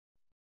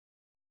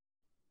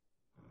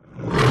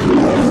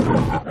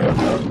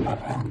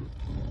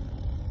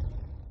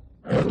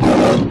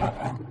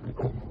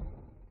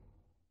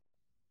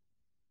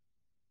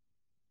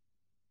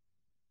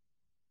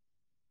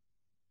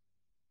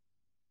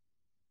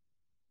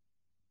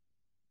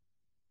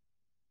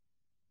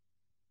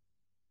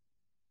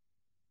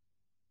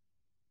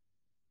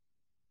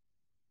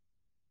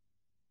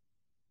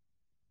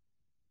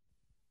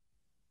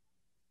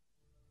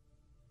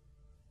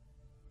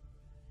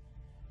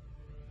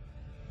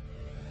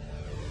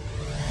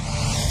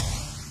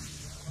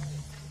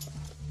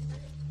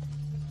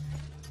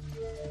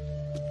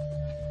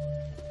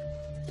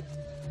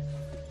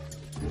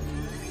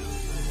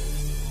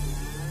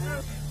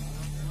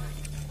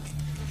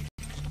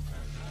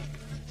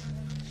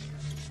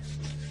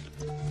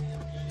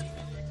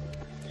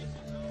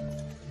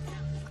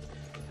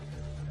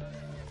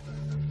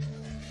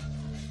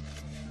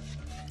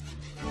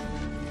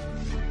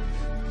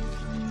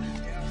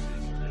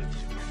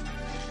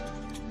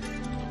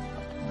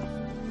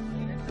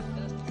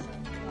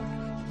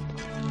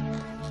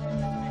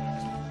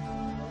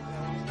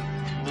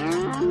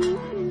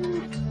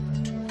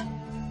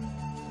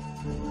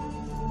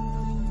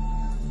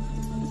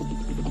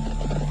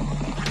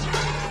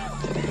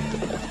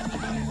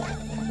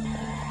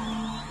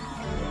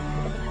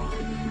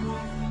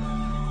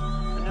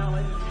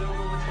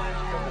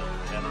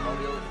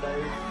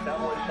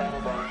Cowboy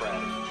saddle barn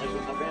practice. This is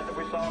an event that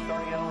we saw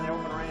starting out on the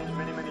open range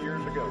many, many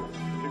years ago.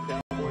 The two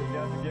Cowboys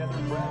got together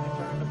and Brad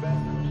turned the back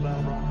to the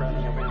saddle barn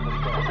crowding event that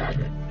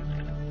started.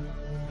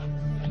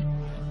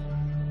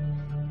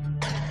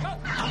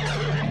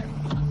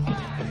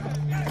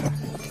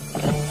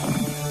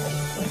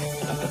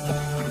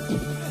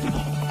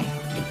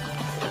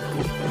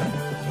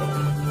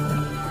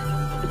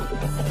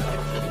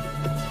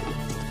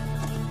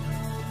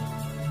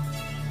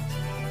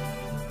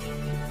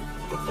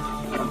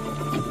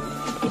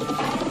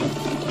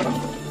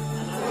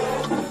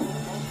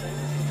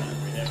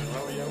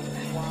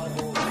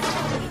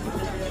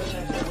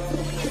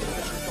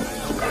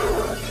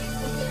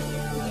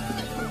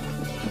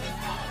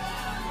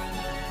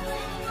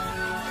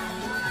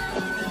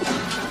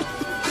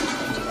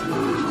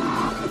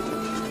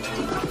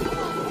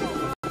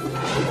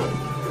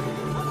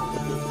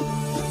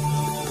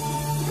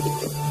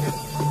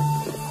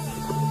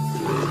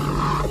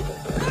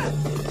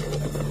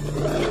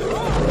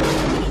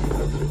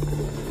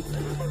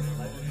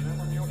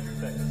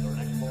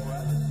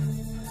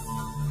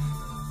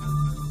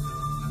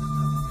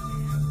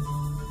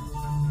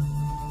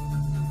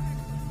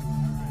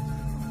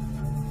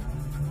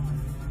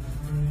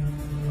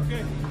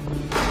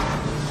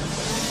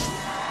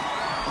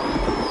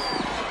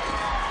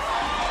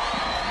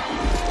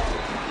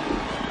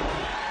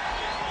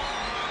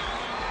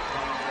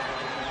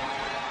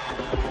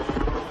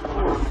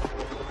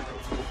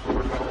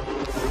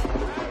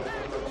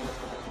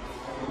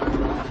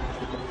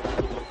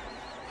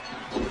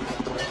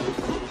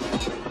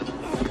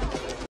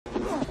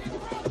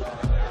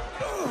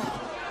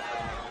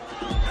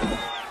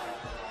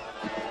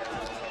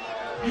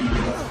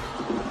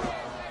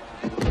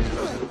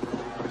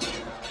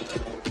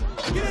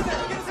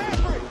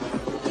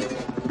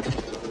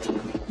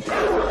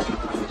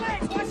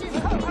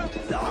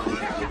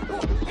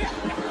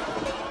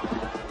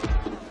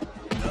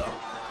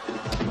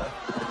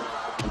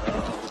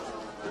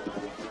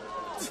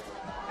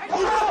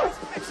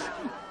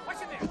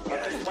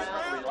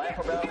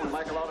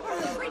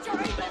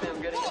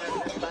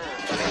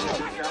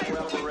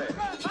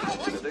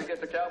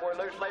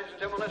 Ladies and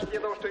gentlemen, let's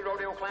give those two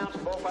rodeo clowns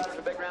and bullfighters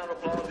a big round of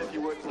applause, if you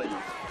would, please.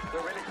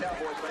 They're really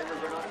Cowboy favors.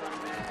 They're not trying to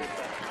be big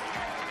time.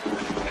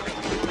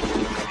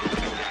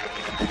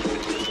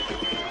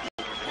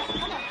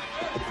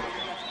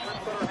 Let's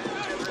put our hands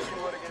together, if you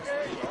would, against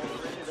all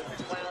three, the two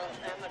clowns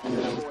and the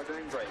Cowboy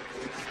doing great.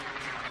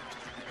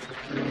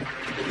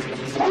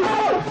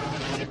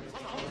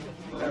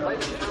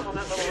 Ladies and gentlemen,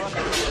 that little rush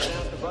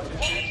down to Bucket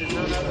Beach is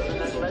none other than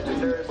that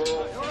legendary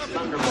bull,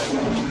 Thunderbolt.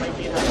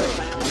 1,800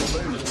 pounds of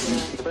boost.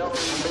 Well,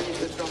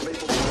 it's going to be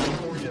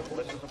for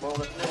this is a bull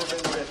that's never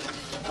been ridden.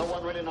 No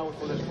one really knows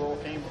where this bull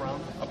came from.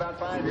 About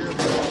 5 years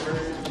ago, a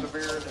very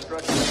severe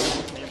destruction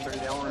came through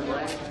the owner's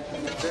ranch.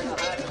 During the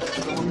height of that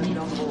storm, this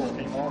young bull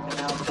came walking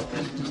out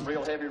in this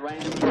real heavy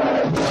rain.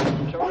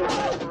 Jolie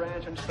left the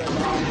ranch and stayed on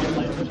and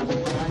laid this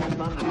bull named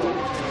Thunderbolt.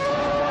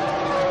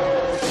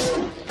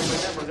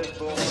 Remember, this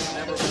bull has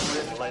never been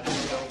ridden, ladies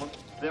and gentlemen.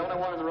 The only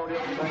one in the rodeo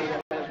today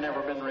that has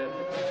never been ridden.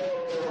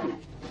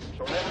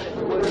 So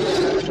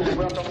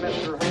welcome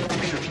Mr.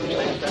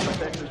 St.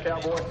 Texas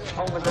Cowboy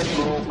on the big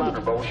bull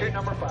Thunderbolt. Shoot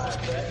number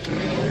 5, Jack.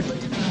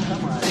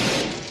 Come right.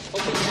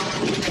 Once again,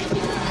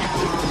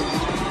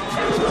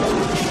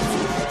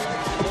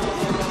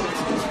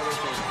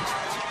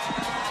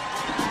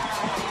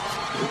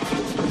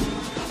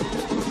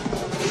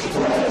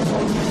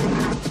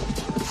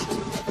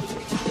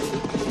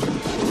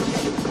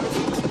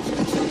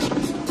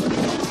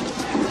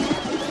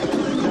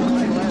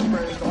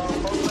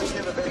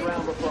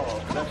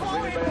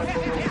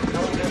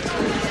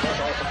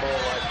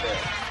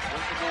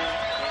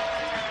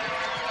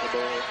 the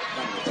bull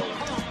Thunderbolt.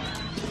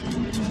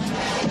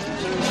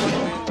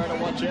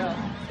 watch out.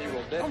 He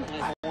will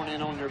definitely horn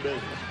in on your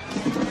business.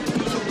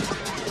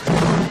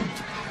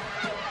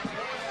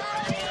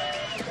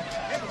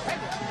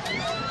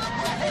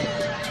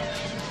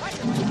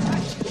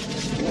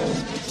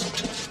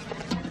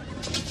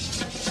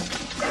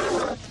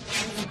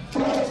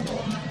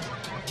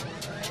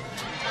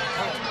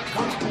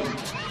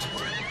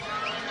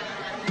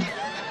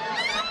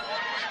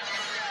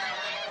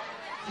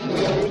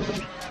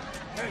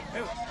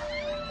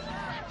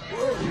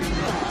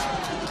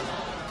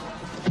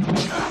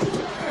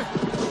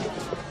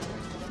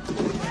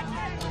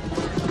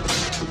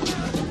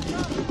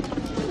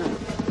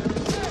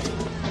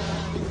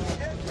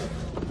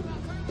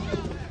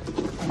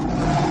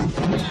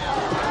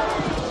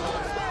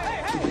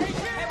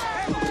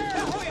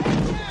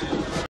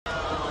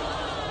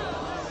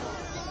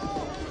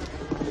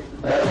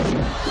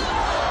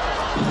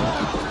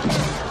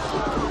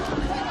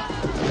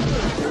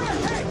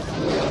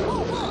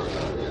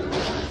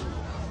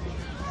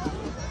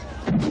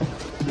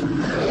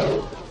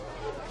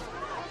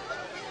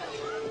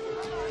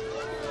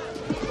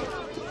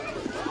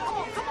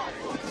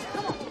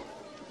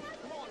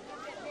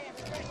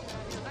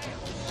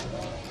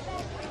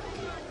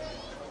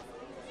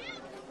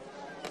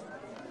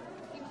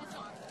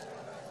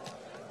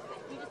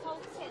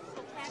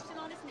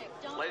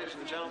 Ladies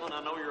and gentlemen,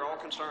 I know you're all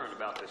concerned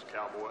about this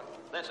cowboy.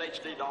 That's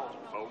H.D. Dalton,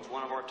 folks,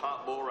 one of our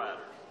top bull riders.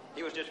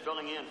 He was just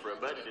filling in for a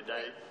buddy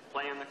today,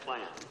 playing the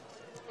clown.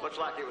 Looks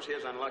like it was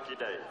his unlucky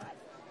day.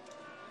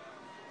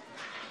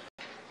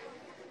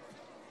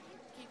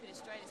 Keep it as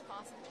straight as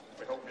possible.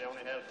 We hope he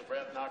only has the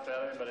breath knocked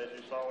out of him, but as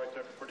you saw, he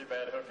took a pretty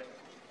bad hooking.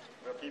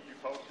 We'll keep you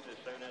posted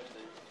as soon as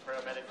the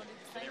paramedics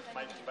get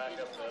information back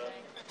up to us.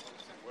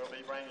 We'll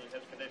be bringing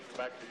his condition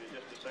back to you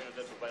just as soon as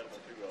it's available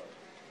to us.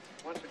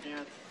 Once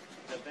again,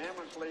 as the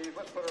ambulance leaves,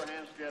 let's put our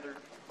hands together.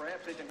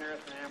 Perhaps he can hear us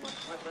in the ambulance.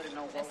 Let's let him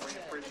know what we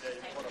appreciate.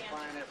 What a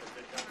fine effort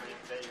this young man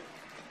gave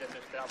to get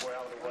this cowboy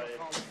out of the way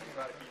and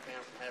try to keep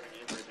him from having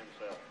injuries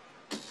himself.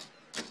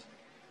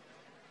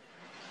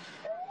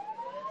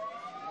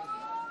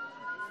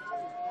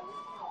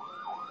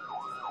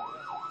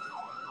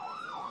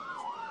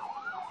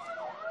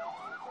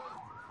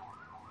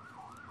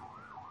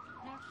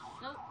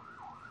 Nope.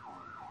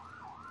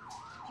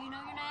 Do you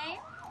know your name?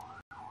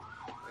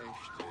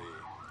 HD.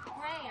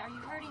 Ray, are you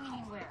hurting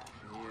anywhere?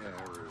 Yeah,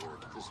 everywhere.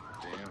 This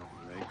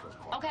damn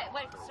makeup. Okay,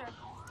 wait, sir.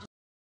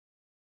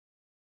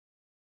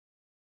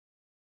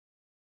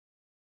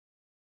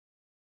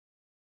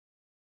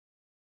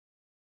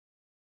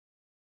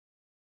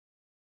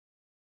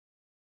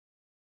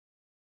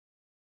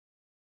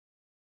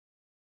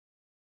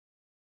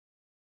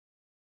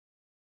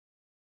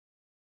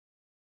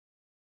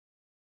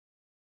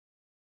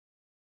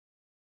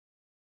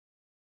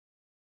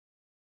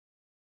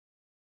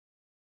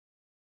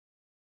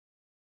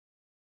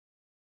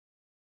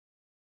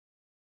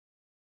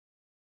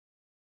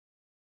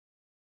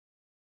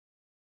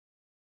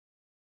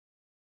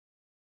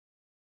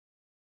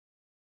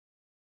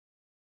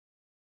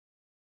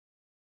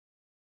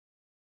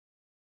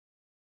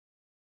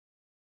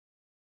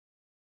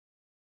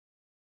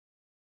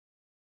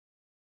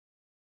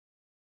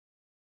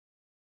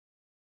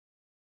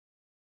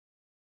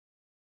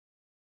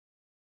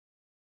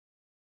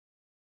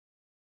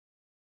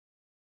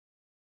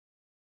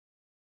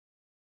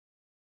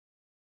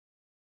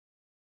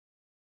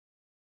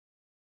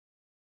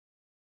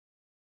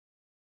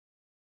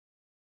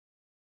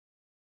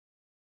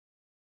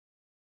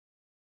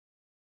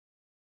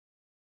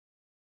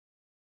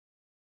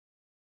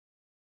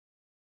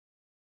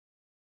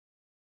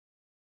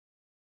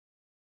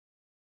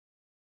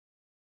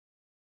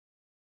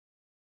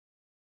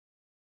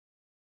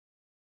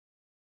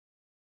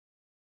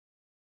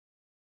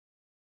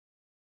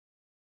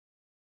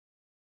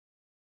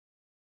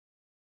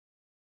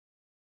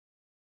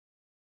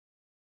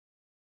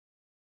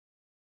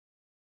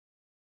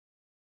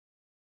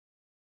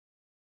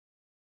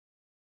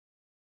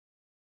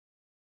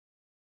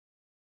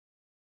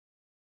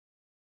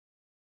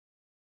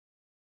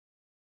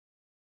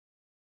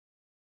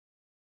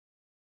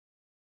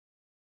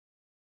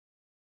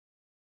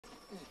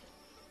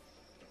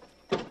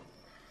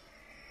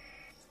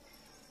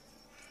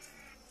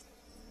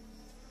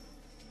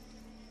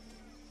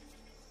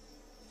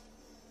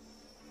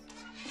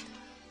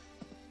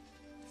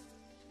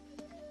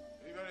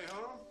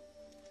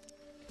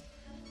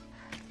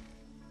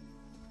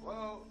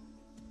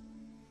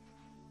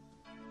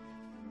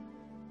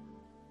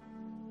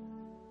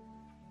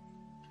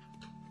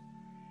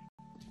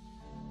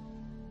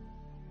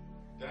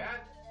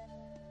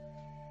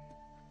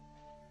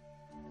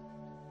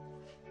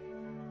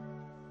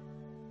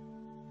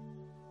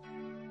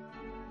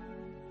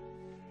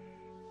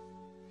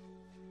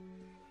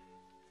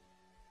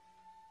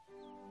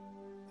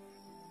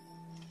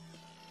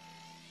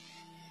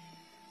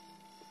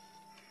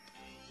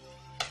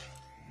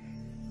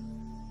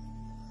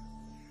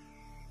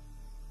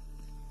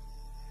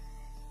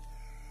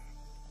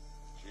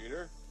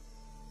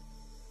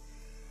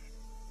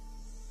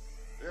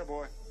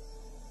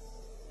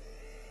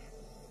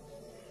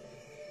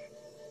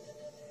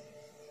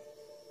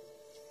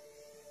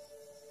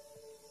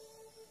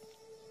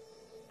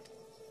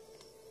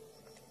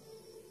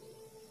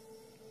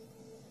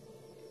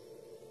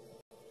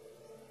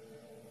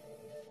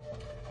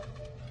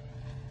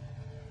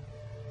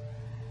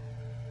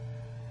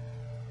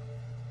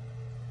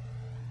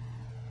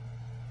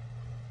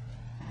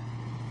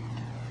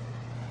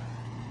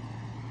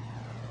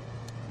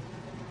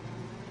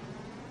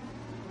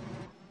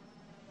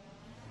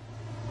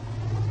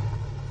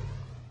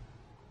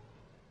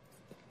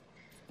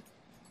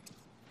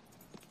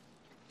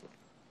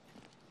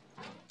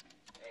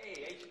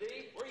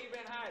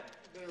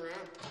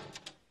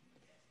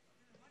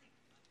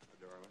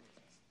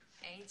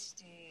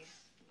 HD,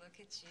 look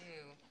at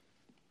you.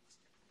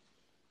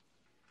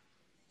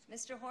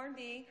 Mr.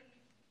 Hornby,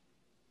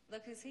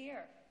 look who's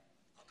here.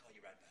 I'll call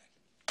you right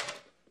back.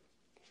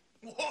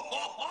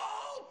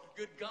 Whoa!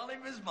 Good golly,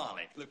 Miss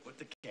Molly. Look what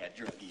the cat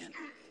drug in.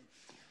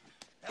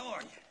 How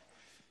are you?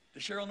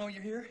 Does Cheryl know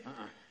you're here?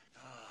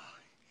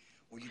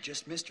 Well, you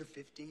just missed her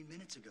 15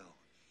 minutes ago.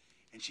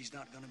 And she's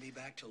not going to be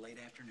back till late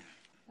afternoon.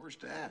 Where's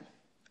Dad?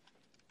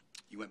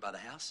 You went by the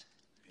house?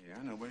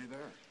 Yeah, nobody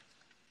there.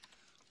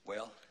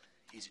 Well,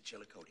 he's at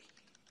Chillicothe.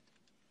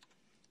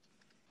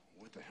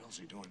 What the hell's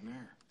he doing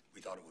there? We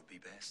thought it would be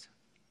best.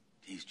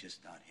 He's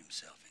just not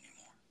himself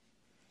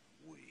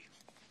anymore.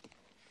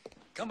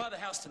 Come by the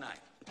house tonight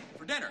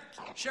for dinner.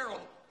 Cheryl.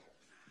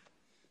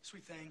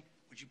 Sweet thing,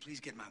 would you please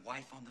get my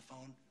wife on the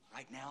phone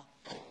right now?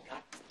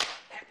 God.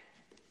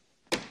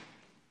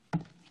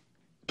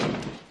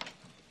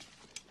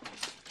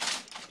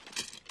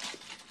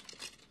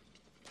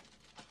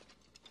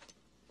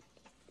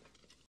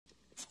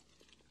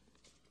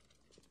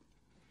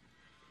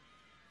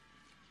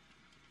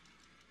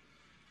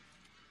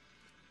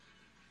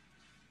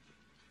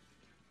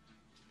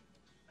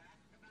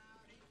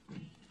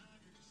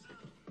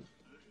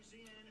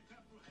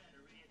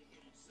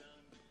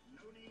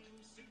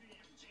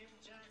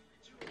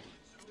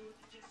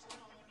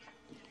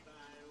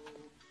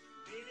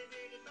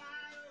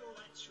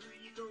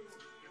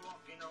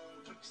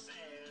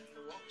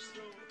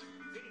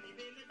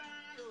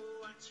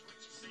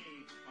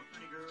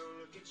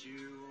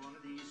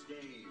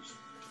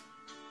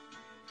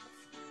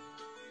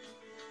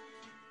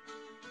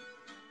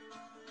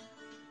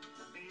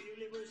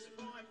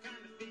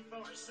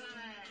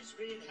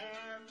 Red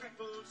hair,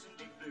 freckles, and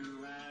big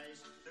blue eyes.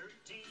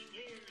 13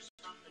 years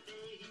from the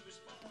day he was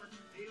born.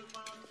 He'll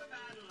fought the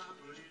battle of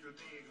Little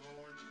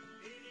Bighorn.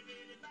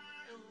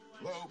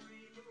 Hello?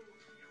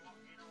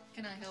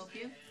 Can I help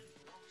you?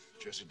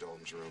 Jesse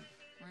Dalton's room.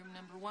 Room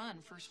number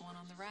 1, first one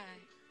on the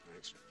right.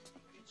 Thanks.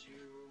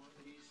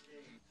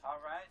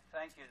 All right,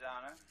 thank you,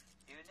 Donna.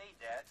 You need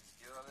that.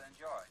 You'll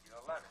enjoy it.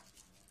 You'll love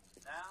it.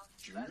 Now,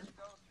 Junior? let's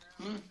go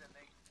through the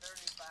big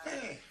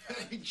 35.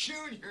 Hey,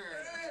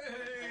 Junior!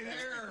 Hey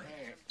there!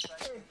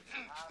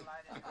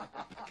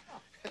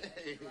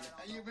 Hey,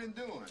 how you been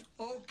doing?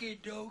 Okie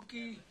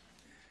dokie.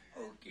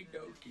 Okie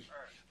dokie.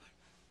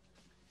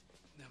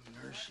 Them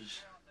nurses,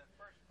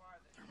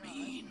 they're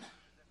mean.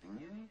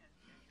 Hmm?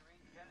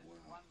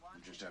 Well,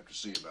 you just have to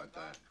see about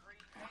that.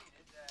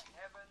 Created the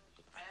heavens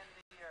and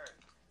the earth,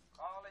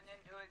 calling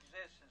into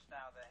existence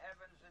now the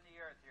heavens and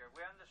the earth here.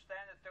 We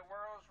understand that the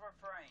worlds were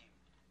framed,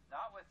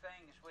 not with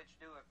things which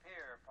do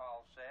appear,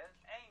 Paul says.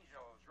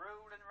 Angels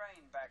rule and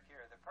reign back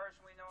here. The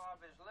person we know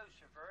of is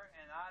Lucifer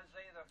in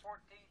Isaiah the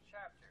 14th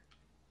chapter.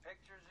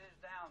 Pictures his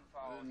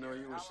downfall. I didn't know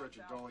you were such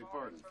a Dolly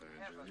Parton fan,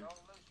 Junior.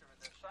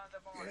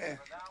 Yeah,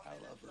 I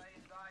love her.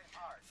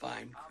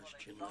 Fine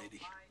Christian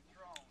lady.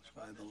 That's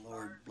why the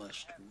Lord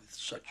blessed her with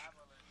such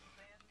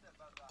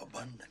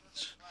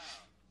abundance.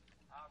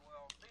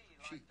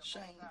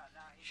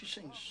 She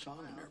sings a song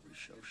in every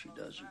show. She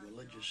does a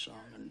religious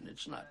song, and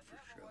it's not for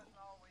show.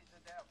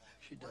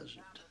 She does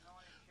it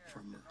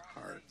from her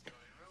heart.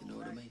 You know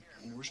what I mean?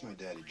 Where's my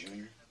daddy,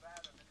 Junior?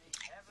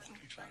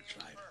 He's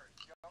outside.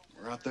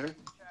 We're out there?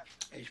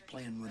 He's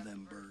playing with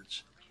them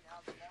birds.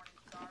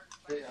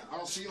 Hey,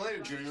 I'll see you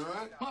later, Junior, all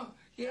right? Huh?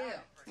 Yeah,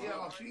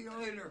 I'll see you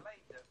later.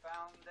 The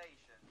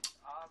foundation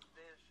of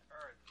this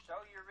earth. So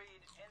you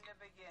read, in the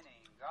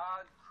beginning,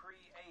 God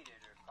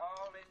created or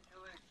called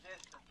into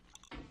existence.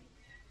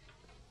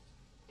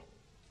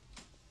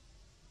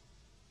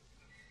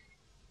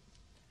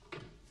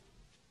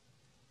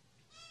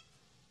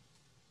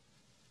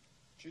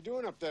 What you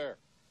doing up there?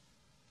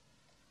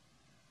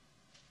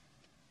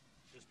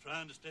 Just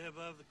trying to stay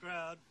above the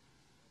crowd.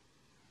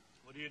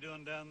 What are you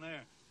doing down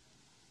there?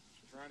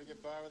 Just trying to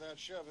get by without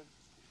shoving.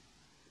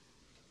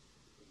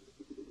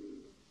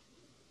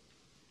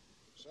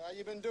 So how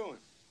you been doing?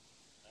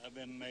 I've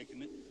been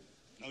making it.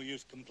 No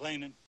use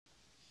complaining.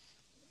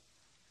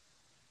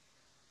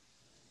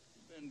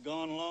 Been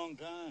gone a long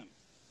time.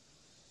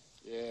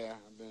 Yeah,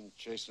 I've been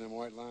chasing them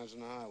white lines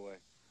on the highway.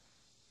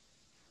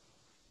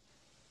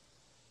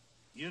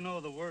 You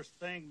know the worst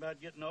thing about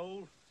getting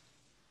old?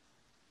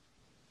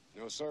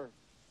 No, sir.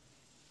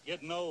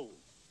 Getting old.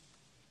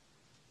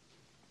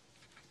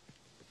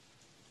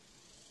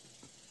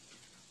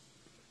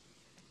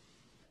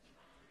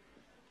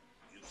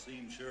 You've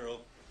seen Cheryl.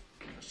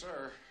 Yes,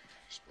 sir.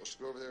 Supposed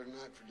to go over there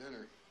tonight for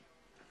dinner.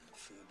 That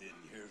food in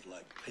here's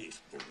like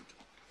pasteboard.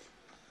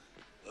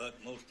 But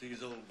most of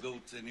these old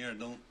goats in here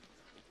don't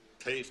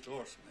taste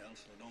or smell,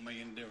 so it don't make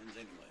any difference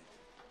anyway.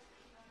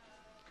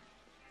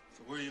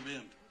 So where you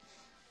been?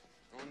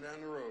 Going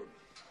down the road.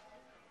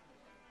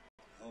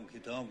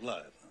 Honky-tonk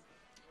life, huh?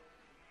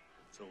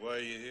 So why are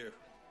you here?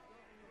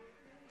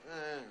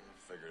 I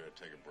figured I'd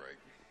take a break.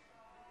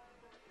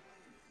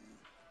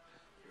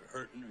 You're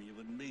hurting or you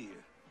wouldn't be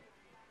here.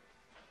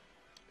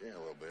 Yeah, a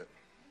little bit.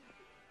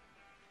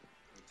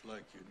 Looks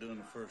like you're doing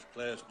a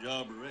first-class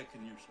job of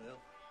wrecking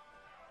yourself.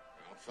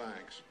 Well,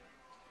 thanks.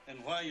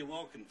 And why are you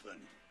walking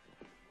funny?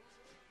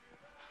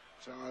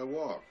 That's how I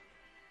walk.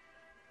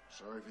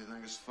 Sorry if you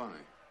think it's funny.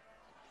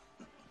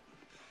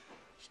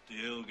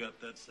 Still got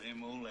that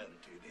same old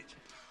attitude, ain't you?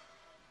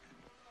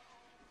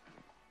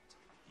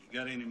 You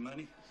got any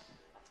money?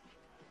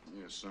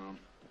 Yeah, some.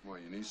 Why,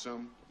 you need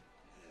some?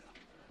 Yeah.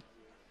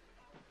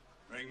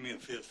 Bring me a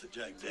fifth of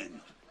Jack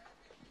Daniels.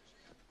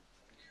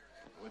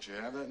 Let you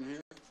have that in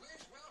here?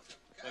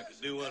 If I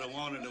could do what I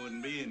wanted, I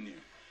wouldn't be in here.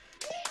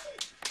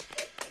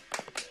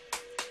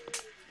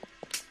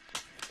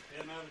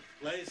 Been out of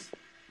the place?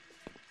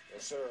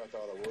 Yes, sir, I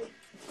thought I would.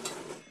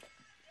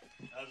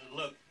 How's it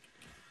look?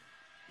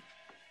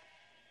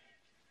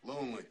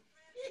 Lonely.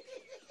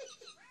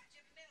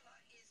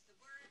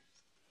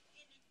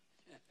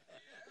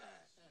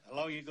 How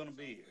long are you gonna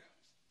be here?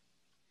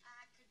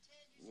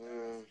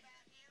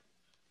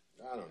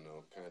 I don't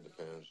know. Kind of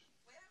depends.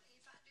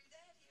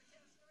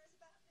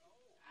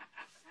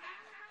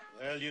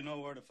 Well, you know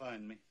where to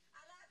find me.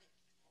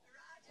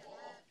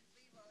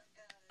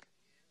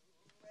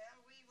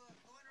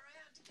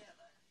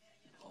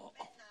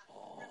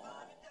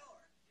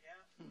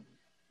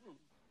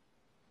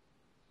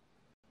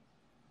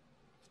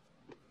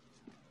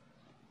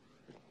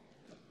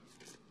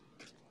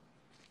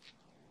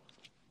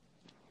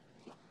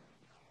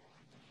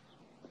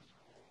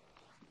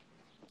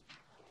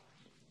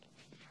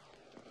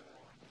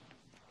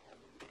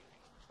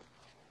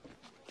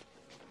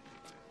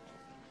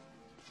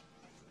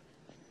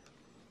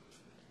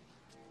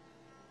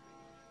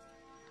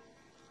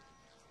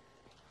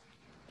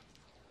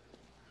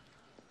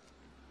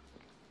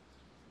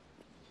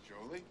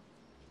 Jolie?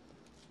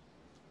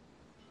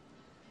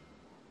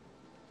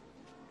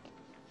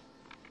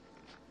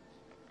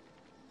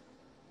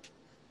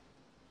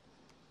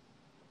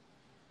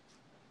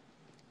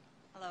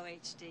 Hello,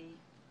 HD.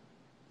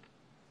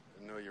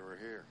 Didn't know you were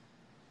here.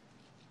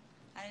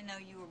 I didn't know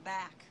you were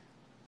back.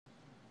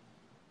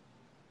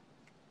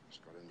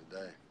 Just got in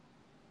today.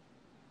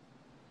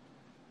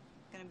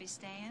 Gonna be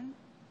staying?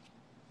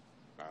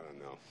 I don't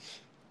know.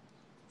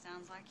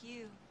 Sounds like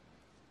you.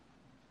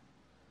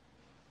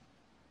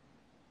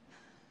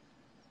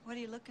 What are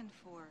you looking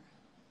for?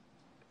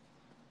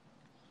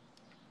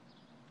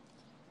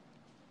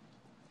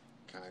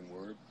 Kind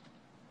word.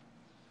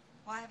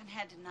 Well, I haven't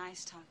had to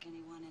nice talk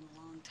anyone in a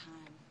long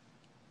time.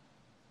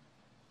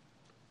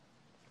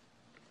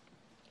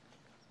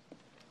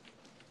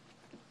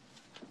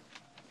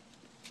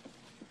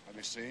 Have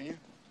you seen you?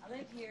 I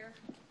live here.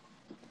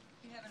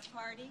 You having a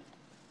party?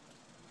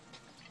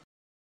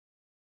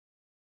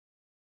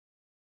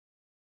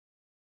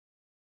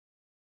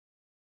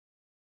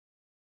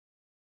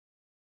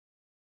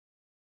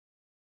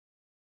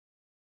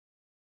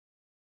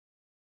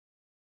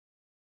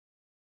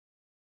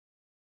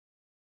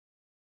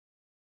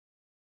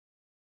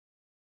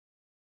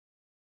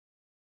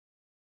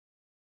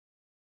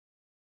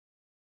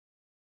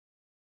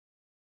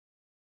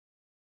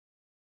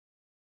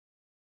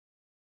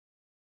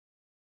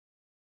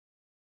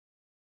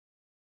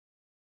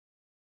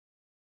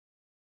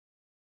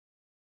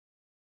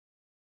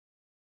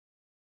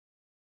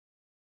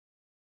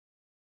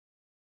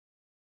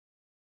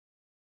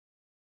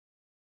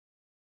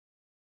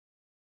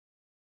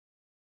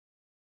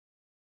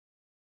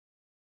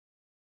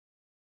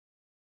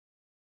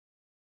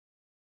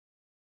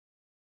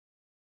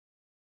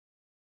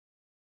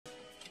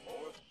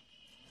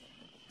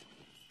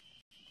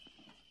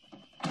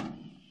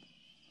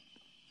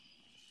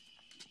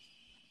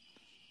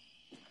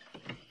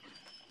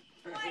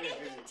 Why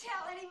didn't you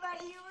tell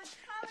anybody you were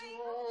coming?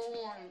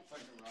 Oh, I ain't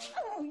thinking about it.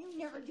 Oh, you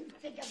never do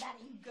think about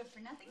it, you good for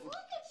nothing. Look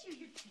at you,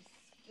 you're too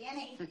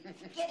skinny.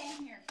 Get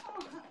in here, come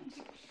on.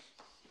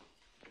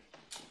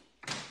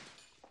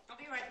 I'll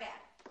be right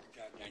back.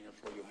 Got Daniel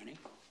for you, honey.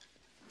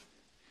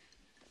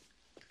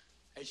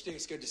 HD,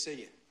 it's good to see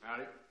you.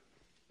 Howdy.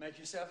 Make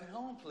yourself at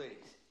home,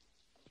 please.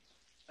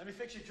 Let me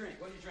fix your drink.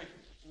 What are you drinking?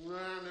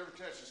 Nah, never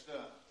touch the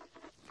stuff.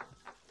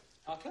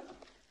 How come?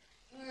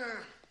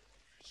 Yeah,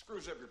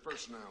 screws up your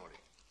personality.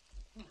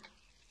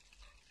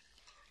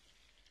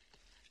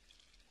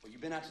 Well, you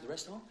been out to the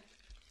restaurant?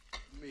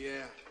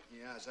 Yeah,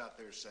 I was out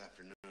there this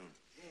afternoon.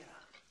 Yeah.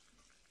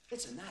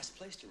 It's a nice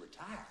place to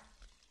retire.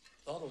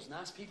 With all those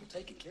nice people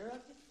taking care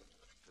of you.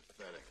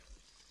 Pathetic.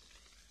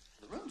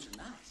 The rooms are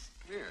nice.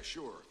 Yeah,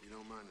 sure, if you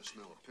don't mind the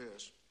smell of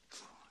piss.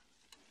 Come on.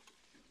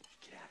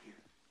 Get out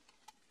here.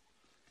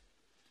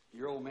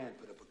 Your old man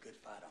put up a good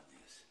fight on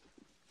this.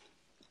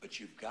 But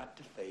you've got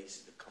to face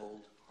the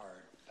cold,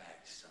 hard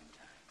facts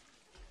sometime.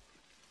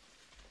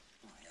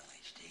 Oh, hell,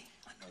 HD,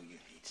 I know you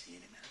hate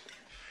seeing him out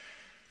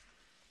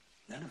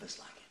there. None of us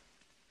like it.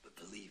 But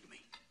believe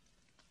me,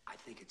 I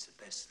think it's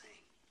the best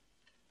thing.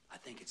 I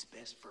think it's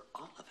best for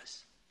all of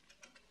us.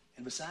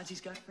 And besides,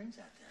 he's got friends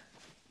out there.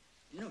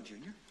 You know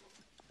Junior.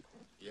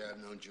 Yeah, I've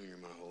known Junior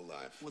my whole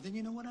life. Well, then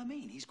you know what I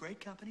mean. He's great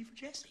company for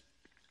Jesse.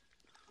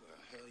 Well,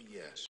 hell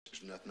yes.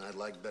 There's nothing I'd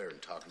like better than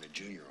talking to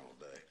Junior all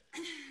day.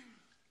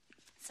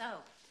 So,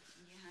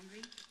 you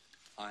hungry?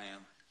 I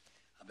am.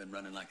 I've been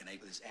running like an ape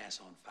with his ass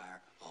on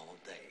fire all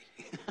day.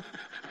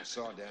 I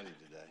saw Daddy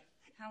today.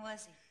 How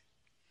was he?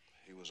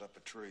 He was up a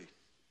tree.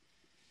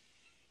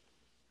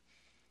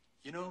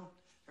 You know,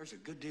 there's a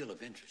good deal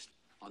of interest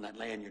on that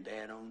land your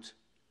dad owns.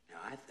 Now,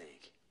 I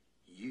think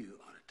you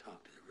ought to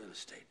talk to the real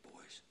estate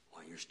boys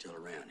while you're still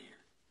around here.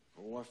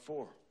 Well, what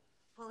for?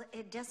 Well,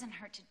 it doesn't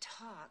hurt to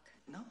talk.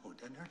 No, it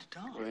doesn't hurt to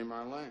talk. Well, ain't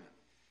my land.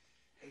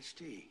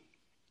 HD,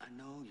 I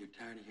know you're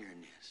tired of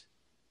hearing this,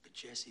 but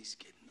Jesse's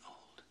getting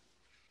old.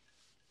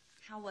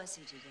 How was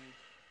he today?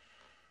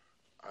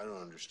 I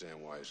don't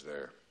understand why he's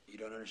there. You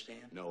don't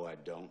understand? No, I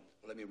don't.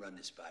 Well, let me run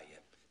this by you.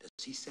 Does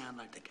he sound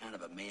like the kind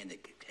of a man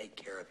that could take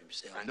care of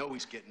himself? I know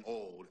he's getting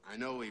old. I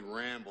know he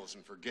rambles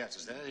and forgets.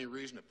 Is that any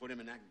reason to put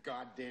him in that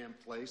goddamn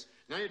place?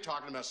 Now you're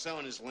talking about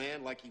selling his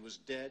land like he was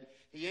dead.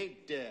 He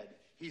ain't dead.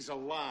 He's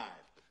alive.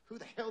 Who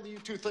the hell do you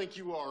two think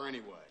you are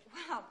anyway?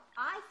 Well,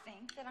 I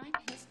think that I'm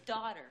his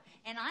daughter,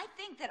 and I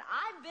think that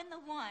I've been the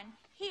one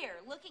here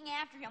looking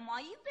after him while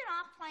you've been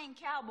off playing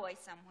cowboy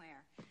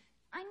somewhere.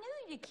 I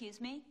knew you'd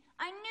accuse me.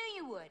 I knew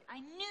you would. I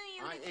knew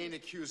you would. I ain't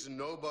accusing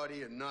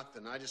nobody of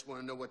nothing. I just want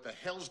to know what the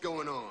hell's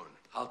going on.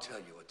 I'll tell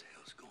you what the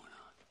hell's going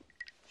on.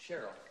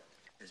 Cheryl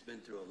has been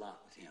through a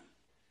lot with him.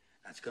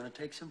 That's going to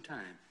take some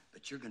time,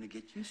 but you're going to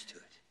get used to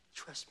it.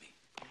 Trust me.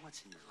 For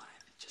once in your life,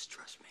 just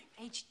trust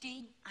me.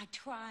 HD, I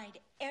tried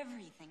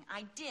everything.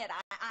 I did.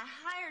 I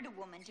hired a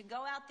woman to go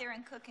out there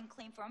and cook and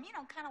clean for him, you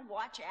know, kind of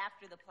watch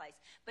after the place.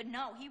 But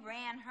no, he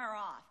ran her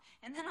off.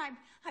 And then I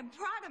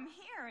brought him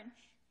here, and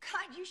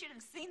God, you should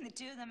have seen the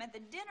two of them at the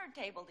dinner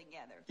table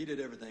together. He did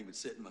everything but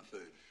sit in my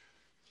food.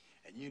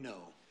 And you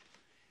know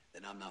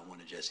that I'm not one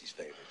of Jesse's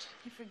favorites.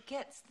 He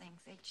forgets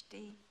things,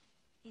 HD.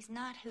 He's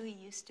not who he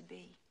used to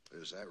be.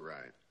 Is that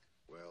right?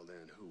 Well,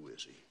 then, who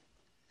is he?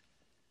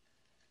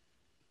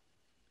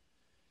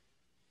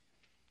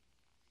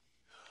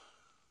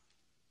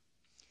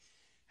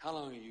 How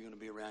long are you going to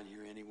be around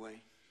here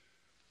anyway?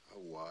 A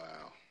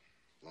while.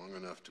 Long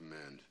enough to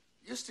mend.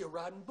 You're still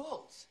riding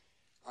bulls.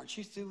 Aren't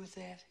you through with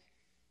that?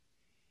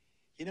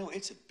 You know,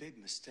 it's a big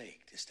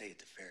mistake to stay at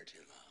the fair too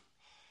long.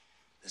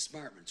 The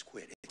smart ones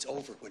quit. It's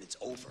over when it's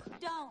over.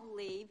 Don't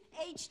leave.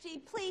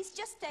 HD, please,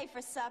 just stay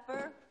for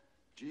supper.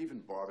 Did you even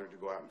bother to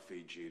go out and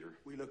feed Jeter?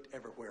 We looked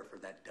everywhere for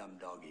that dumb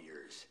dog of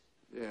yours.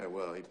 Yeah,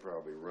 well, he'd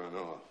probably run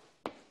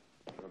off.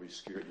 Probably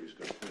scared he was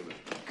going to put him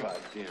in a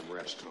goddamn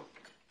rest home.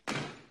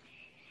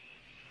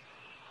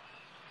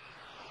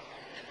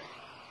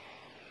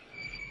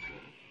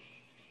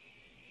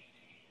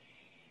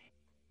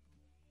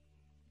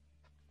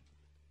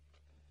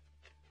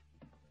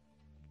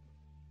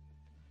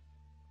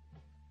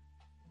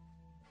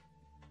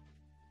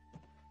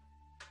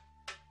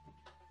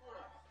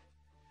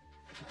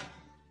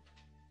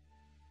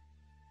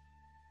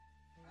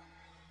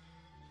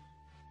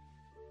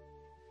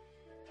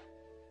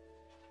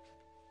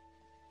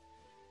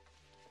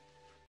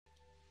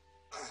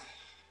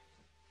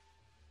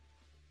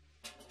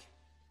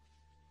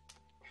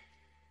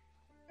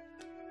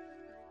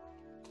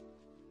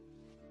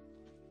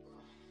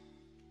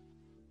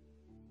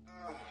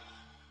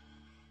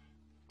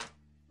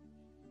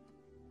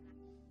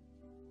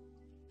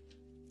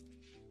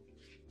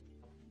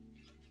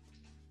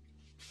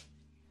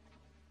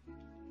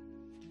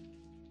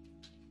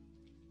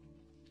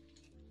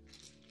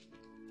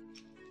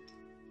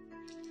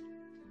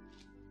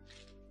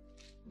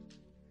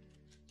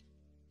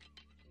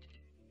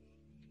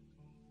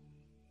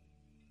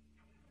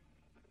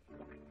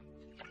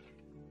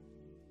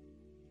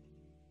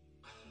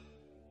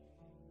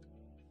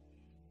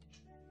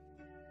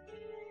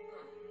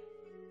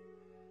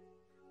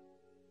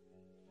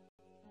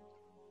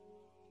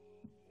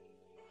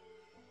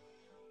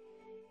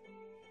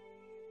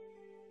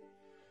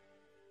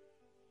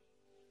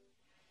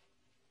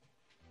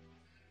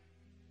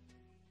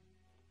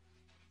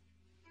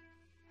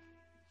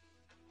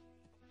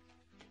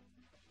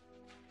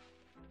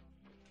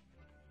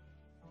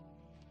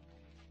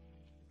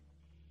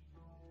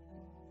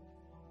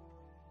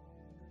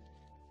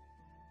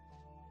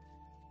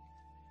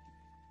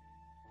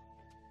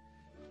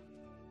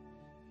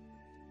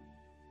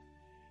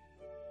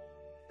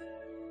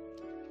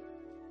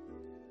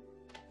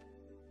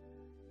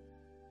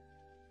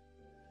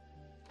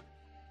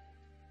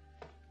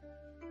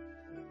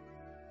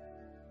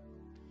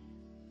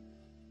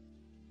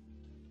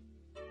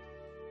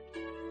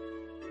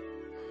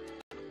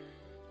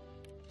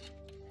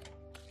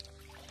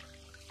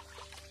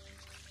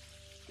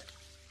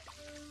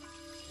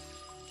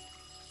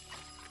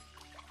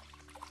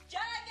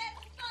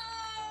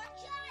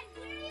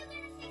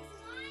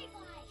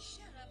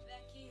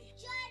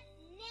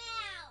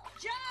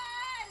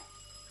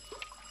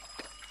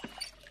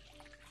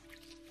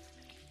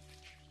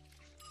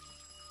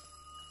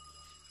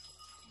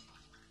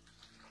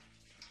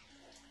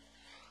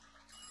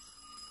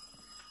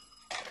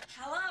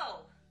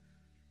 Hello.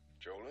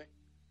 Jolie?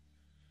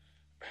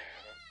 I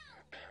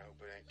hope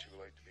it ain't too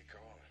late to be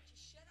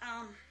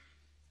calling.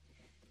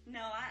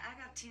 No, I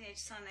got a teenage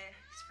son.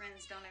 His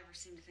friends don't ever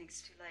seem to think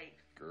it's too late.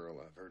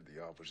 Girl, I've heard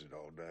the opposite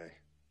all day.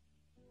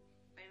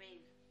 What do you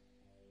mean?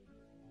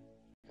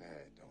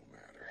 It don't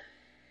matter.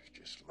 It's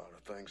just a lot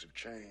of things have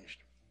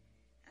changed.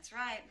 That's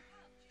That's right.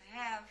 I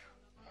have.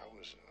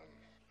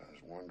 I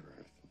was wondering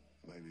if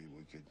maybe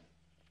we could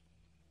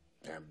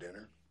have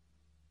dinner.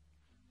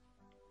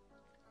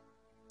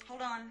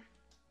 Hold on.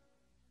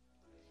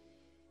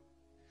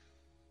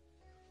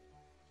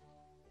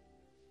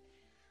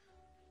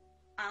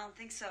 I don't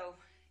think so,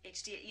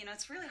 HD. You know,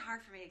 it's really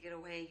hard for me to get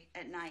away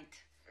at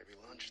night. Maybe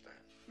lunch then.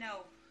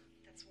 No,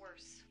 that's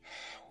worse.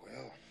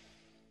 Well,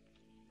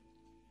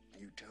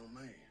 you tell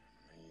me.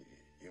 I mean,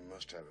 you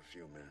must have a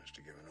few minutes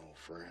to give an old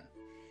friend.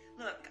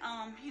 Look,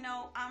 you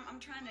know, I'm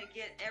trying to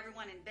get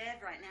everyone in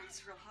bed right now.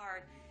 It's real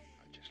hard.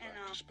 I'd just like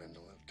to spend a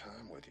little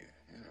time with you.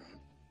 You know,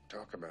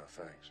 talk about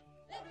things.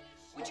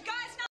 Would you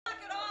guys knock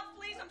it off,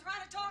 please? I'm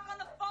trying to talk on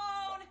the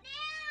phone.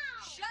 Meow!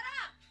 Shut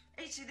up!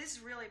 HD, this is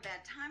really a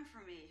bad time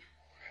for me.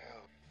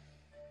 Well,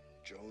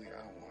 Jolie,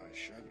 I don't want to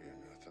shove you or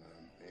nothing. I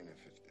mean,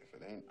 if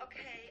it ain't...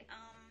 Okay,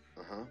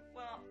 Uh-huh.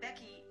 well,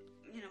 Becky,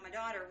 you know, my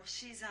daughter, well,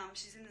 she's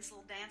in this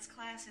little dance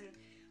class, and,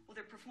 well,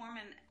 they're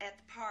performing at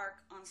the park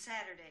on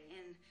Saturday,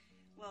 and,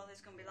 well,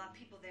 there's going to be a lot of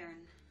people there,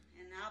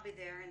 and I'll be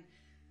there, and,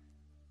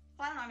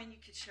 well, I don't know, I mean, you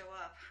could show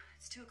up.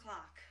 It's 2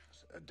 o'clock.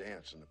 A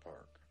dance in the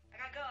park. I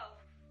gotta go.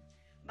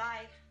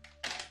 Bye.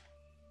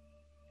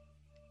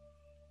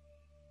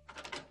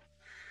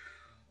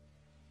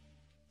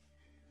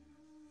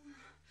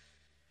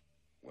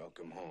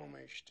 Welcome home,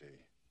 HT.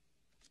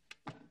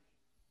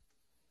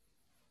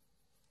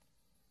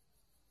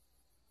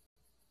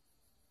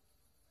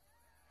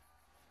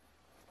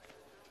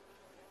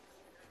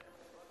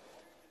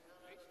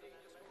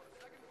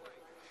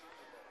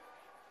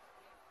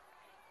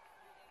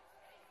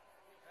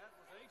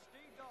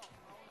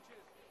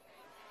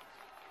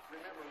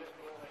 Remember, this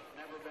rule has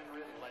never been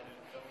written, ladies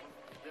and gentlemen.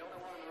 The only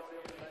one in the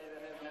rodeo today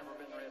that has never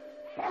been written.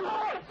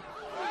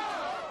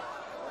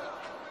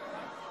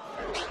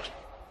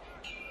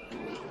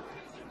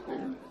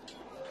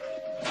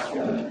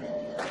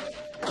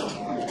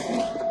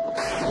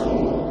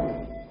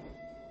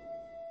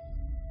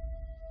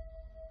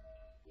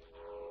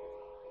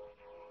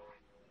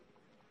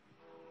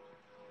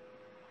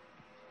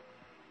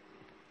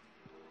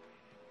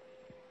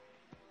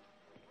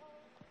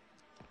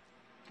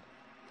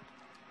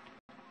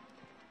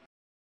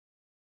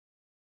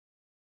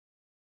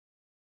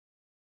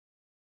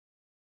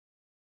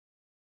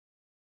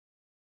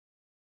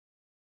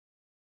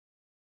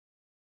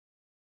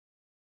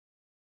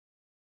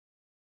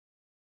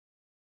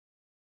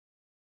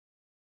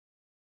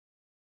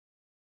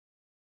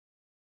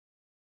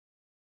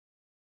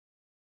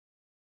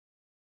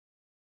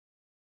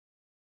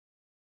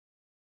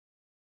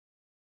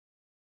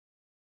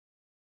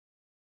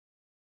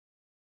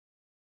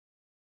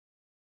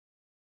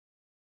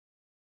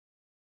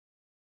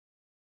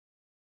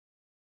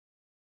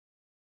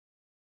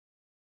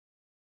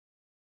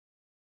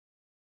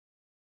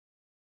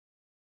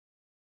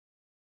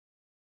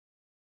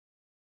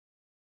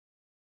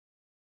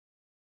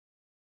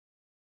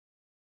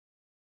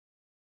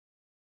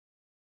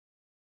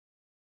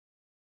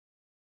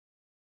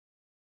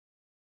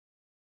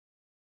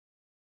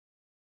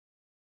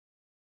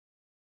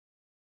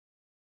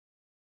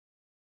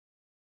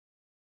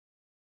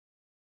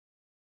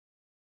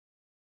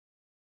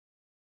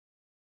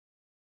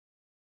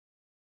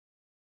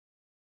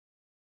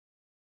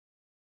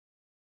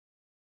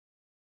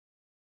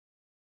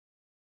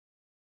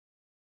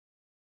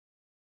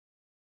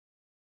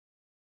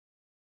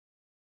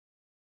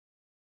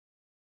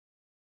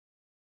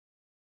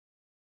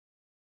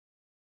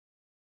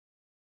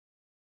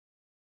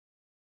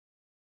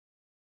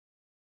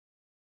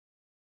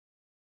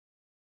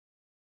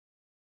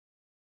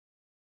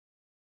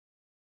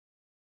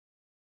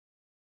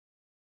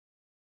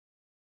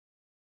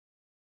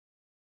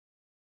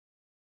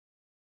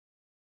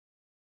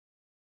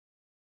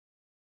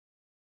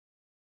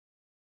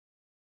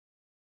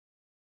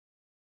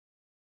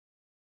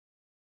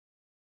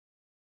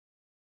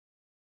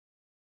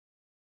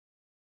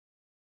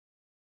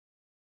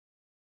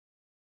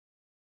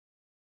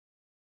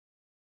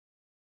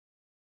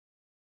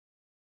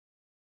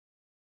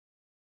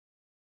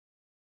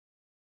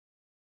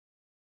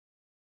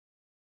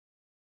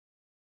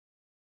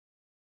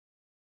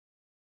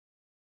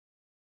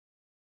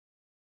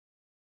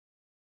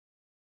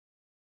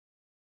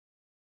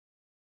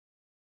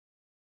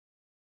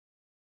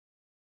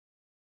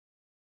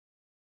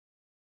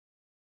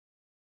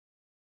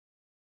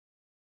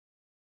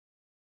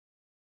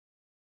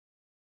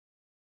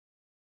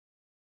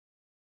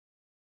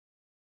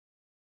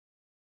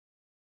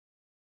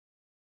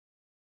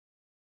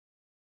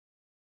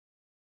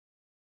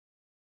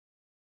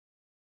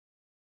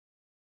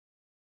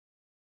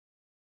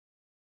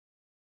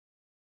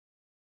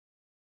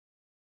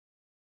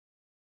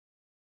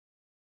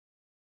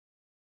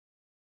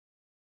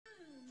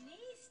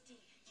 Misty,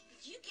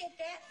 did you get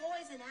that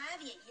poison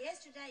ivy at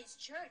yesterday's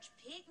church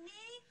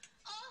picnic?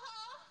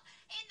 Uh-huh.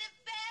 And the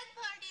bad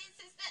part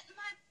is that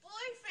my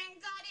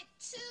boyfriend got it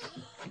too.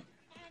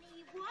 And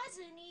he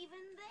wasn't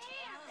even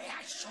there. Hey,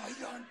 I saw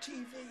you on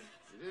TV.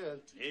 You did?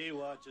 He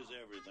watches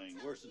everything,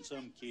 worse than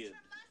some kid.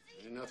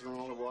 Ain't nothing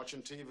wrong with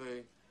watching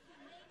TV.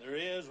 There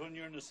is when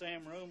you're in the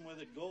same room with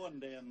it going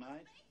day and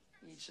night.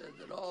 He said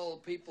that all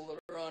the people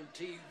that are on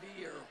TV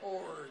are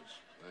whores.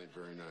 Ain't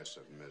very nice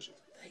of him, is it?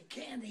 They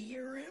can't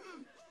hear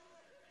him.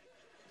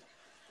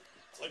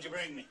 What'd you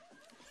bring me?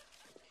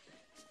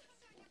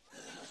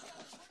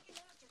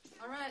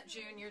 All right,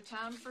 Junior,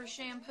 time for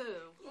shampoo.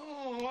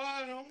 Oh,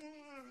 I don't want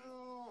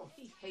to.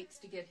 He hates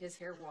to get his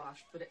hair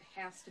washed, but it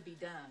has to be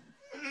done.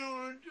 I don't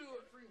want to do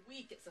it. Every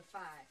week it's a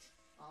fight.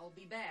 I'll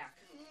be back.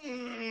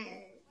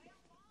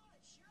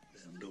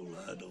 Damn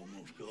Dolide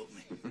almost got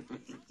me.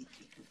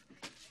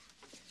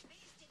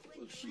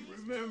 Will she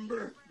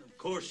remember? Of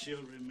course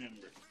she'll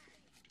remember.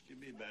 She'll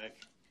be back.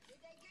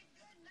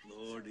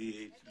 Lord, he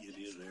hates to get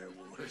his hair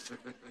washed.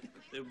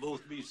 They'll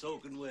both be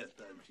soaking wet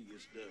time she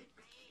gets done.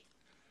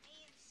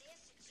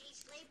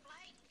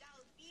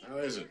 How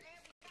is it?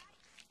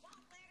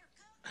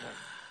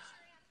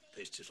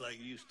 Tastes just like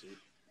it used to.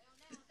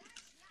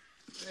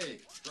 Hey,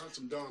 brought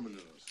some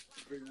dominoes.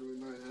 Figured we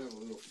might have a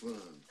little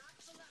fun.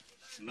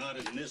 Not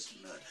in this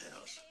nut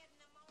house.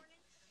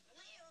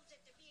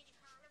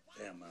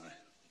 Damn, I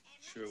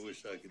sure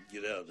wish I could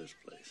get out of this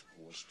place.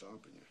 Well, what's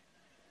stopping you?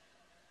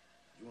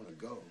 You want to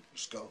go?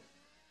 Let's go.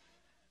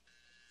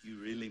 You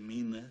really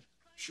mean that?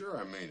 Sure,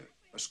 I mean it.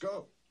 Let's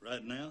go.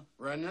 Right now?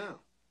 Right now.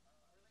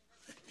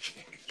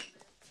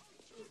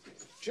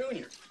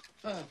 Junior,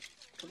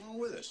 come on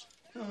with us.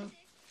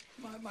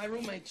 My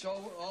roommates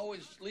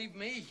always leave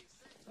me,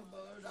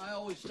 but I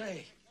always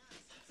stay.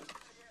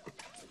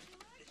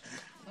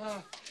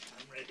 I'm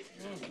ready.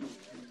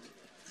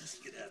 Let's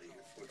get out of here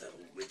before that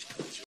old witch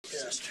comes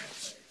your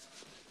sister.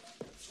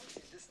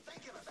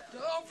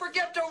 Don't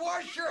forget to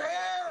wash your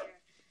hair.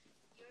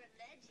 You're a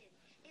legend.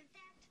 In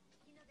fact,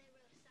 you know, they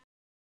wrote a song.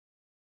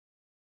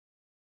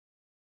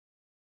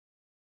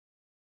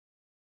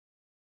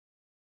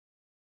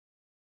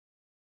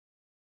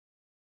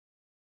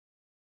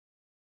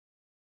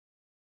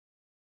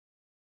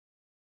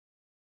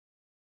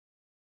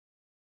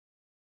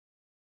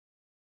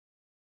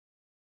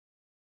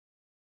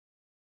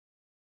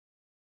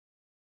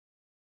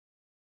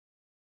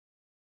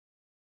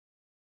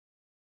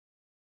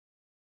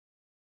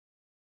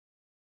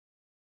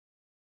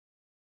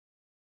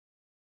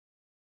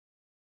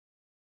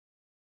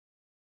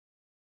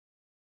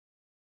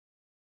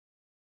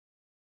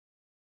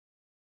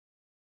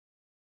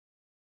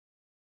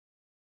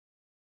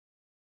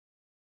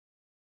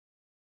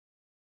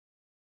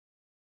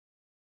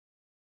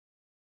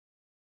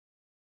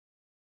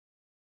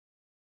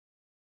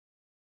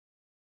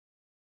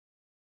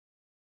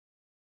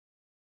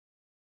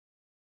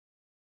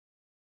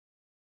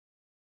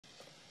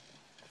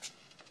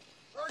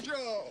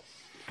 Virgil!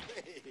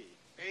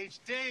 Hey.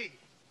 HD,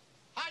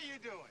 how you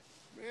doing?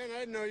 Man, I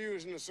didn't know you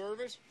was in the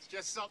service. It's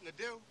just something to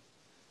do.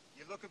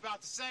 You look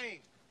about the same.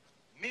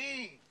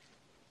 Mean.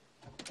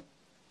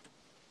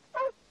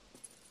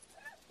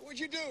 What'd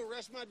you do,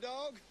 arrest my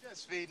dog?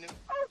 Just feeding him.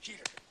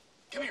 Cheater.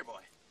 Come here,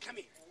 boy. Come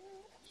here.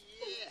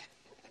 Yeah.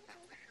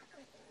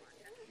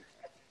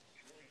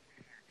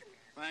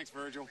 Thanks,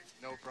 Virgil.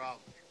 No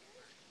problem.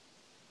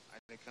 I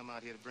didn't come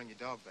out here to bring your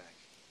dog back.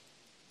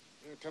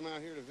 You didn't come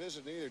out here to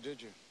visit either,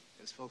 did you?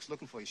 There's folks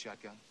looking for you,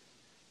 Shotgun.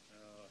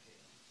 Oh,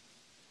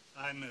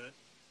 hell. I knew it.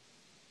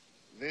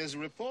 There's a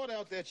report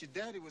out that your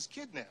daddy was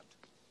kidnapped.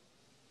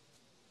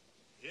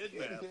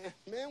 Kidnapped?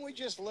 Man, we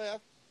just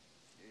left.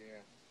 Yeah.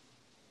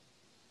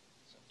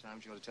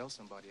 Sometimes you ought to tell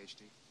somebody,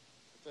 HD.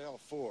 What the hell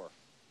for?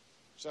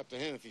 It's up to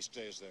him if he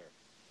stays there.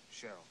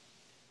 Cheryl.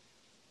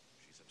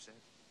 She's upset.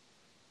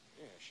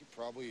 Yeah, she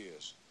probably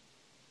is.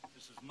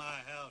 This is my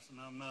house, and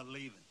I'm not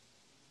leaving.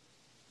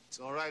 It's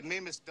all right with me,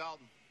 Miss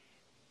Dalton.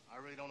 I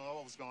really don't know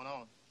what was going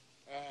on.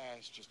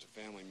 It's just a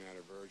family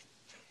matter, Virg.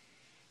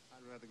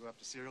 I'd rather go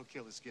after serial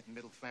killers get in the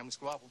middle of a family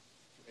squabble.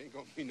 Ain't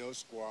gonna be no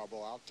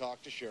squabble. I'll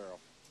talk to Cheryl.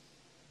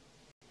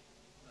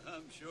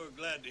 I'm sure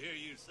glad to hear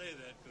you say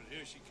that, because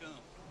here she comes.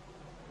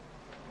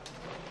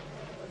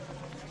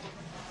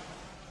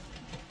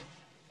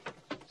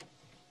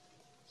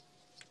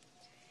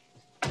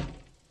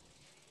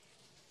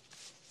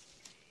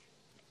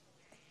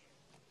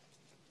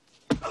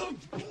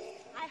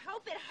 I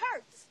hope it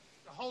hurts.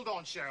 Hold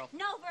on, Cheryl.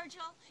 No,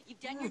 Virgil. You've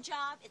done your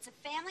job. It's a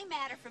family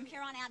matter from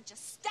here on out.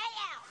 Just stay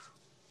out.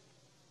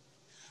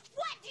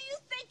 What do you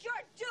think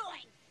you're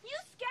doing? You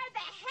scared the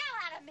hell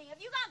out of me.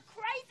 Have you gone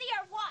crazy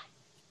or what?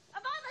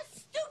 Of all the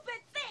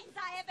stupid things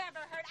I have ever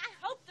heard, I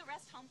hope the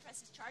rest home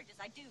presses charges.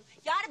 I do.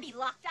 You ought to be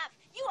locked up.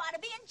 You ought to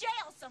be in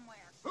jail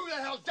somewhere. Who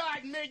the hell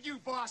died and made you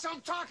boss?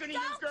 I'm talking to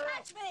you, girl. Don't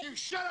touch me. You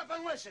shut up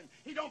and listen.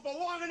 He don't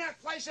belong in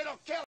that place. It'll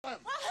kill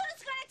him. Well,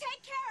 who's going to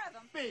take care of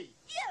him? Me.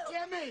 You.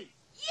 Yeah, me.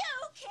 You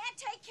can't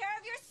take care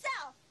of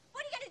yourself.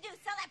 What are you going to do,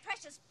 sell that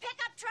precious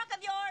pickup truck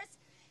of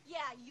yours?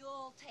 Yeah,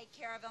 you'll take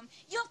care of him.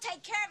 You'll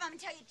take care of him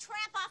until you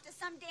tramp off to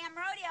some damn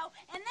rodeo,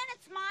 and then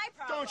it's my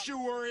problem. Don't you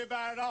worry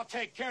about it. I'll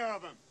take care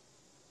of him.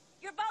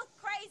 You're both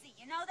crazy,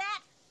 you know that?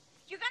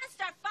 You're going to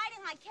start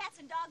fighting like cats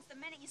and dogs the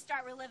minute you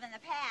start reliving the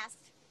past.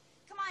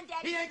 Come on,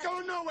 Daddy. He ain't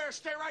going nowhere.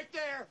 Stay right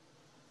there.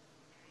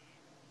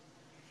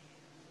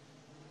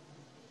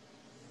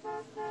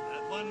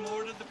 That one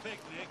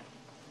picnic.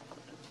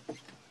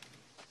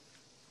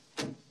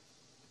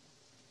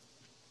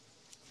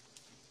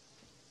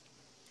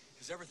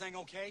 Is everything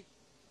okay?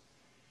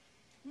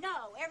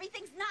 No,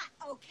 everything's not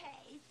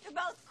okay. They're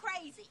both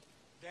crazy.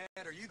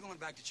 Dad, are you going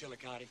back to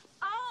Chillicothe?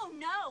 Oh,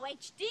 no.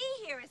 HD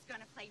here is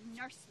going to play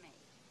nursemaid.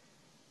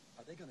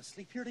 Are they going to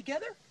sleep here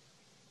together?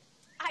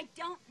 I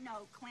don't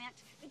know,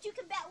 Clint. But you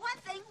can bet one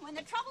thing. When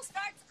the trouble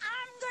starts,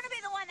 I'm going to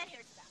be the one that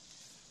hears about it.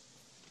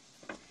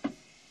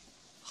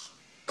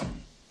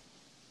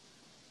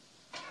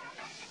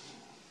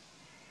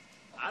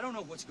 I don't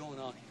know what's going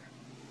on here.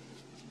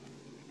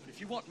 But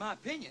if you want my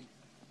opinion,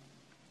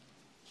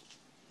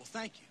 well,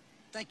 thank you.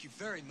 Thank you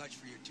very much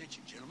for your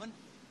attention, gentlemen.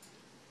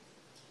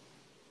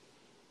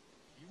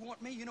 You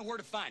want me, you know where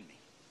to find me.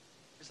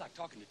 It's like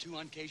talking to two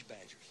uncaged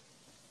badgers.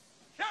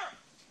 Sheriff!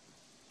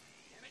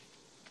 Damn it.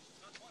 It's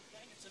not one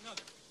thing, it's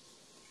another.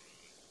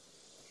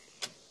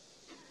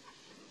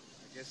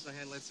 I guess I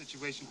handled that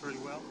situation pretty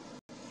well.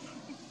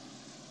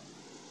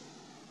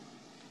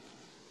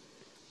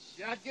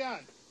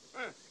 Shotgun.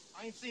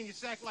 I ain't seen you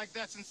sack like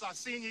that since our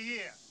senior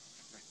year.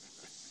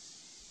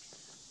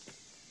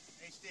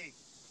 HD.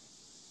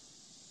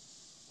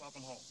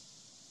 Welcome home.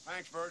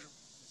 Thanks, Virgil.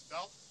 Miss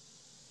Dalton.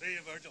 See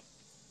you, Virgil.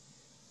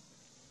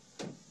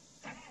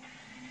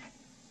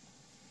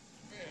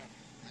 Yeah,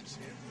 that's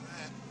it for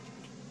that.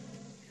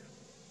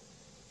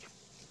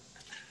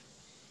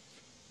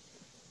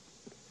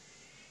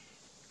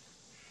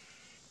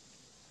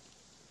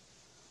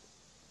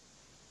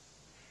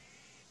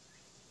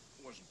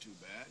 Wasn't too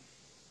bad.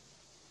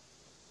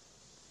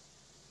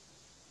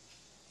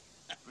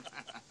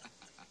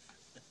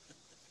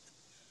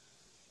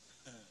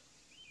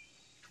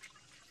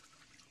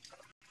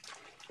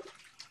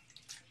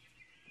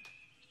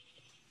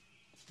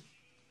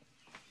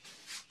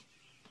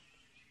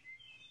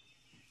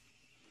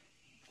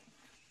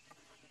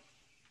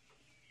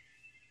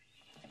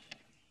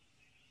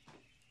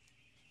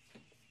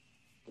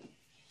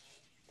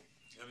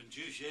 Haven't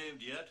you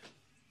shaved yet?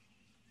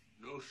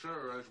 No,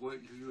 sir. I was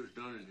waiting till you was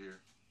done in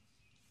here.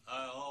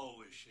 I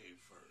always shave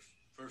first.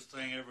 First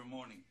thing every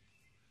morning.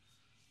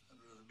 I'd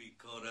rather be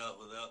caught out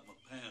without my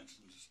pants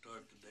than to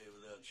start the day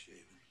without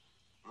shaving.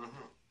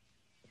 Uh-huh.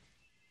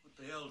 What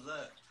the hell's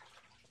that?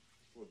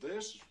 Well,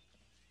 this?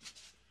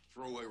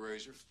 Throwaway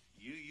razor.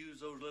 You use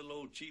those little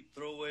old cheap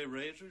throwaway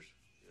razors?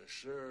 Yes,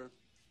 sir.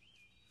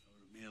 There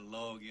would be a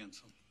law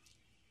against them.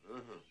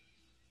 Uh-huh.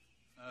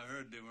 I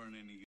heard they weren't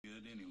any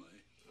good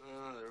anyway.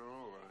 They're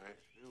all right.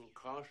 They don't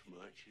cost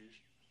much.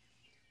 Just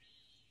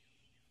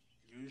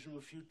use them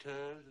a few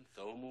times and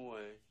throw them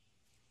away.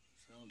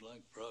 Sounds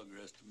like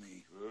progress to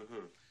me. Uh-huh.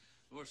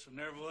 Of course, there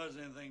never was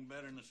anything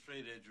better than a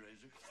straight edge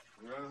razor.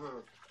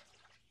 Uh-huh.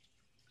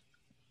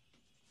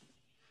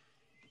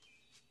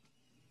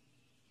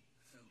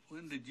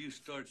 When did you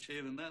start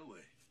shaving that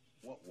way?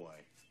 What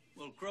way?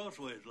 Well,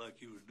 crossways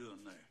like you were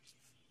doing there.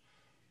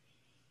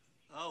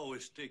 I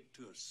always stick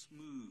to a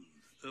smooth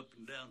up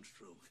and down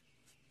stroke.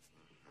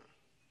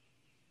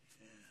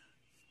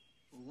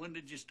 Well, when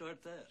did you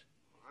start that?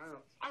 I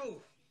don't...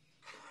 Oh!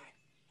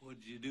 What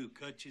did you do,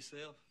 cut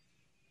yourself?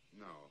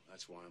 No,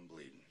 that's why I'm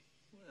bleeding.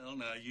 Well,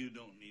 now, you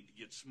don't need to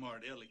get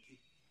smart alecky.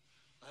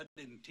 I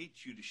didn't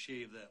teach you to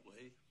shave that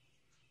way.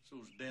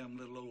 Those damn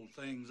little old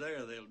things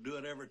there, they'll do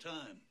it every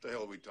time. What the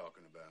hell are we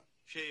talking about?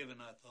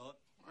 Shaving, I thought.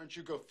 Why don't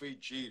you go feed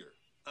Jeter?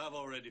 I've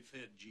already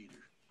fed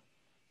Jeter.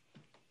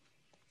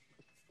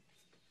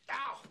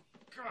 Ow!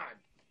 God!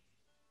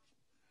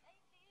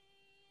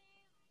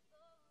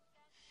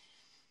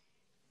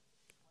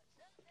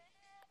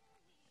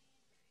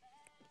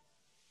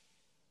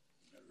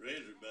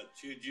 Razor about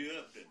chewed you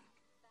up, didn't it?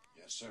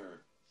 Yes,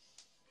 sir.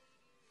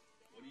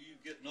 What are you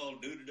getting all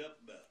duded up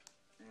about?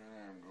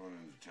 I'm going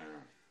into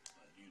town.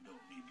 You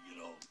don't need to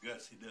get all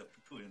gussied up to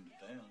go into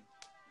town.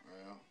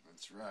 Well,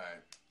 that's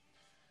right.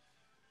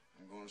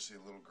 I'm going to see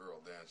a little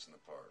girl dance in the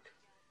park.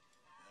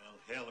 Well,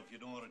 hell, if you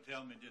don't want to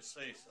tell me, just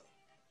say so.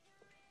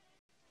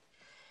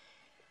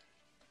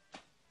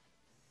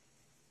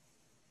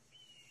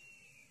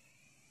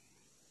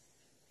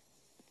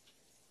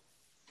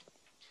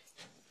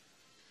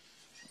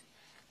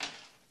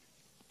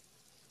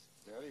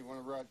 Daddy, you want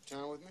to ride to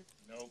town with me?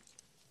 Nope.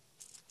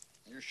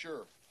 You're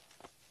sure?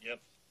 Yep.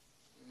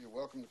 You're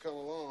welcome to come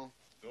along.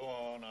 Go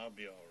on, I'll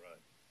be all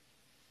right.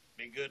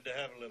 Be good to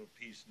have a little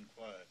peace and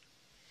quiet.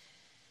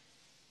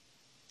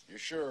 You're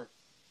sure?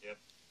 Yep.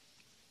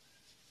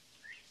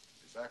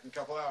 Be back in a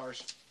couple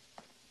hours.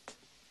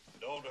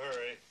 Don't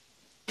hurry.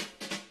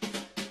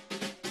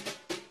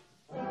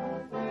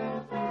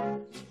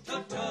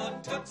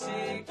 Tut-tut,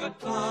 tootsie,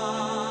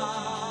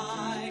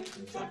 goodbye.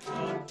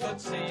 Tut-tut,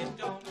 tootsie,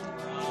 don't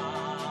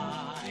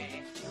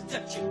cry. The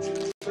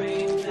choo-choo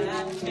train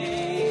that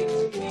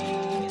takes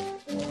me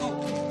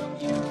away from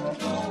you.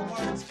 No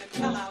words can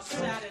tell how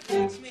sad it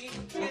makes me.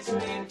 Kiss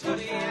me,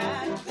 tootie,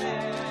 and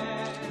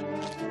then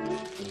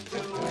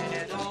do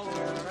it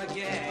over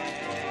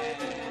again.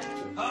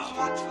 Oh,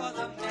 watch for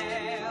the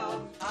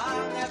mail.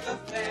 I'll never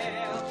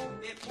fail.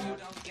 If you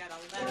don't get a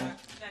letter,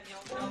 then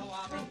you'll know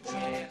I'm in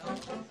jail.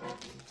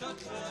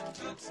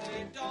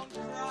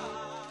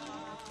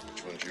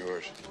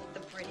 person? The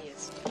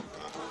prettiest.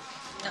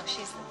 No,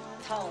 she's the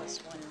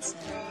tallest one in the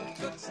center.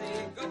 Tootsie,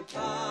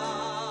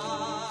 goodbye.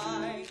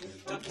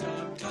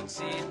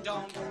 Tootsie,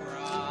 don't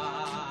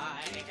cry.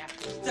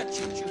 The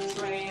choo-choo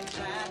train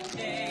that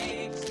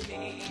takes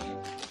me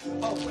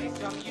away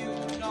from you.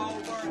 No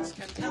words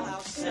can tell how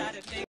sad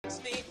it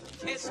makes me.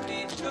 Kiss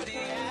me, Tootie,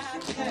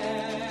 and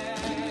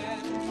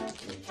then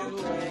do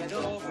it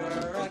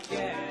over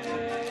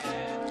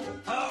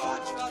again. Oh,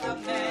 watch for the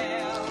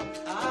mail.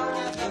 I'll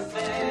never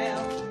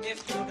fail. If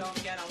you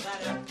don't get a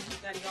letter,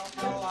 then you'll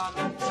go on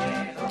the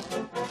tail.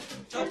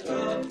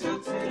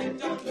 Tootsie,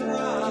 don't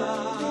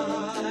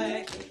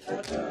cry.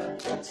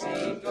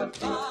 Tootsie,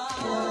 goodbye.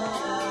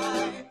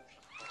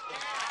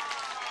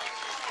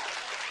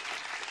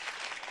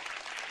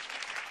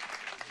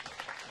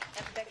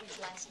 That's Becky's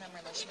last number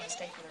unless you want to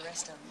stay for the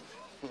rest of them.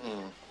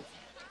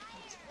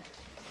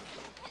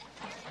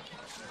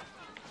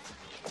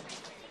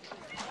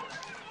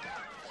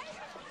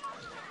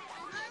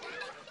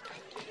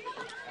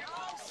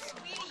 Oh,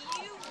 sweetie,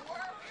 you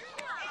work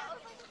out.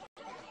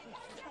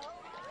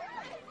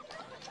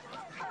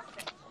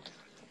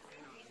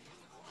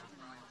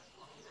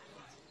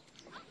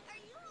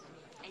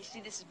 HD,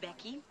 this is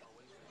Becky.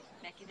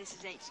 Becky, this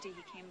is HD.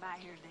 He came by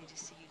here today to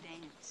see you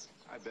dance.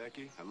 Hi,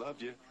 Becky. I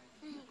loved you.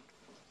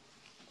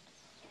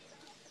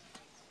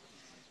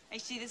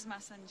 HD, this is my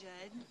son,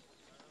 Judd.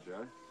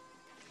 Judd?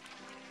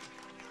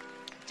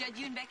 Judd,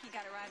 you and Becky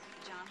got to ride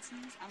with the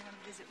Johnsons. I'm going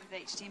to visit with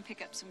HD and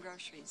pick up some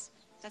groceries.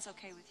 That's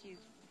okay with you.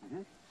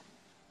 Mm-hmm.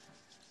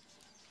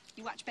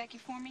 You watch Becky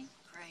for me?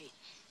 Great.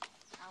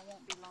 I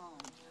won't be long.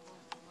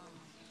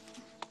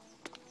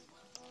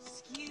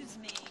 Excuse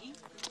me.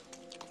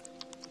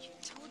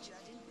 I told you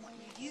I didn't want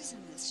you using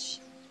this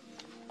shit.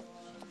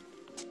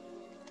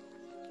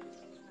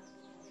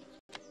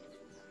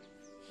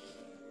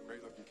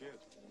 Great looking kid.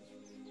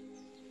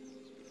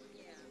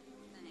 Yeah,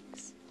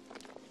 thanks.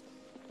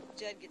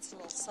 Judd gets a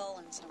little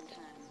sullen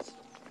sometimes.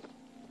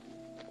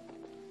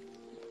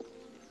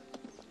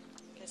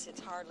 Guess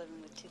it's hard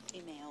living with two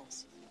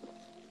females.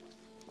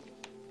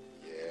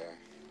 Yeah,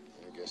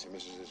 I guess he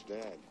misses his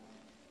dad.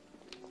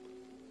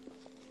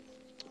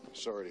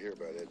 Sorry to hear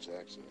about Ed's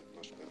accident.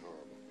 Must have been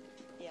horrible.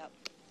 Yep.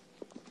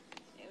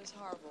 It was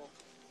horrible.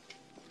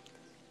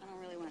 I don't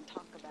really want to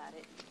talk about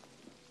it.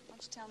 Why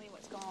don't you tell me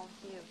what's going on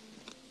with you?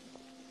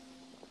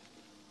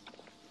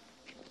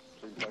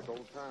 Seems like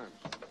old times.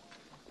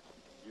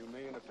 You,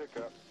 me, and a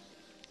pickup.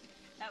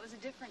 That was a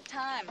different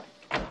time.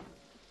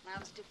 I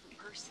was a different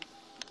person.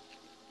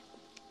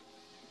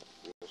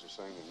 Feels the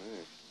same to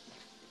me.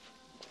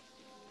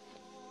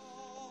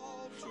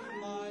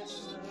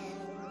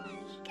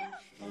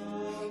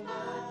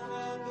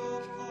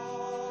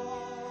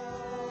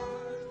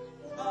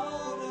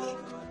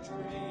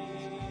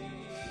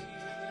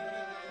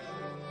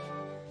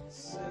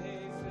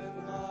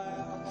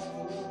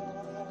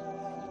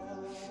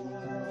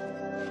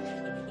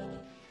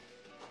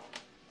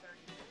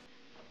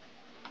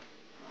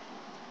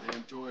 They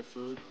enjoy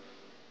food.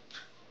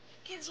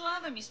 Kids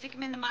love them. You stick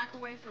them in the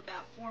microwave for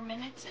about 4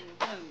 minutes and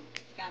boom,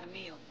 got a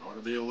meal. Ought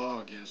to be a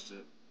law against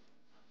it.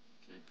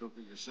 Can't cook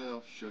it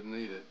yourself, shouldn't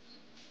eat it.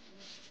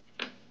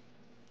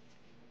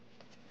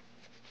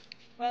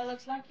 Well, it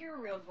looks like you're a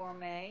real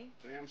gourmet.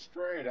 Damn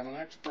straight, I'm an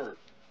expert.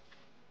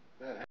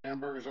 That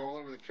hamburgers all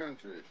over the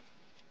country.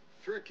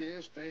 Trick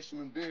is, paste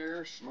them in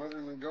beer, smother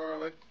them in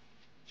garlic,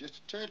 just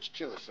a touch of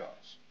chili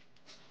sauce.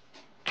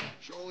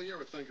 Jolie, you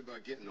ever think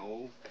about getting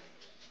old?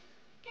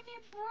 Give me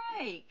a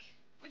break.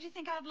 What do you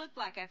think I'd look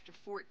like after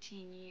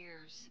 14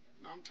 years?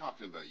 No, I'm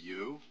talking about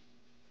you.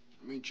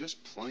 I mean,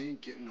 just plain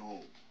getting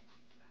old.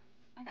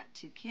 I got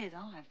 2 kids. I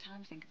don't have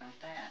time to think about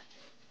that.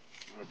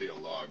 Ought to be a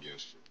law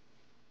against it.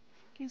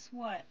 Guess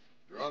what?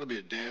 There ought to be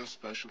a damn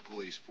special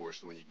police force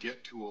that when you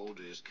get too old,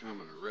 they just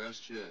come and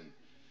arrest you and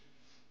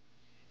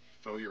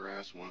throw your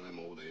ass in one of them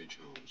old age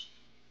homes.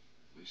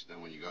 At least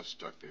then when you got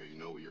stuck there, you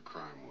know what your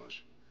crime was.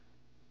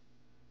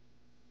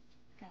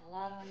 Got a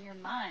lot on your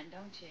mind,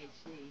 don't you,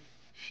 H.D.?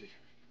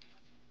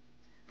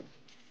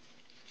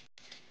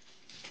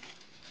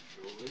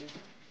 Jolie,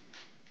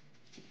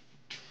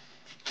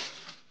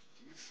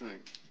 do you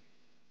think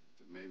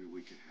that maybe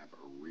we could have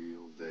a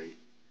real date?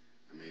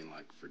 I mean,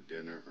 like for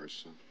dinner or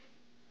something?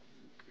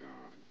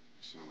 God,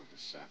 you sound like a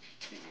sappy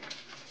teen.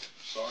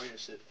 Sorry I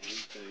said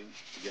anything.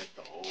 Forget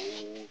the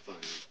whole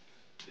thing.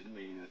 Didn't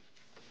mean it.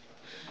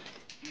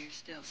 You're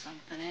still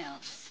something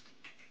else.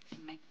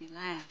 You make me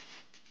laugh.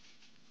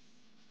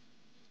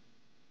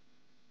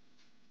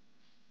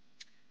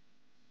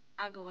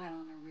 I'll go out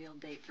on a real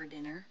date for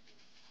dinner.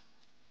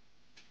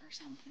 Or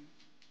something.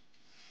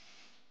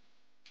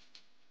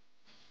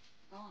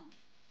 Go on.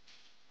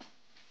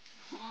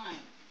 Come on.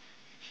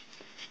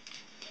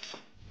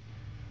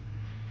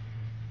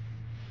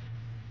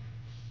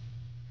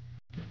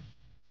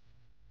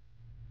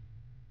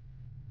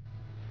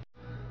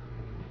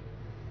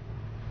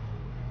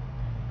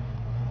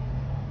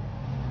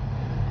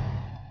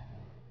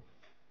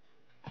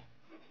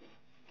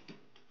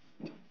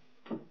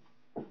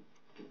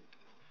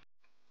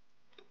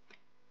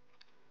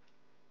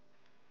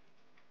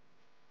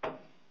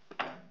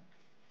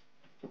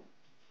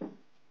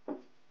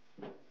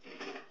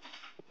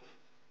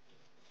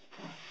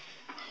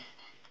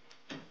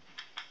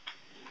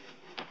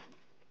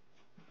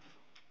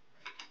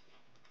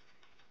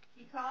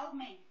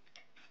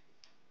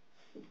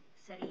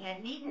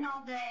 hadn't eaten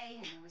all day,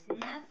 and there was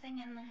nothing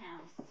in the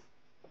house.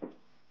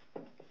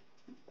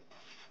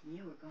 And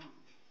you were gone.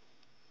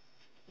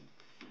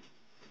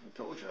 I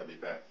told you I'd be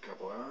back in a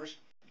couple hours.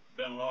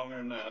 Been longer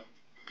than that.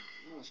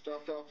 Well, I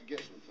stopped off to get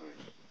some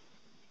things.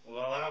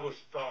 Well, I was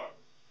starved.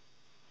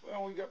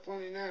 Well, we got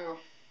plenty now.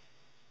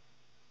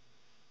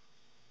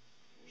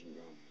 Wasn't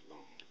gone that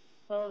long.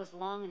 Well, it was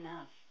long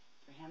enough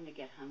for him to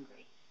get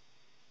hungry.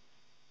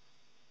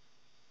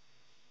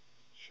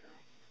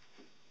 Cheryl.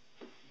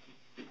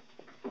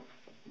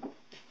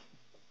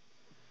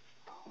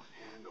 I'll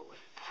handle it.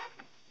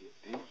 It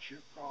ain't your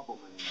problem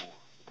anymore.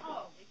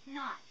 Oh, it's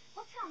not.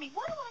 Well, tell me,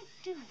 what do I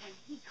do when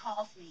he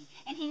calls me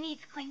and he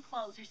needs clean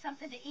clothes or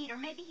something to eat, or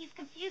maybe he's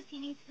confused, he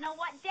needs to know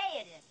what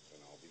day it is? Then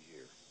I'll be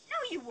here. No,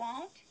 you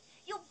won't.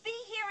 You'll be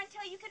here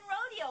until you can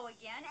rodeo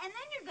again, and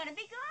then you're going to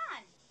be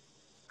gone.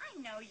 I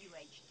know you,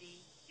 HD.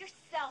 You're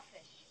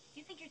selfish.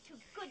 You think you're too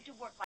good to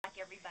work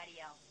like everybody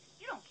else.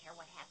 You don't care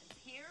what happens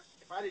here.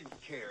 If I didn't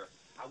care,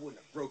 I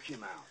wouldn't have broke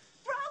him out.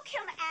 Broke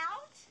him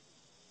out?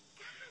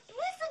 God,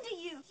 listen to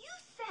you. You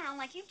sound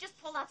like you've just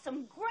pulled off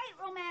some great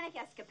romantic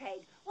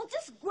escapade. Well,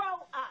 just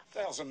grow up. What the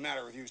hell's the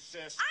matter with you,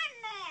 sis? I'm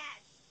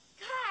mad.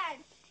 God,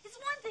 it's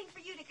one thing for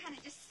you to kind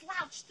of just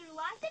slouch through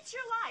life. It's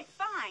your life,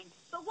 fine.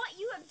 But what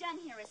you have done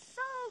here is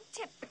so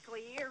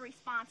typically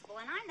irresponsible,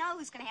 and I know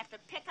who's going to have to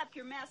pick up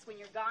your mess when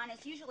you're gone.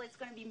 It's usually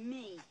going to be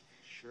me.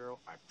 Cheryl,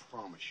 I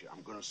promise you,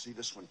 I'm going to see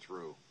this one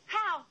through.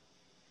 How?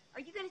 Are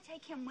you going to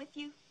take him with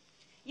you?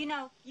 You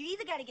know, you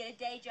either got to get a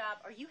day job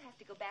or you have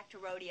to go back to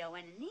rodeo,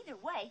 and in either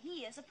way,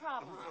 he is a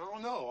problem. I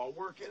don't know. I'll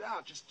work it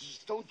out.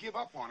 Just don't give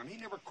up on him. He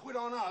never quit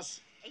on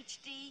us.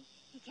 HD,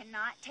 he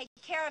cannot take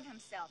care of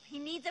himself. He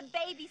needs a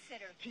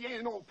babysitter. He ain't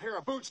an old pair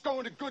of boots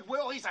going to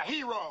Goodwill. He's a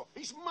hero.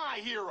 He's my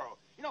hero.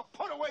 You know,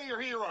 put away your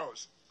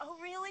heroes. Oh,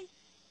 really?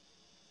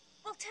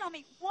 Well, tell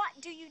me, what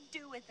do you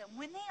do with them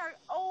when they are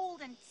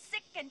old and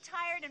sick and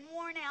tired and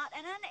worn out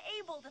and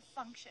unable to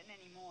function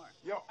anymore?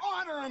 You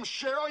honor them,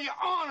 Cheryl. You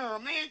honor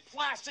them. They ain't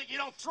plastic. You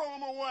don't throw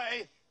them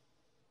away.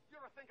 You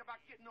ever think about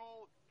getting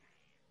old?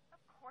 Of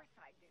course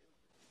I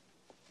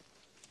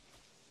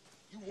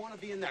do. You want to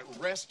be in that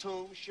rest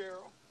home,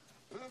 Cheryl?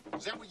 Huh?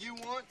 Is that what you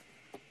want?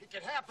 It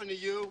could happen to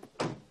you.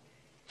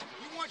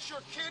 You want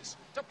your kids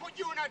to put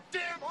you in that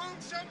damn home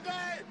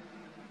someday?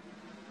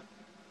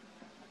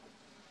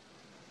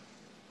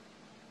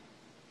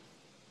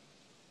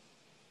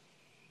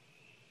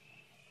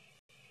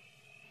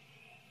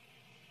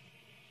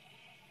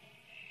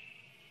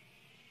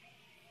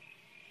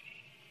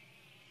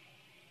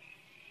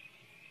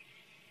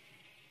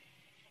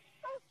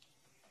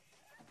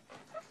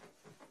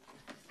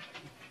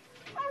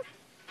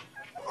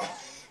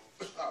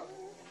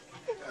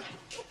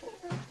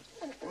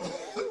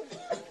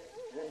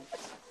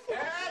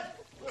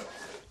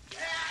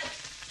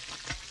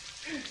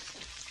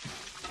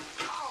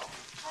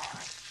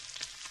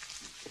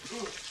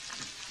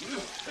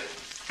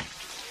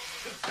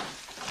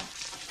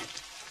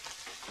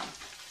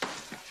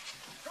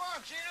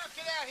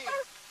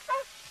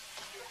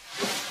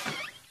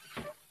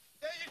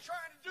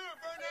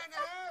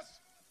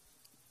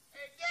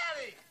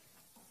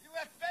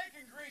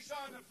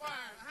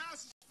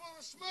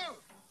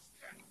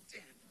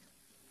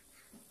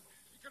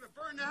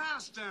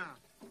 Down.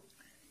 You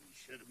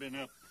should have been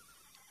up.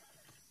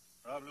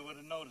 Probably would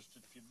have noticed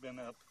it if you'd been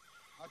up.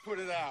 I put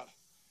it out.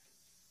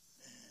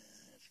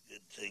 That's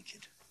good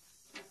thinking.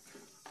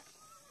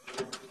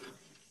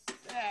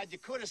 Dad, you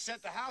could have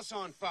set the house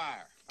on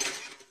fire.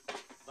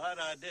 But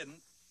I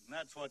didn't, and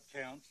that's what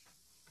counts.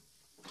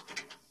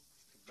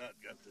 About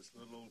got this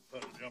little old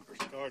puddle jumper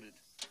started.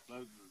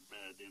 Load was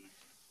bad in it.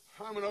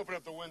 I'm gonna open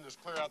up the windows,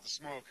 clear out the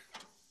smoke.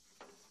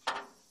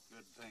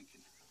 Good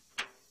thinking.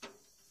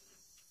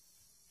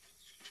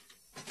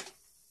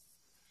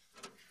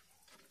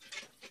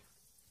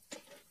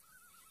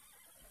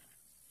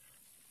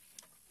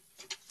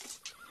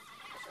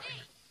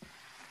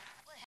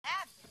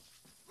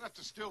 Left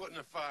a skillet in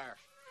the fire.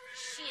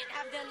 Shit,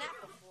 I've done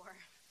that before.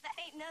 That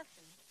ain't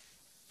nothing.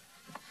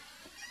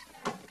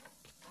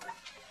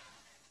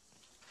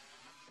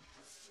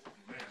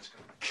 Man's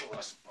gonna kill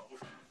us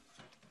both.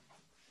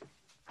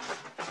 Oh,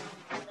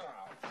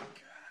 God.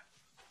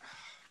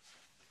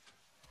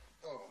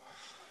 Oh.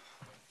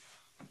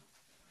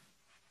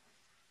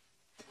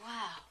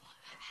 Wow,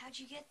 how'd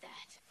you get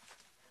that?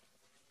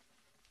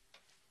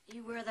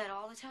 You wear that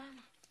all the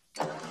time?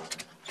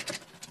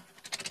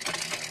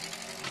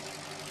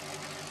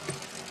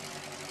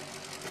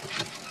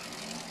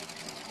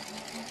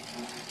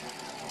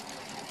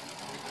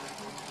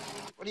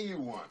 What do you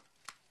want?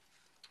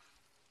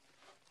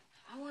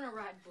 I want to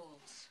ride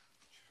bulls.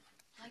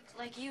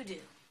 Like you do.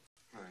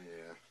 Oh,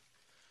 yeah.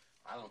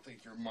 I don't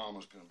think your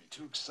mama's gonna be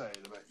too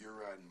excited about your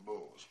riding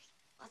bulls.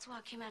 That's why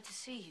I came out to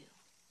see you.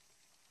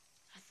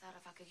 I thought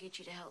if I could get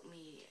you to help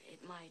me,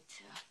 it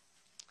might,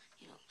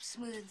 you know,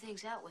 smoothen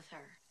things out with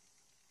her.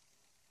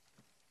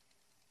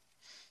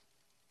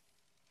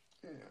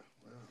 Yeah,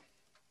 well,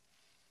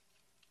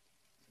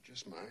 it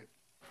just might.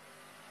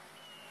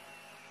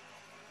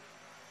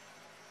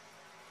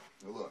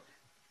 Now, look,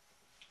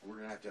 We're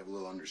gonna have to have a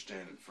little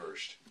understanding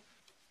first.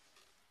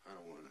 I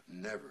don't want to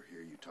never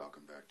hear you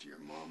talking back to your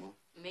mama.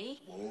 Me?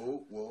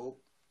 Whoa, whoa.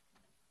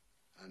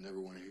 I never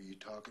want to hear you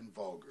talking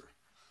vulgar.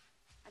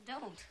 I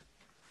don't.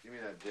 Give me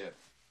that dip.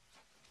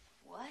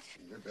 What?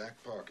 In your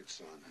back pocket,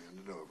 son. Hand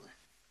it over.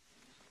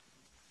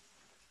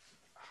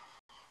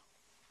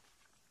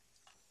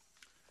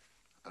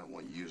 I don't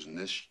want you using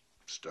this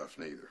stuff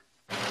neither.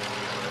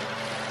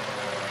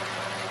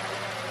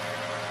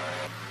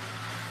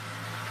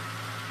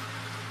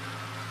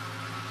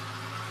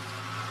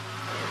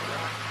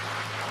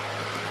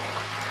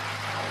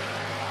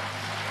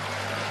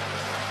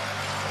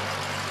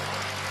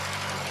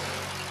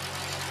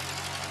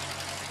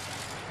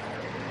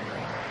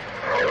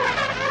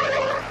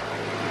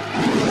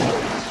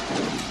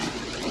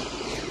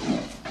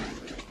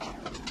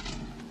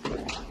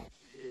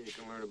 You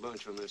can learn a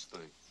bunch on this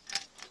thing.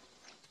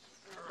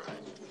 All right.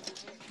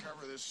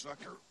 Cover this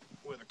sucker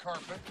with a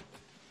carpet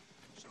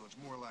so it's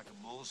more like a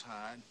bull's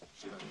hide.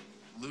 So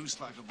loose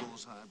like a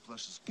bull's hide,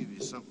 plus it's give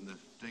you something to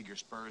dig your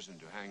spurs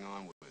into, hang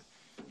on with.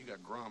 You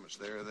got grommets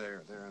there,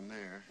 and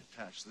there.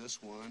 Attach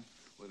this one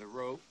with a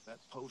rope. That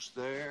post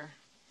there.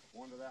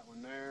 One to that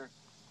one there.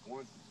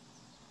 One.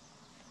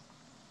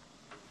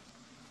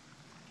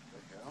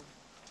 There you go.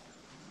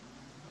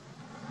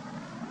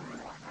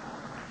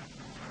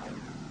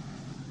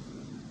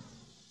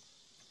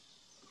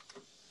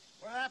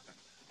 What happened?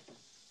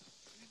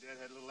 Your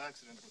dad had a little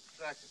accident with the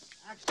tractor.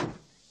 Accident?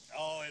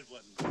 Oh, it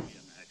wasn't really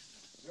an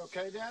accident. You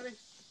okay, Daddy?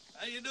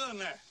 How you doing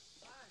there?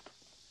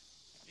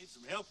 Need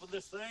some help with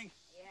this thing?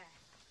 Yeah.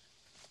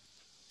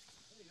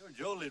 Hey, you're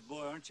Jolie's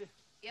boy, aren't you?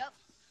 Yep.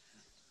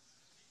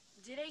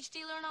 Did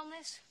HD learn on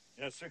this?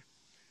 Yes, sir.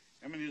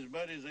 Him and his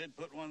buddies, they'd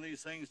put one of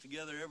these things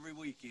together every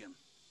weekend.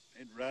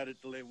 They'd ride it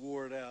till they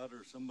wore it out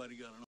or somebody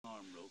got an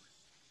arm broke.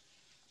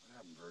 What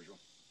happened, Virgil?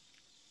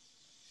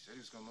 He said he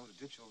was going to load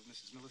a ditch over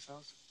Mrs. Miller's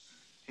house.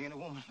 He and a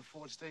woman in a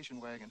Ford station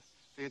wagon.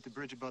 They hit the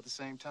bridge about the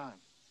same time.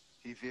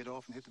 He veered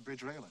off and hit the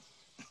bridge railing.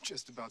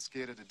 Just about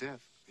scared her to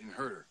death. He didn't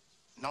hurt her.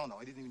 No,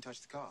 he didn't even touch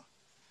the car.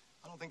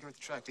 I don't think he hurt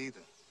the tractor either.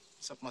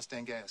 It's up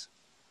Mustang gas.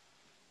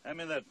 Hand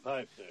me that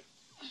pipe there.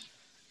 There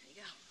you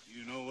go.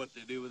 You know what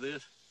they do with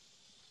this?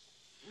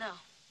 No.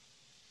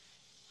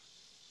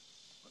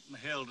 What in the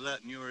hell's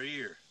that in your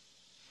ear?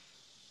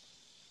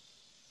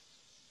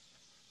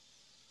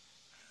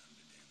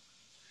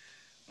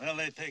 Well,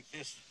 they take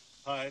this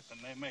pipe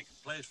and they make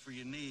a place for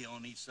your knee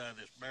on each side of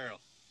this barrel.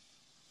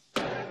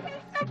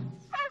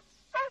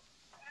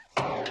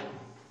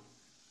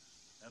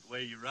 That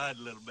way you ride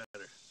a little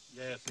better.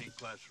 Gas ain't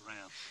quite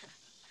around.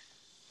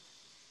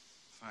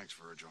 Thanks,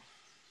 Virgil.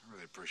 I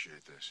really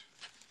appreciate this.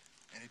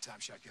 Anytime,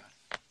 shotgun.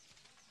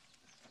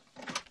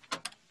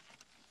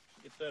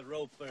 Get that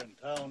rope there and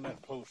tie on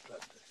that post right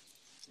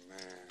there.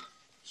 Man,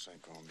 this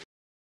ain't gonna be.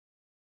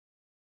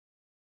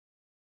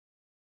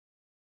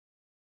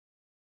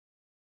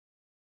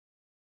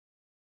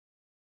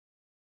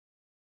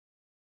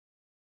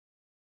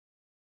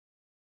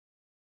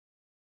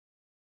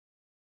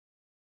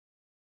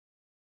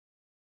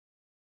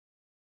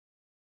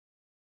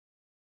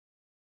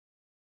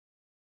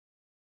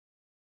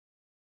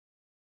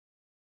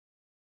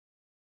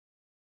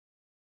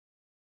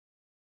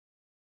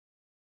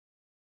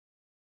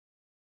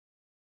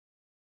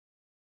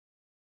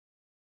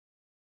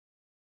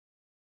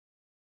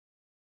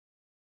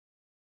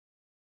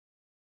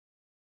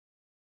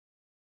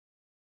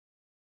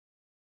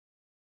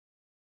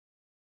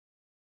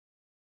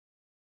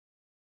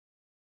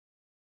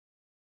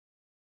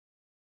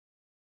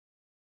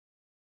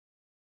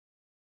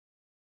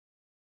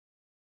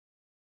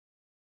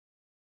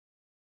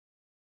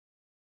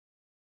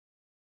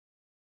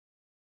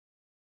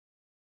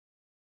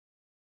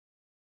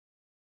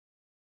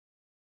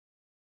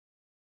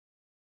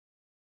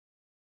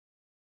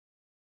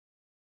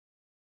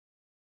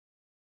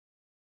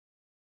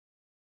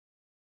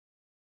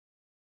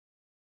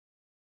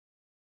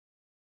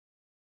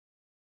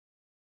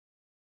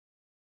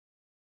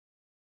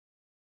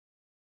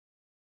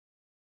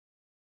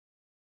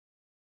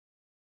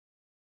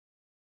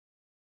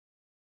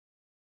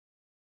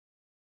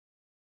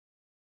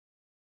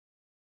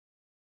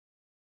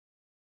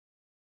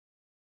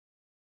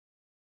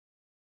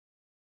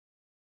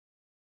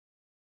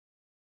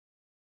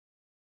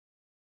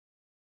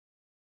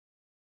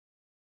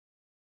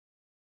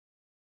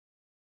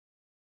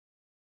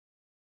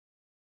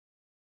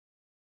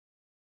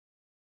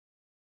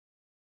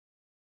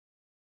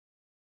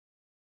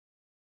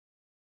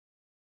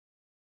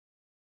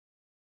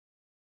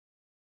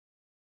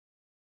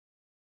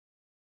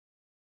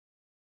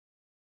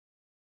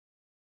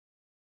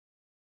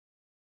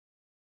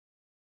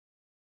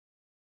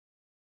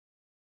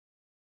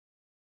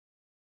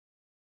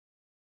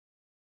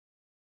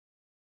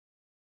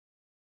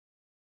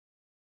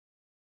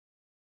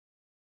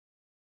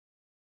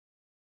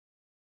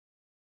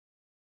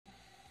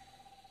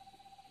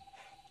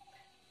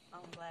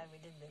 I'm glad we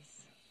did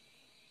this.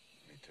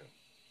 Me too.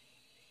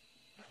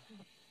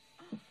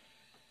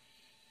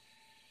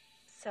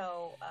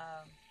 So,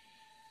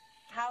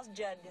 How's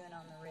Judd doing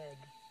on the rig?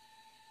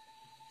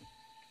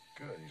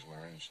 Good. He's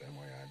learning the same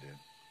way I did.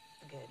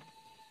 Good.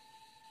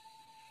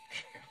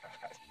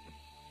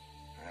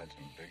 I had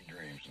some big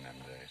dreams in them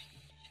days.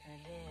 Sure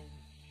did.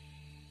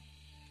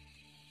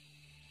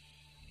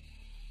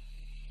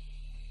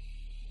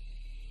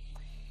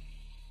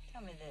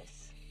 Tell me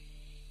this.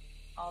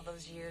 All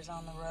those years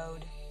on the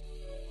road,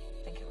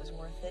 think it was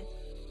worth it?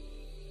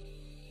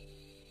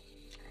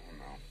 I don't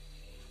know.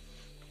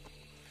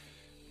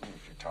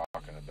 If you're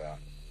talking about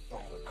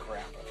all the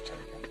crap I've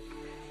taken,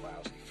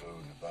 lousy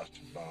food and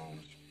busted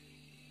bones,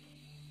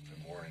 the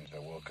mornings I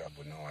woke up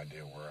with no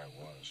idea where I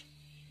was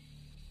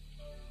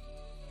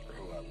or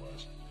who I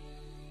was.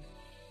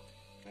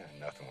 Yeah,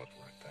 nothing was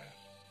worth that.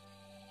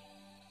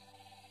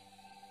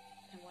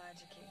 And why'd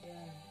you keep doing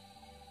it?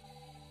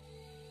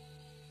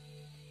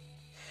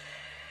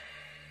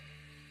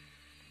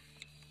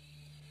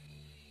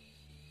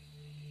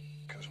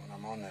 Because when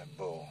I'm on that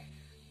bull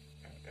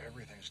and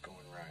everything's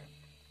going right,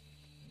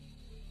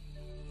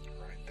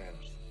 right then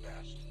is the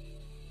best.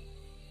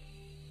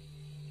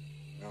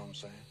 You know what I'm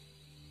saying?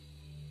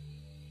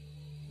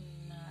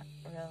 Not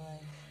really.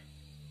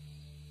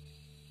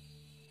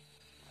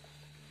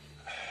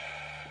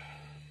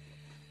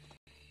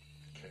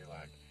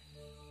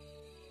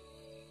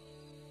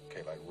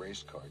 Okay, like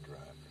race car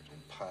drivers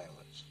and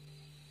pilots.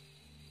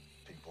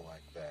 People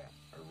like that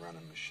are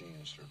running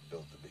machines that are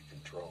built to be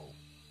controlled.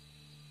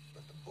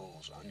 But the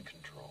bull's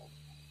uncontrolled.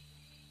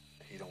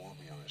 He don't want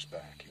me on his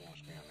back. He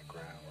wants me on the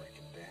ground where he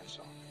can dance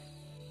on me.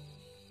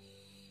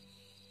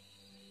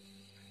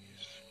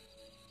 He's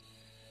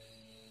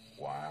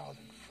wild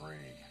and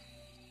free.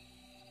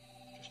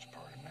 Just a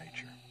part of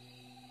nature.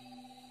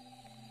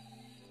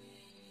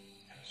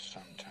 And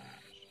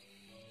sometimes,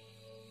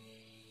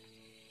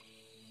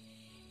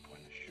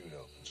 when the chute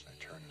opens, they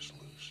turn us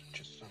loose.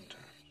 Just sometimes.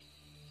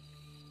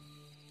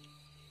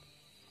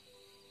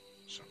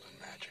 Something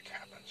magic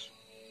happens.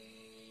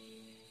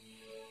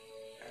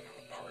 And I'm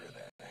a part of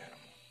that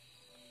animal.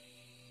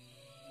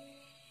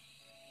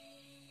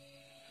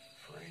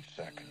 For 8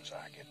 seconds,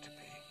 I get to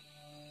be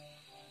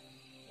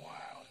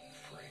wild and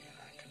free and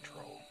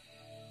uncontrolled.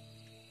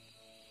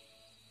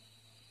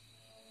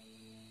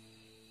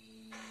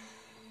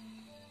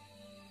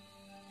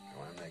 And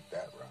when I make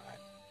that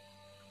ride,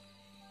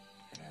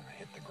 and I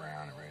hit the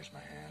ground and raise my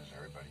hands, and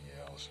everybody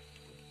yells,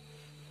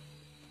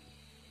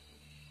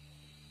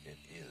 it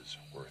is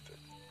worth it.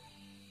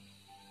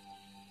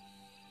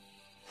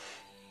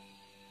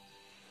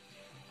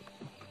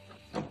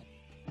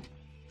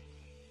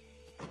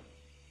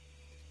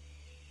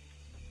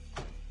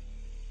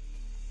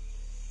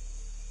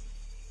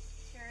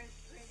 Sure is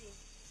pretty.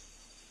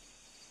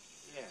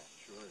 Yeah,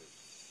 sure is.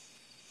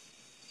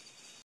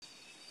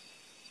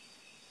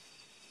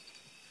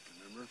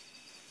 Remember?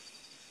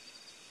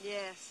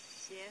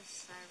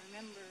 Yes, I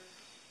remember.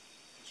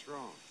 What's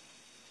wrong?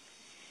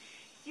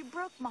 You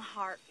broke my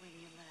heart when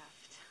you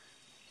left.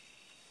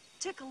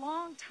 Took a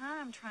long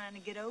time trying to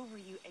get over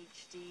you,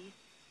 HD.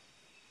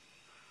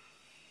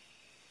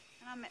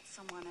 And I met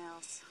someone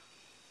else.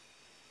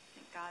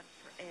 Thank God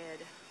for Ed.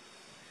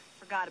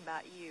 Forgot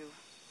about you.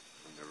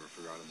 I never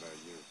forgot about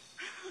you.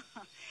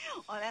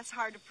 Well, that's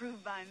hard to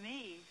prove by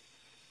me.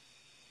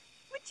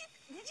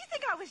 Did you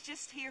think I was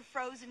just here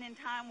frozen in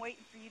time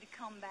waiting for you to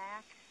come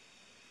back?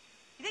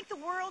 You think the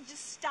world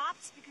just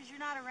stops because you're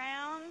not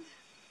around?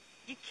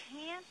 You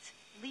can't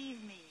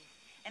leave me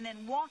and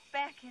then walk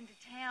back into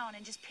town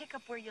and just pick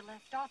up where you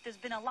left off. There's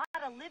been a lot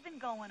of living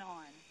going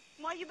on.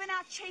 While you've been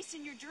out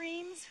chasing your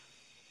dreams,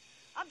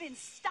 I've been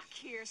stuck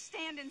here,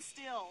 standing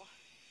still.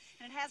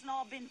 And it hasn't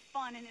all been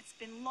fun, and it's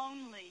been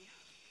lonely.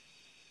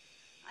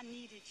 I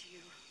needed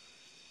you,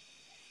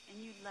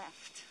 and you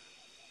left.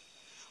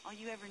 All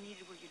you ever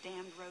needed were your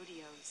damned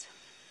rodeos.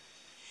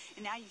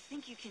 And now you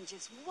think you can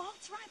just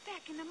waltz right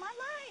back into my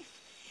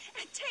life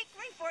and take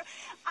me for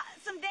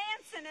some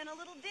dancing and a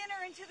little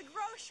dinner into the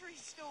grocery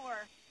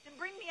store and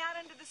bring me out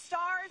under the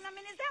stars. I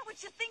mean, is that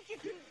what you think you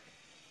can...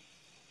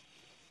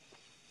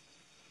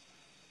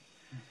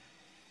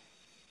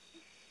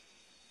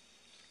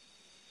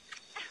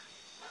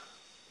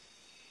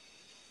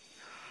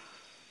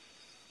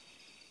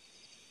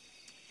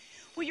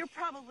 Well, you're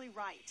probably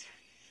right,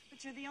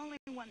 but you're the only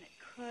one that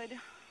could.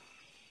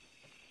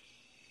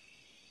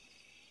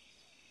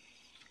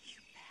 You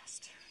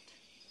bastard.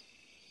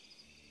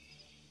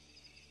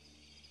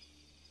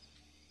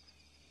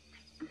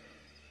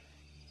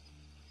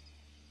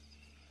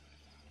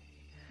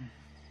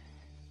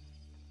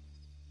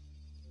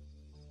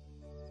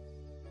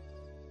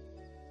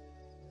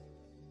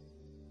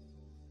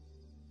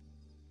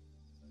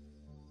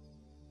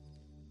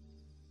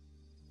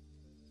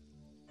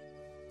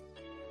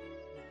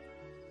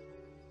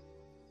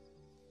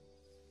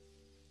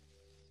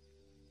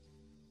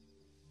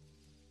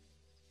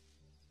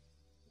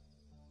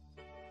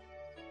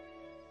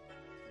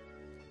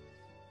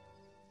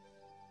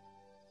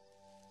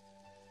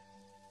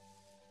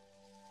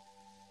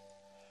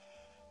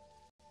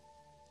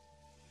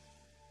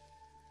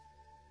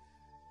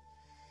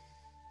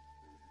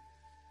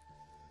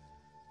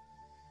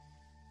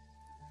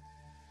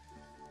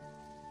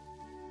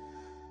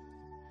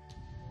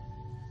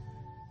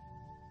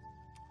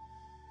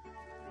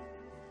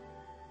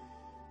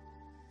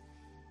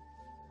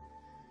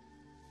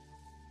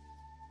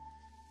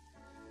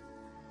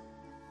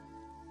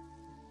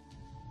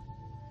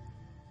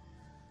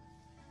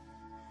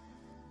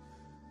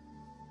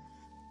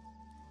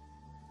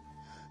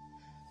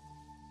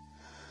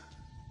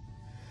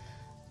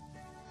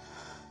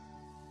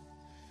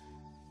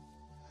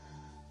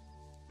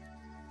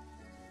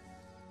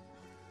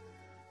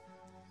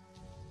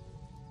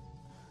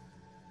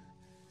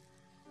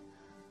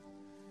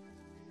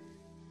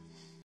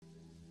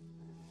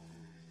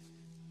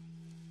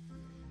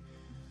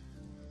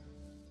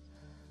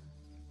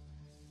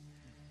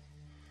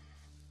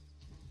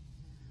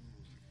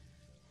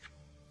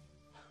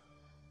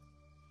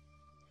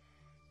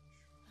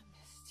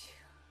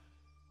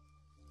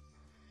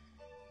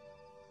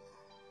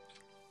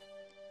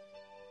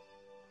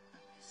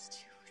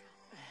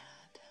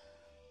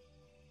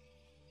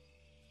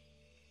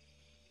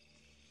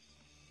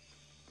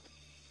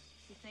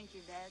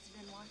 think your dad's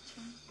been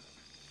watching?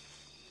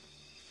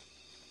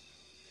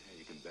 Yeah,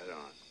 you can bet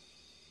on it.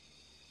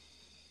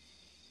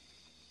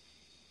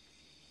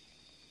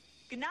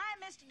 Good night,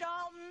 Mr.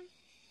 Dalton.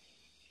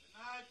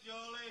 Good night,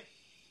 Jolie.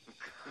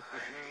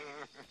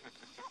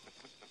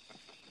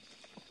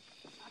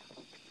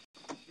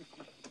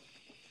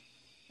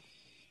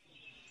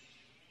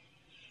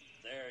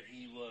 There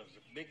he was,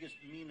 the biggest,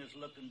 meanest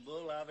looking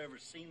bull I've ever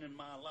seen in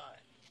my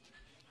life.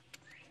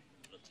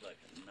 Looked like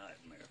a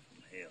nightmare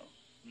from hell.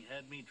 He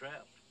had me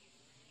trapped.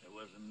 There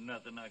wasn't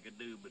nothing I could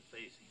do but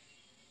face him.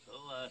 So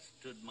I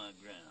stood my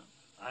ground.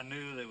 I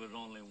knew there was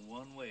only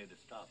one way to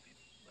stop him,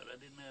 but I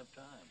didn't have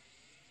time.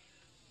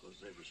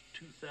 Because there was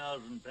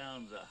 2,000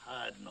 pounds of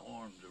hide and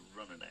horns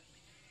running at me.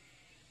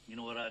 You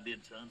know what I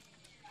did, son?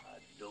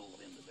 I dove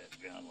into that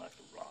ground like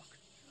a rock.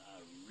 I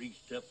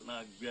reached up and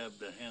I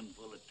grabbed a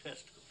handful of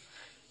testicles.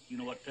 You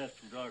know what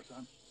testicles are,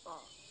 son?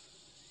 Balls.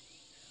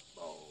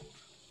 Balls.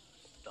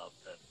 Stop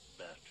that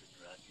bastard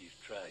right in his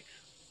tracks.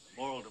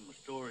 The moral to my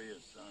story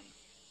is, son,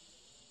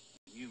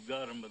 when you've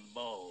got him with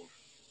balls,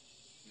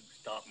 you can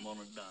stop him on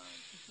a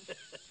dime.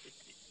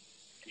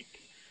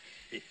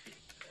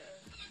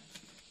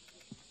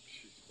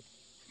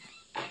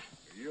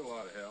 You're a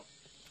lot of help.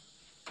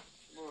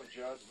 Come on,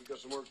 Judd. We got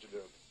some work to do.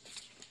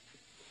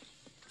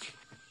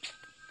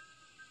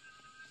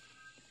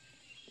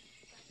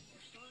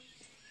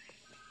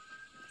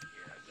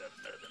 Yeah, I got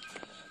nothing. I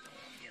don't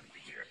want him to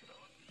hear it,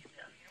 though. Get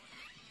down here.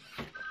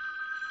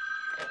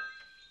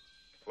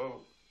 Whoa.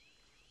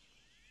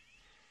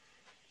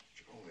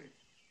 Jolie.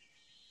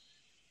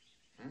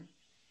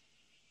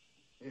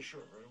 Yeah,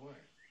 sure, right away.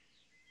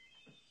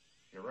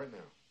 Yeah, right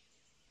now.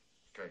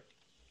 Okay.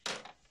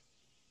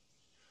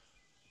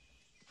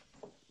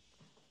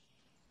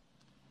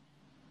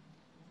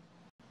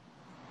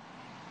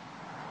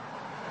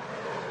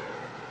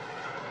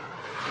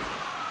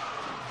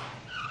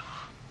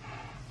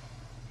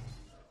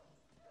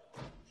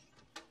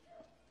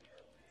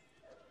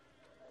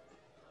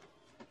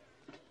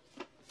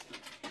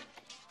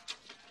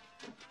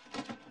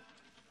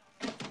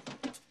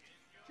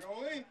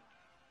 Jolie?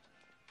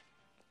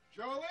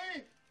 Jolie? Jolie?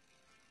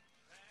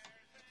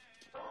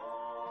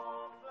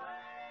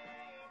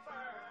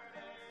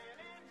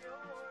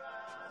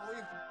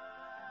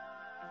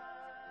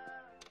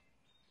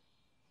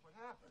 What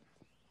happened?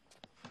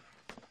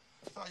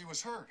 I thought you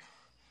was hurt.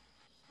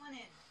 Come on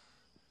in.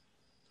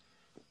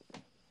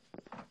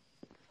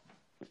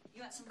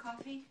 You want some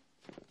coffee?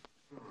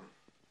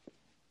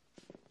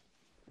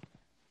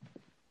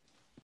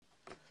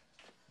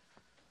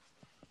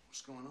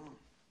 What's going on?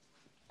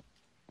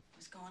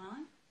 What's going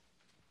on?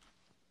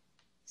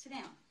 Sit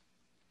down.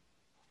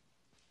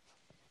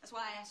 That's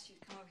why I asked you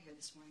to come over here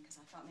this morning, because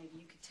I thought maybe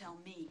you could tell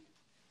me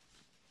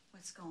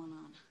what's going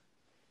on.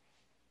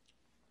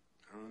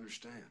 I don't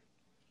understand.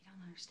 You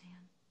don't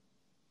understand?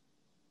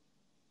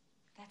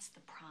 That's the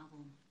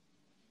problem.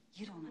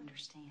 You don't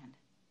understand.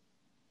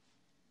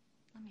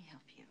 Let me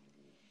help you.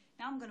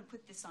 Now I'm going to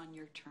put this on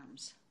your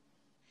terms.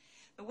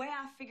 The way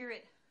I figure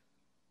it,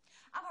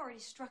 I've already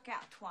struck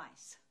out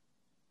twice.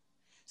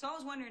 So I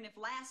was wondering if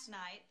last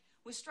night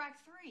was strike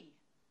 3.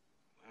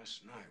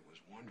 Last night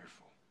was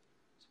wonderful.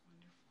 It was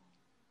wonderful.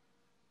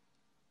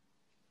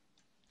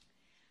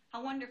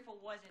 How wonderful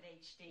was it,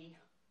 HD?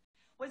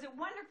 Was it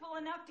wonderful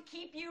enough to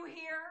keep you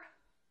here?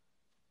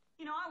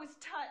 You know, I was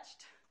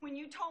touched when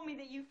you told me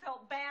that you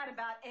felt bad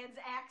about Ed's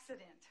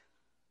accident.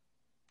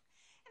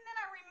 And then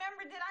I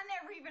remembered that I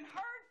never even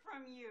heard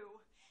from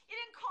you. You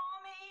didn't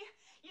call me.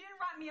 You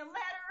didn't write me a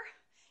letter.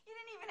 You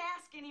didn't even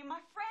ask any of my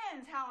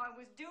friends how I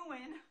was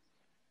doing.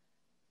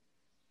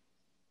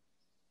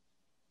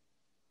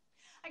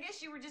 I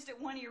guess you were just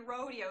at one of your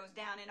rodeos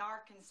down in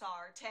Arkansas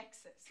or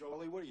Texas.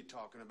 Jolie, what are you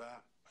talking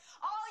about?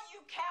 All you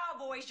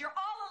cowboys, you're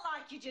all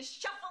alike. You just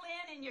shuffle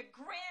in and you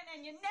grin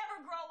and you never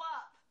grow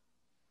up.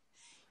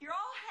 You're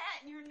all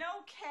hat and you're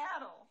no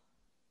cattle.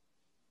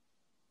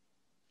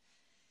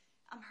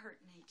 I'm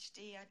hurting,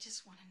 HD. I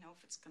just want to know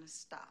if it's going to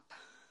stop.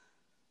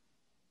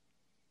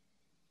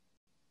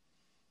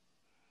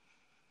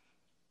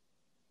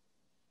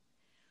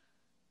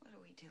 What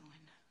are we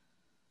doing?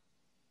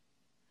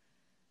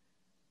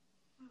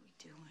 What are we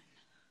doing?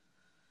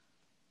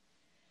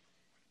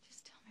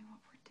 Just tell me what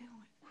we're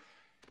doing.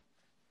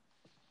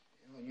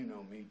 Well, you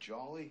know me,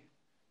 Jolie.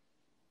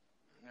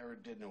 I never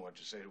did know what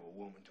to say to a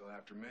woman till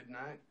after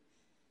midnight.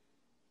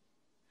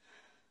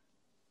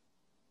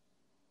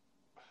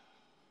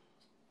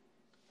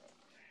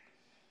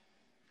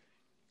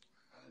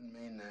 I didn't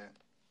mean that.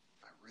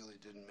 I really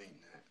didn't mean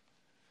that.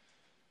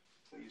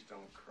 Please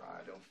don't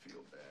cry. Don't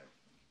feel bad.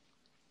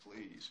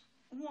 Please.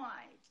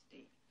 Why,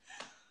 HD?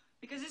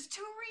 Because it's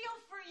too real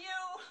for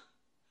you.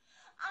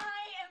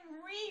 I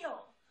am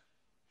real.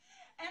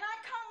 And I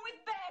come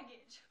with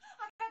baggage.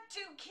 I've got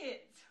 2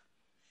 kids.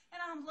 And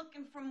I'm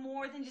looking for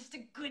more than just a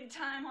good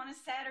time on a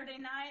Saturday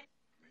night.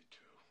 Me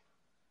too.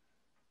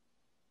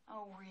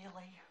 Oh,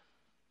 really?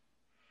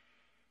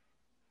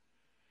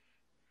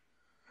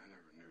 I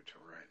never knew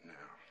till right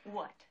now.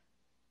 What?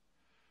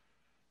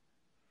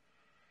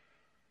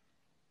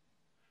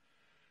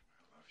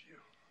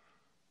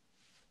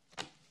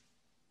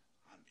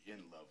 be in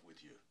love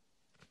with you.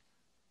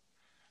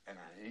 And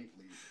I ain't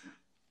leaving.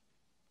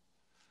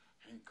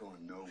 Ain't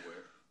going nowhere. I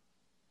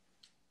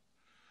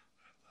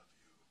love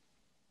you.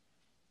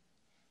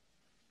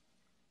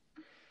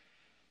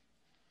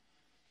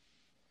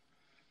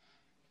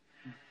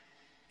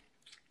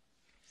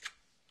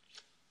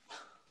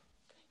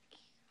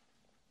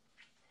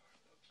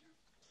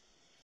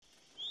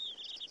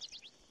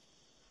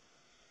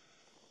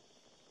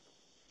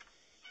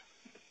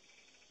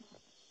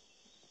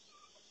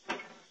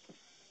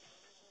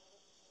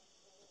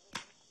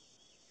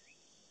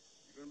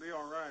 You're gonna be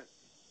all right.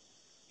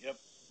 Yep.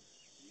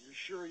 You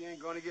sure you ain't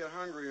gonna get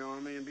hungry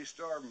on me and be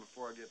starving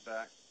before I get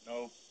back?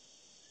 No.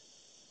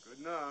 Good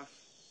enough.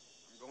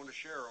 I'm going to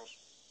Cheryl's.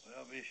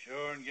 Well, be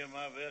sure and give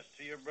my best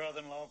to your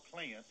brother-in-law,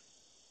 Clint.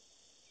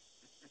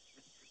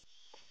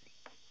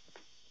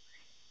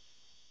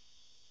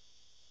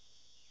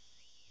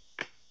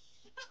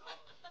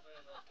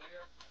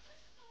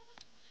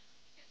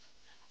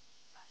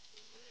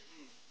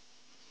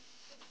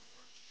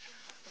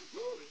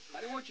 How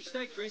do you want your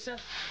steak, Teresa?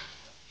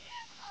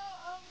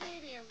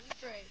 Medium.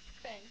 Great.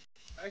 Thanks.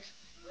 Thanks.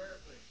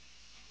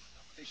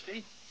 Hey,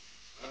 Steve?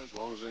 As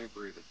long as they ain't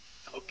breathing.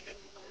 Okay.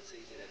 That's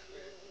easy, that's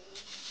fair.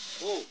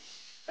 Oh,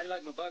 how do you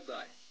like my bug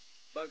light?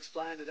 Bugs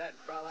fly into that and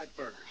fry like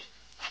burgers.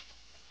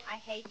 I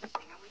hate the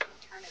thing. I wish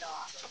you'd turn it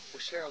off. Well,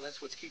 Cheryl, that's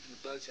what's keeping the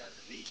bugs out of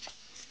the meat.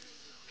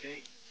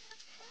 Okay?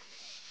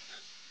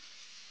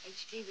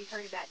 HG, we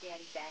heard about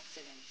Daddy's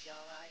accident. Is he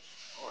all right?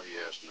 Oh,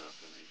 yes,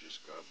 nothing. He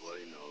just got a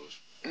bloody nose.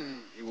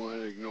 He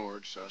wanted it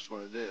ignored, so that's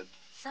what I did.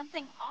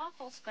 Something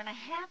awful's going to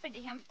happen to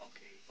him.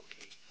 Okay.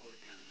 Hold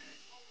it down a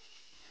minute.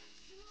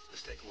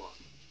 Let's take a walk,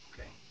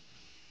 okay?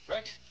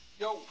 Rex,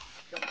 yo,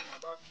 come on, my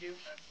barbecue?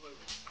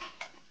 Absolutely.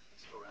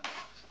 Let's go around the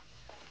house.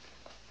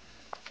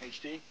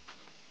 HD,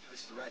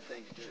 this is the right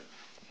thing to do.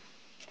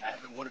 I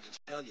haven't wanted to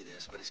tell you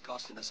this, but it's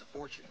costing us a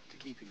fortune to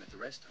keep him at the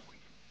rest home.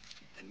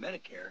 And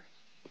Medicare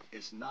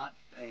is not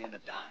paying a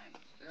dime.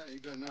 Yeah, you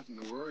got nothing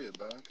to worry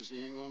about, because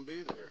he ain't gonna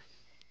be there.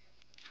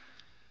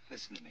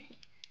 Listen to me.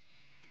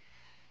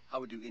 I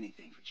would do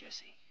anything for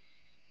Jesse.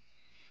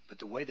 But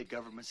the way the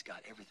government's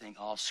got everything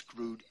all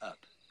screwed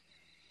up,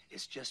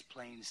 it's just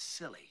plain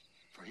silly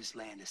for his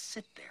land to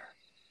sit there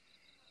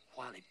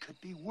while it could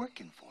be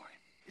working for him.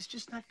 It's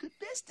just not good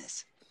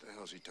business. What the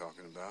hell's he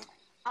talking about?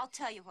 I'll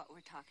tell you what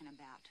we're talking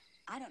about.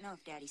 I don't know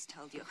if Daddy's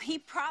told you. He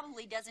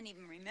probably doesn't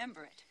even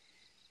remember it.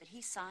 But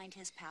he signed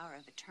his power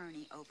of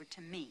attorney over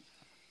to me.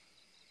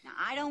 Now,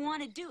 I don't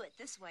want to do it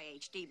this way,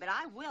 HD, but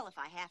I will if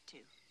I have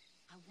to.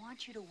 I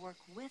want you to work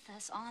with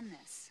us on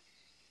this.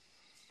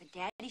 But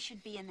Daddy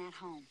should be in that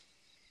home.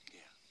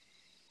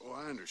 Oh,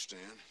 I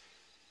understand.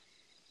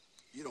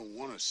 You don't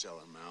want to sell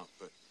him out,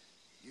 but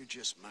you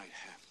just might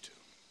have to.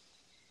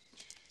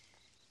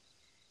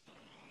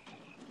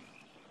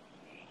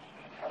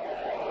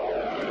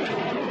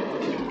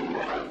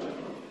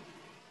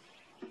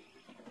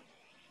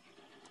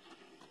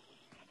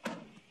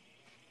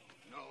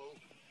 No,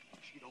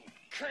 she don't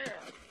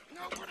care.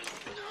 Nobody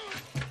care.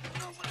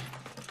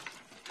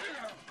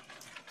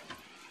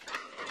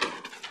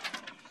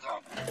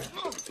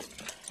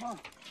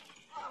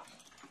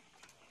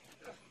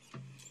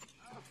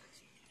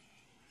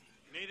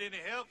 Need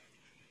any help?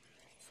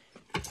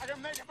 I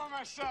can make it by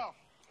myself.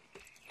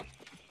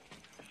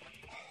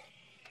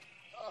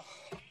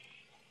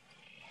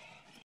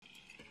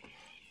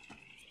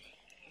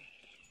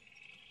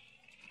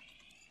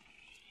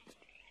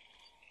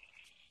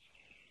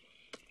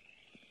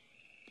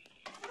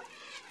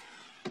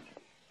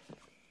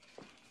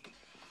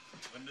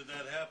 When did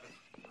that happen?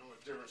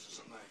 What difference does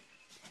it make?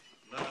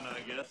 None,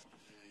 I guess.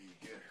 You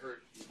get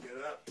hurt, you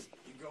get up,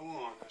 you go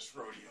on this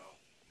rodeo.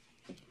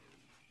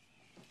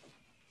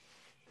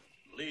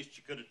 At least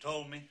you could have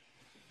told me.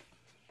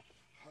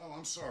 Oh,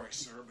 I'm sorry,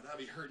 sir, but I'd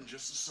be hurting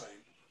just the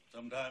same.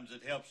 Sometimes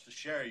it helps to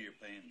share your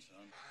pain,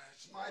 son.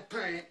 It's my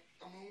pain.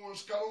 I'm the one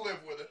who's got to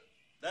live with it.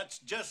 That's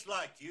just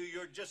like you.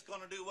 You're just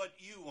going to do what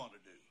you want to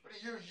do. What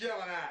are you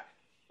yelling at?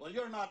 Well,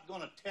 you're not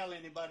going to tell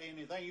anybody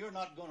anything. You're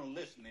not going to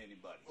listen to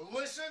anybody. Well,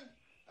 listen?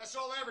 That's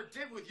all I ever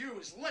did with you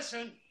is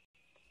listen.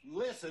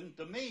 Listen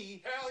to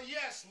me? Hell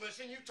yes,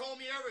 listen. You told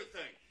me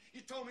everything.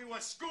 You told me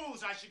what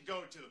schools I should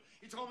go to.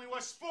 You told me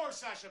what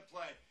sports I should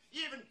play.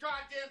 You even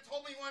goddamn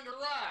told me when to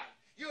ride.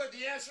 You had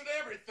the answer to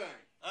everything.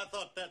 I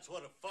thought that's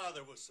what a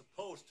father was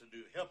supposed to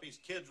do, help his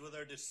kids with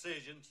their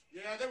decisions.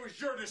 Yeah, that was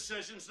your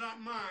decisions,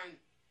 not mine.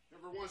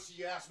 Never once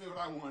you asked me what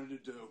I wanted to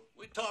do.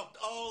 We talked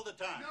all the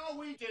time. No,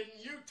 we didn't.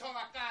 You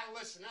talked, I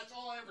listened. That's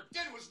all I ever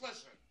did was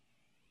listen.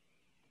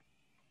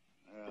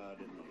 I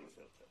didn't know you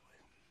felt that way.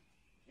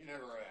 You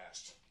never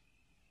asked.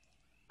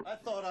 I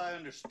thought I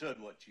understood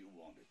what you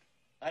wanted.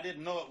 I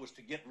didn't know it was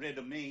to get rid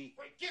of me.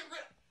 Wait, get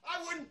rid?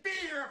 I wouldn't be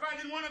here if I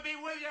didn't want to be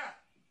with you.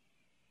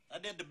 I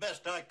did the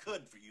best I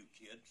could for you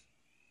kids.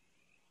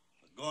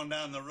 But going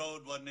down the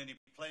road wasn't any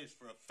place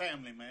for a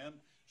family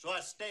man, so I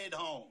stayed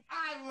home.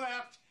 I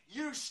left,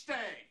 you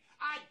stayed.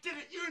 I did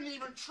it, you didn't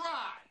even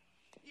try.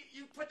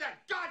 You put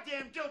that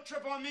goddamn guilt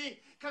trip on me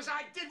because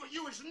I did what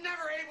you was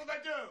never able to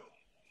do.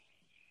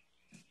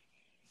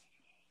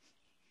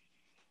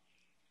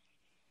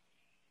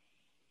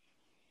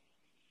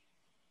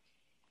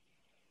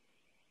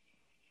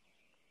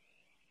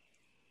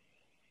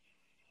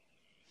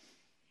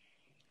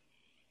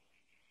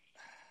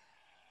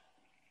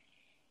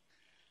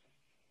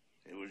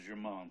 was your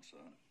mom, son.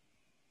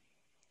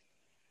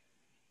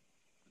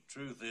 The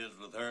truth is,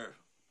 with her,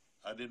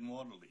 I didn't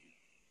want to leave.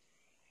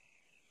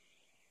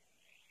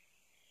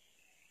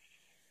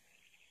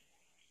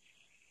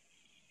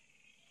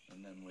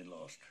 And then we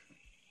lost her.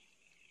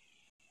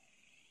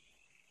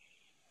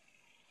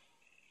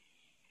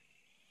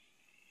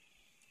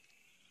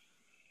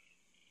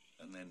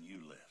 And then you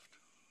left.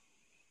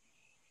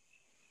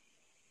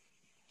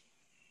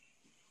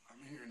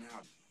 I'm here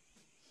now.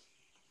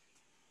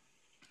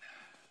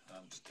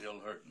 I'm still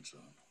hurting,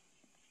 son.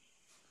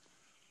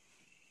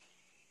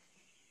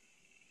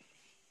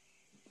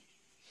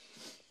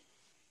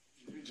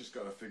 You just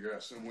gotta figure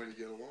out some way to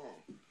get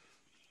along.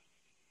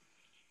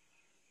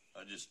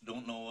 I just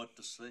don't know what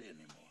to say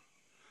anymore.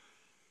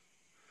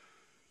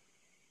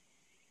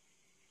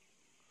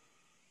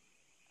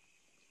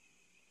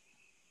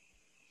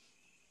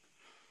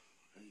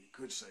 And you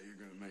could say you're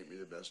gonna make me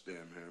the best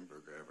damn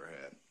hamburger I ever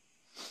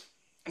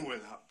had.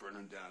 Without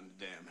burning down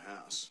the damn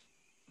house.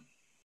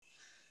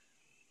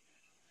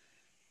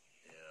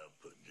 Yeah, I'll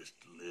put just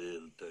a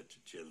little touch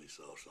of chili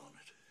sauce on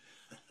it.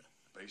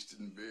 Basted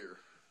in beer.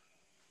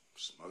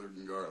 Smothered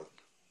in garlic.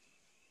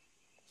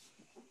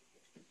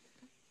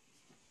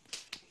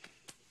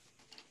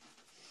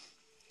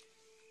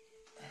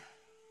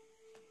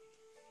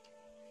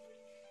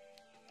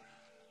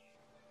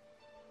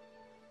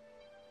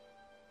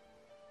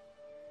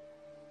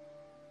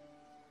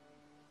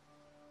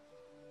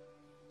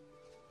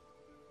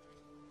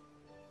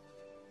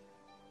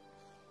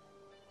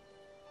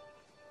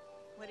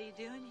 What are you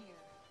doing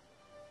here?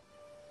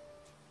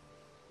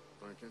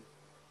 Thinking?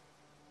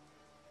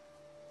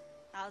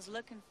 I was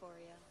looking for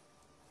you.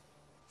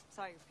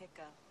 Saw your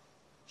pickup.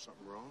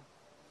 Something wrong?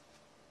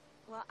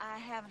 Well, I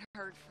haven't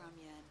heard from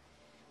you.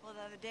 Well,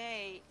 the other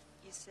day,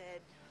 you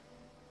said...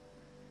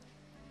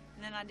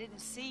 And then I didn't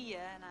see you,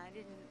 and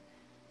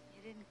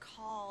you didn't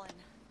call, and...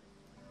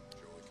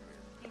 Jolie, come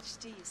here.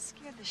 HD, you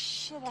scared the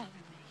shit out of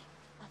me.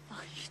 I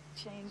thought you'd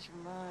change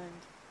your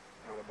mind.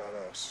 Not about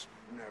us.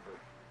 Never.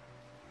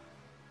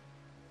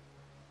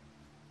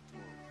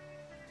 Come on.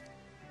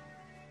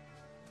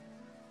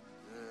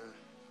 Nah.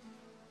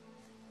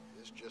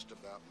 It's just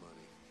about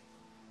money.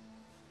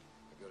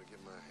 I gotta get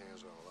my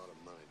hands on a lot of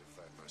money to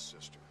fight my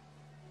sister.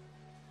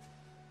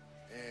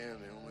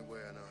 And the only way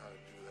I know how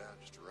to do that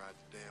is to ride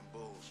the damn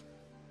bulls.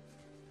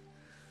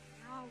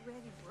 You're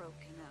already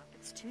broken up.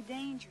 It's too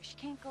dangerous.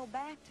 You can't go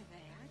back to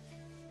that.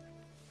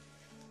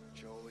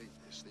 Jolie,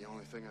 it's the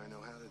only thing I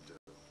know how to do.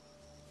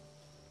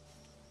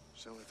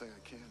 It's the only thing I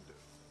can do.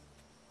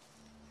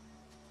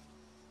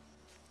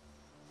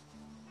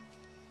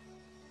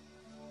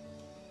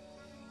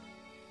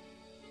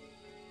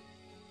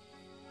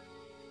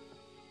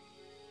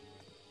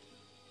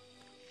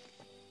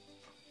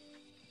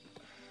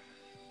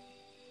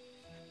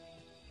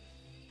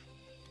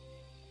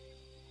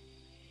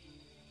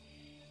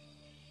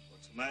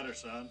 What's the matter,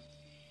 son?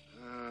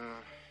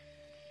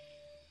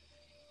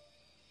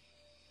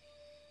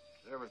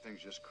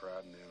 Everything's just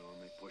crowding in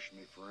on me, pushing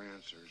me for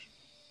answers.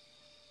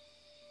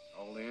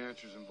 All the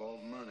answers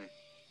involve money.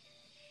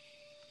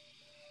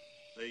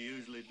 They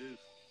usually do.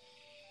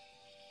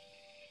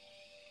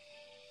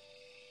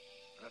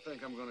 I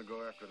think I'm gonna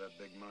go after that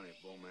big money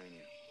at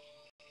Bullmania.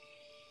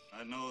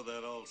 I know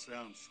that all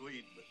sounds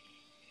sweet, but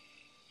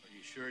are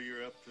you sure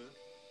you're up to it?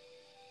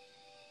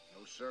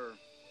 No, sir.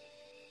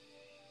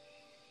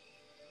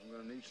 I'm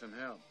gonna need some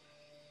help.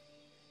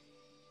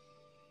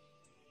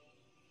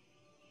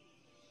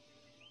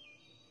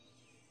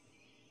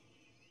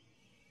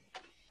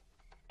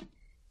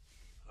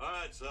 All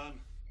right,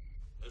 son.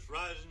 Let's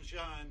rise and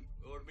shine.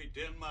 It ought to be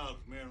 10 miles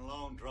from here in a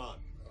long trot.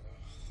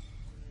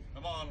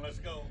 Come on, let's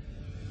go.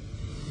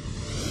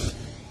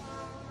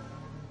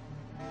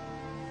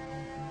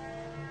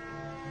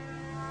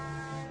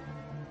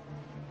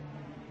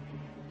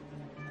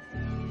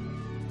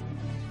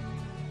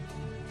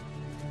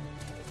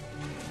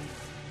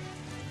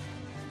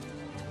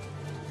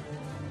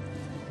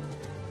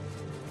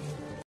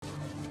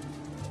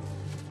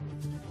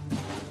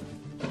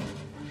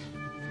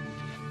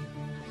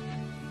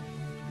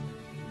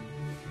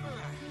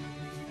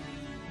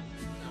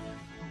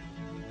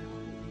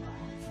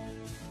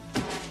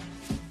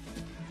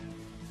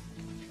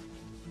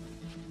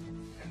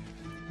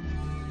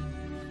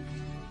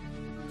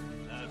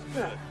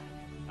 Good.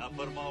 I'll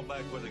put them all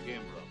back where they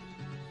came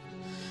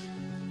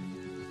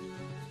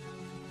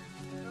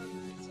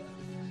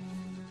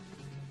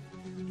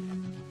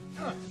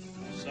from.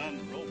 Son,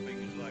 roping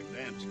is like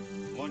dancing.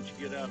 Once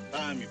you get out of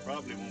time, you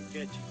probably won't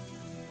catch it.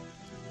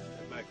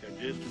 Step back there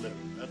just a little.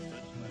 That's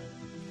nice.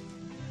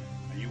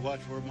 And you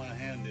watch where my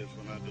hand is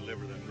when I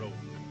deliver that rope.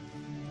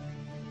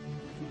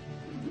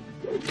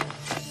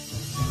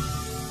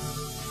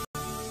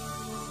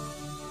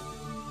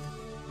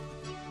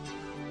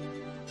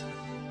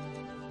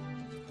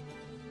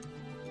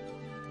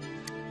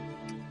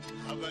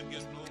 How about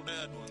getting old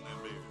Dad one of them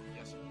beers?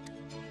 Yes, sir.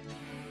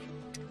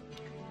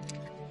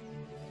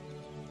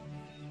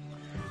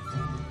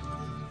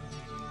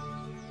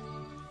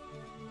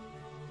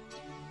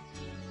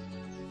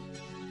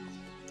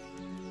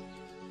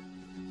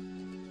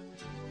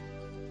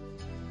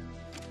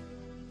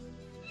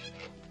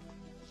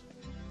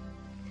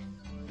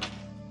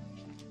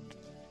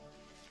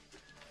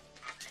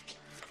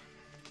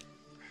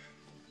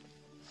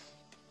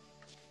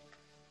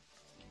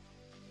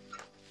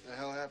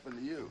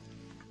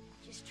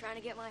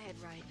 trying to get my head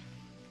right.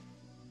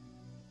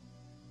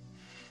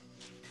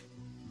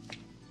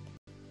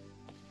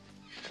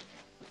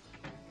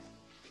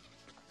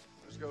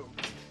 Let's go.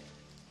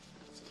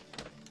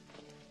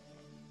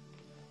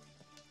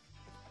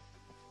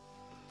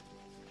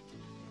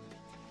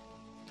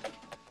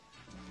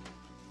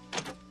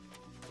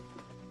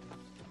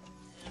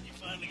 And you're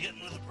finally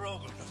getting with the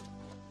program.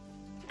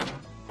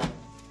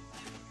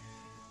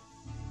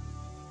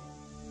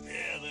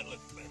 Yeah, that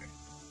looks better.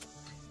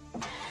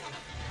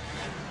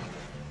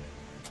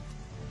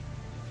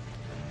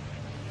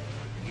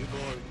 You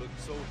boys look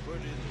so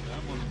pretty that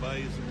I'm gonna buy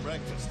you some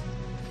breakfast.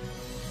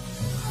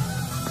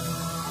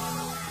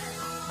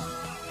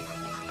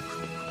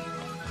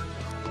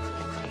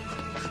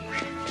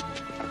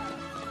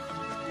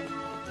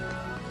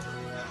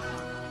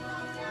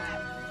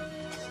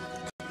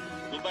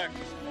 Go back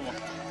for some more.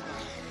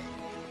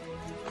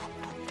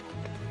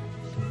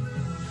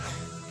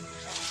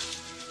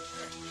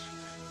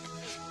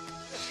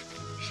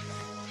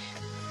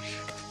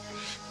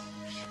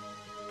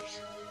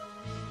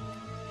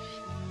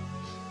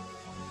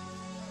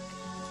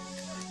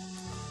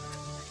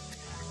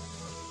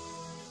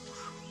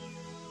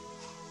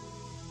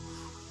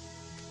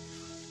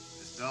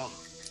 Miss Dalton,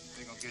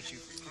 they're gonna get you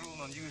for cruel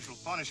and unusual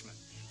punishment.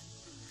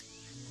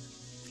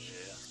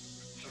 Yeah.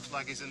 Looks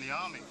like he's in the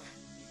army.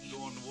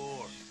 Going to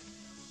war. I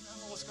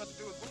don't know what's got to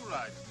do with bull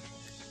riding.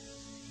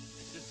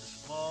 It's just a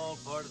small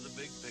part of the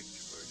big picture,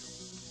 Virgil.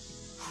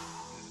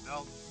 Miss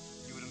Dalton,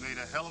 you would have made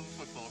a hell of a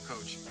football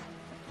coach. Here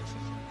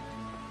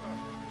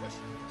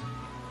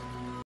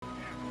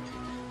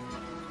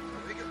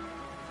we go.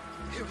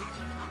 Here we go.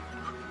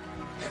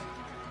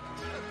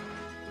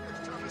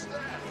 Here's Thomas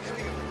Dad. Here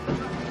we go.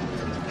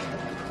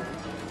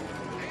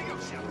 There you go,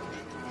 Shepard.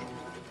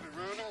 Been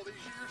around all these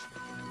years?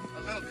 A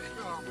little bit.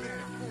 Oh, man,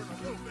 more than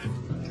a little bit.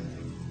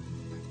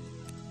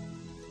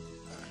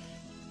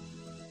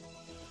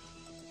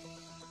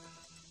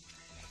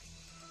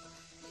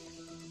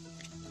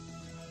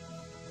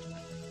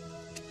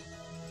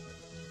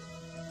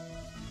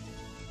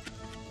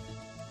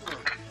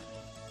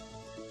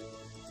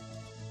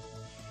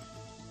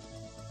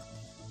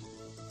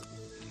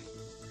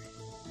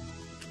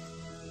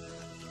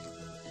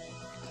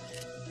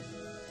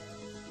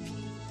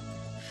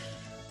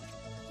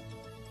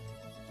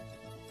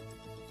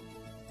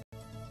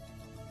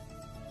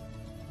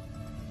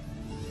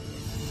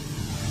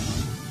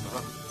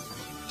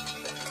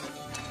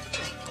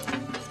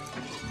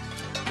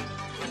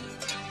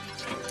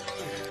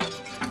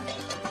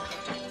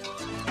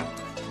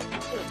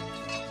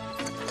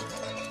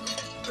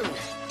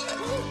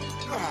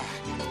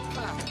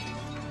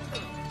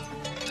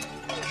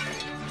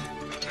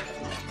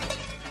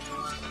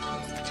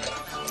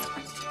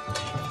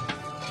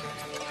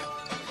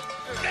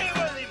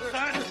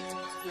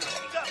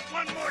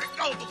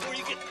 Before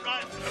you get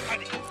right to the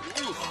money.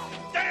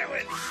 Stay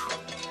with me.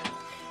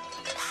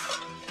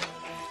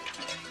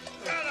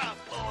 Shut up,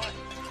 boy.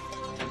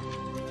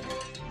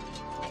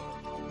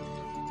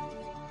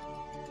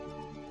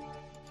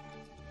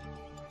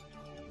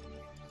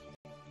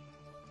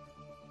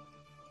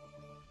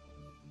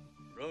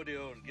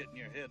 Rodeo's getting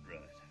your head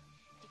right.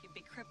 He could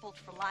be crippled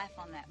for life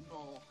on that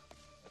bull.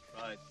 That's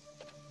right.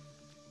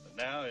 But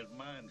now his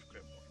mind's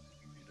crippled.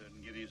 If he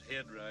doesn't get his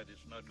head right,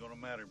 it's not going to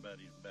matter about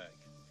his back.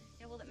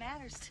 Yeah, well, it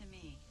matters to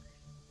me.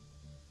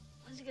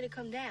 When's he gonna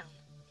come down?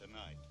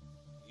 Tonight,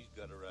 he's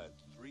got to ride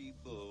 3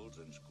 bulls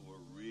and score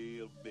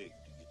real big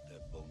to get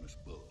that bonus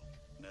bull.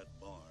 And that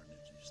barn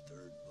is his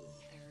 3rd bull.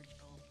 3rd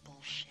bull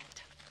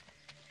bullshit.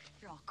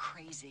 You're all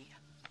crazy.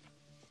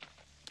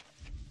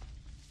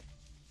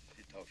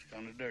 She talks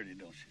kind of dirty,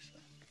 don't she,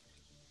 son?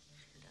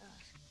 She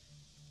does.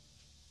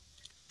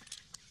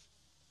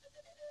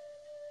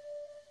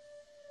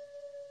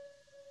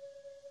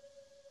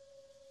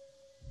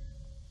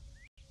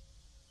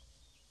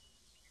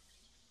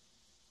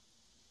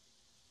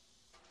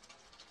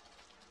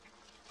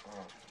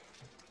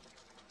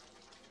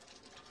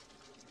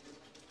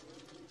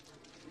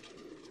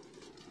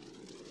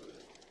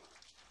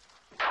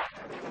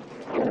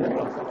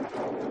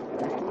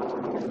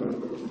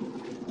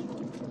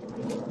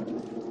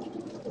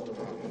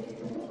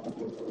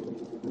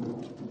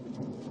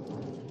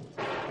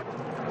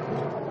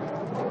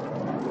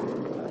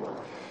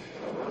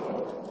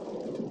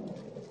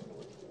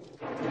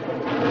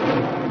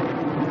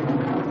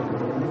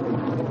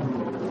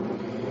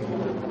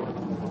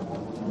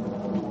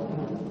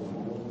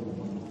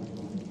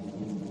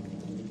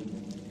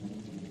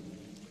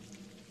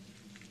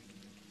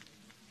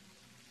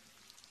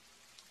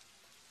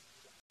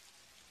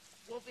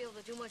 Won't be able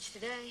to do much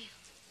today.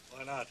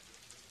 Why not?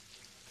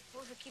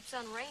 Well, if it keeps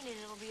on raining,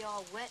 it'll be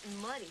all wet and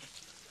muddy.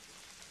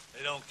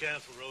 They don't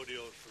cancel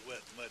rodeos for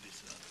wet and muddy,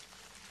 son.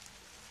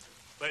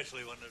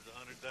 Especially when there's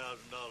 $100,000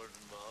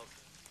 involved.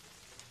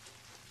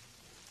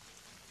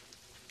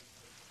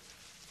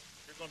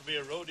 If you're going to be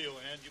a rodeo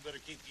hand, you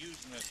better keep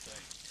using that thing.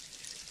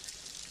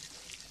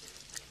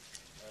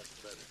 That's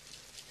better.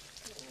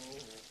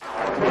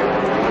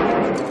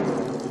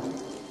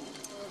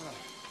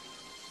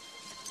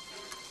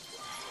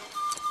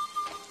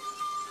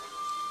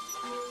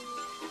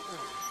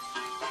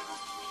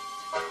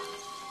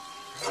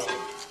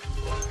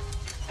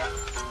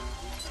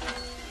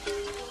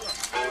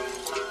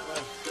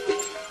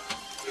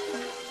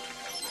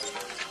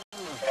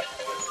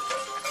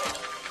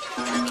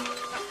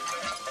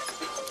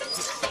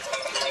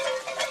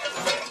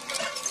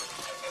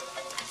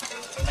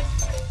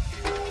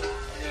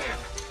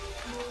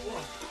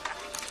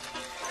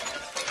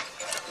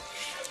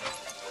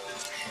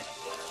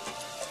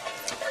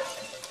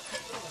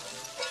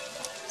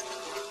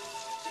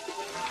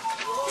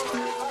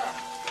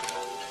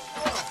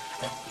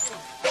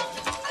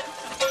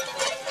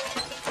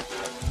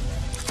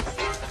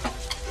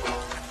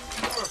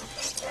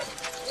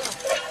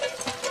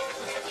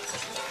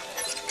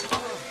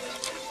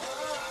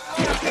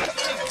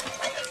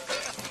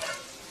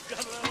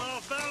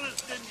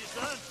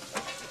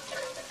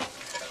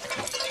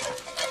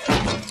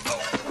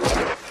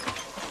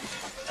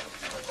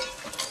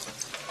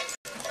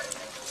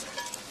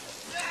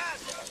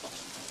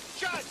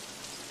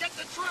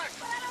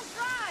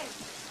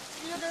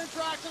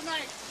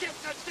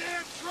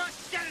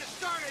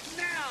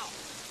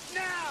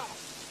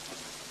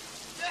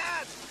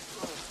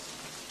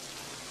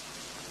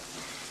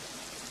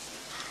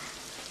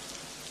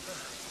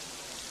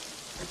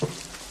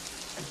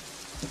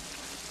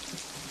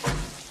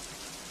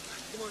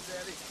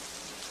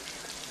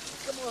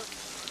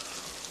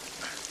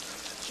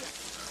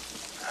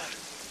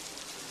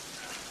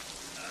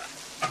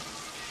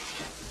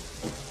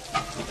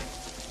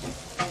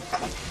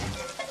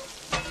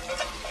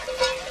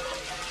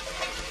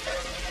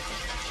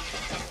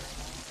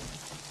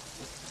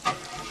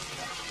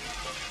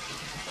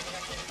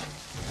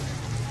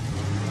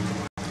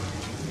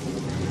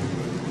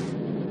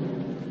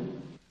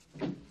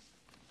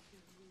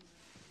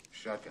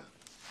 Shotgun.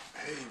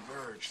 Hey,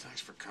 Verge,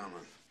 thanks for coming.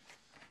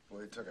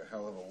 Well, he took a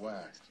hell of a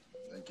whack.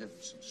 They give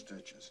him some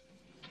stitches.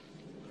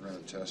 They're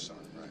running tests on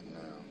him right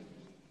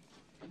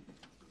now.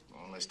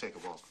 Well, let's take a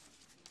walk.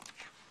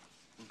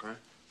 Okay.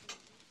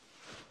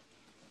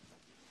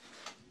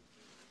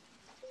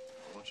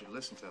 I want you to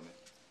listen to me.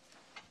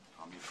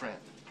 I'm your friend.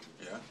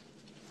 Yeah?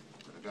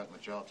 But I got my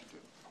job to do.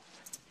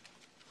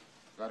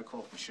 Got a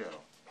call from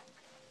Cheryl.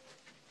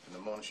 In the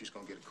morning, she's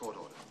gonna get a court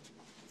order.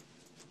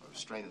 A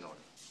restraining order.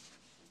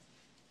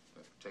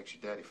 That takes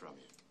your daddy from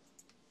you.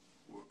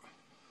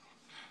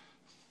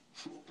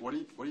 What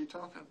are you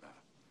talking about?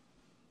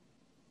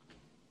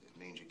 It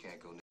means you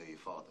can't go near your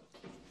father.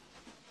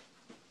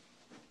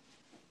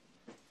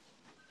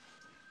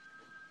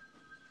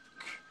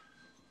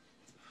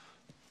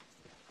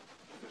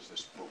 What is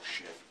this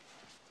bullshit?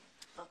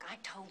 Look, I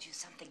told you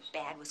something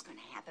bad was going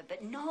to happen,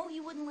 but no,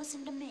 you wouldn't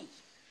listen to me.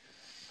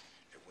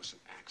 It was an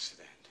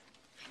accident.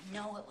 I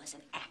know it was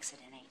an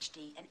accident,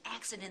 HD. An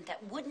accident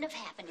that wouldn't have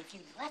happened if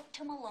you left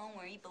him alone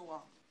where he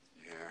belonged.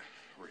 Yeah,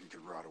 or he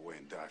could rot away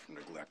and die from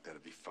neglect.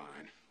 That'd be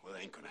fine. Well,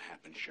 it ain't gonna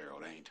happen,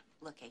 Cheryl. It ain't.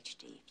 Look,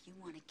 HD, if you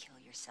want to kill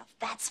yourself,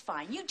 that's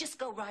fine. You just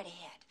go right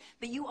ahead.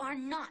 But you are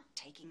not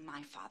taking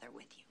my father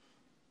with you.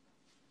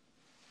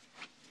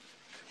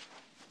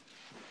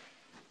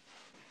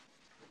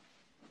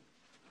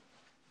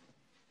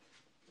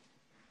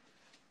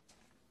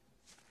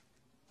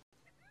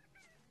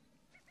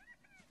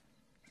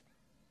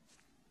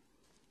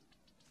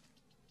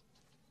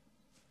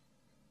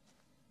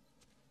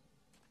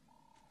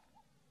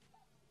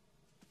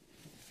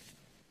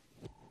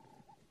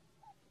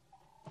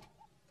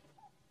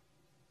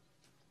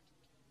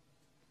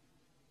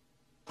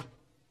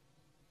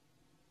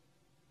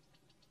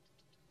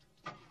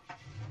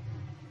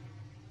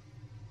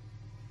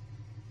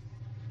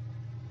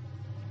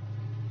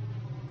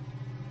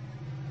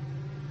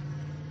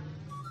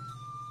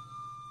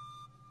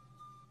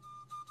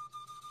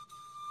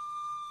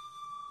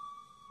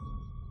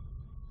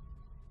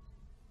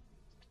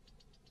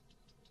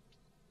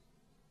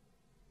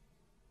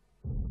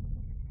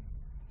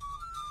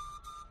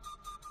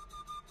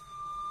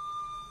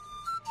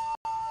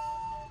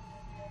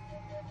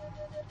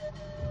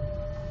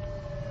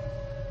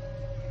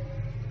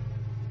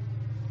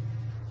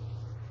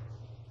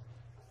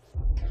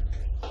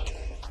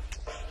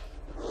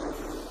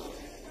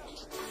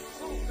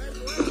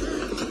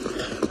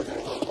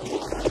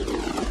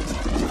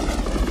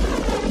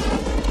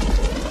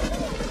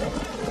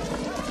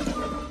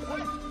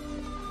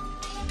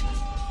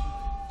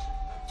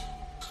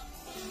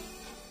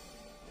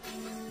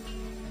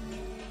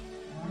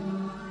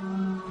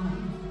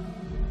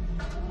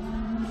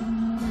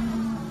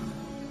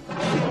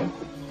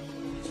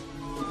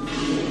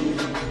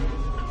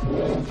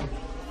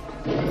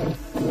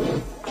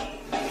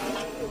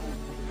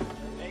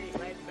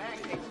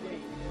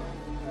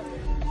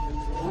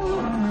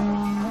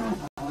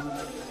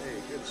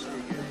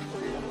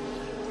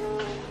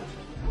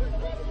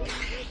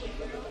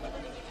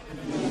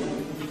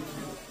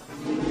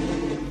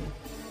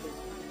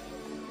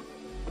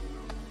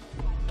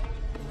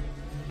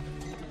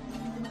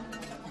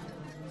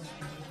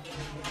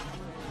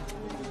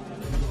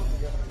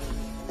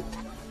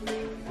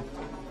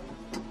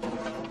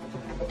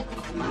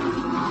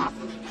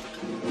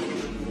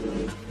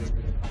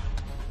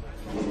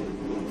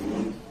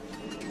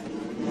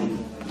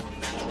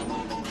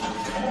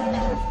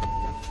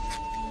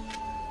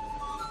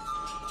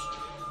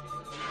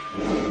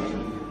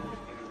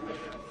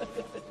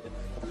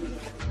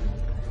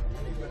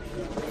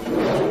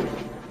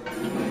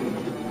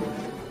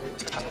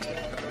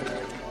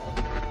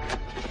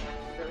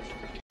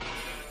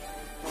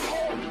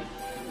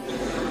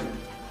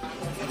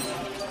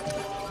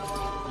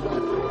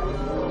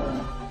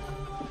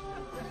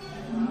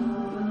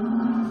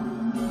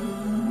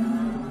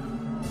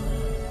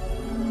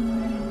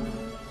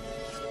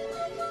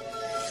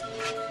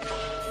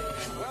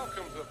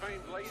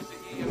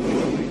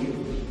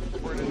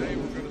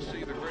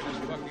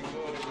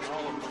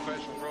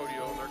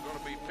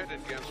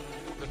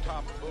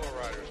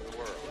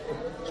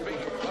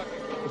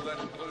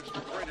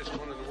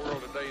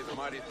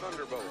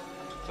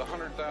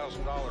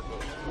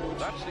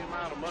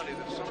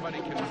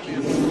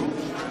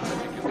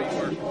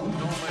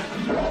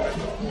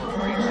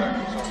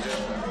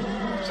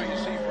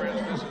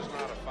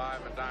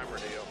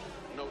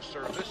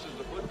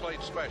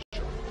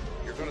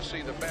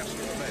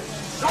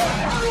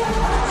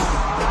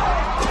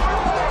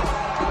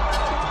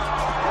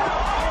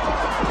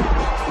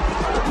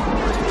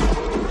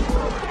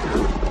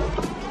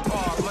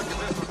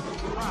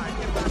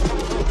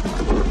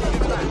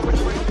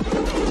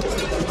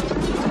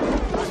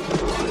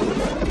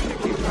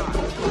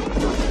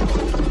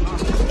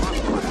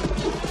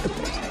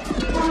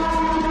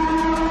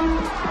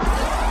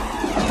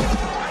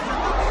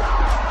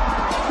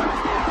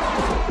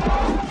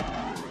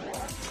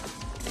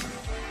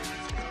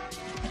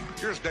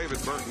 Here's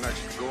David Burton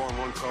next to go on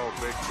one called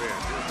Big Ben.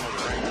 Here's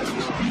another angle.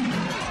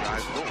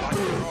 Guys don't like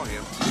to draw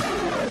him.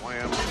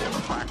 Wham,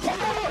 back.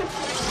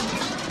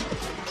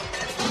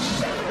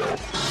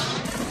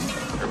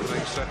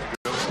 Everything's set to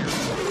go here.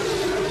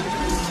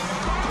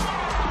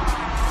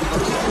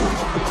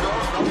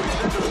 Nobody's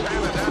into his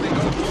hand, and down he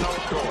goes with no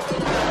score.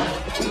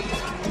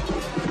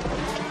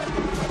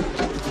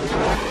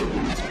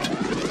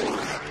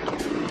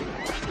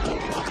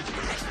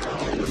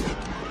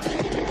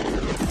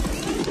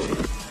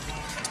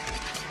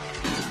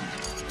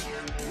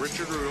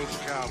 Richard Rule's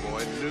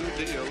Cowboy. New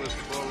deal is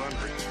full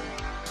under.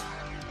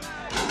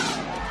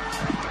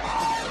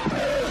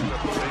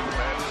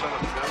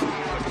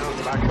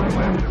 Back to the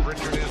left, and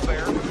Richard is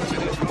there. And he's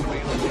going to be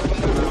the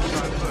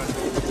outside foot.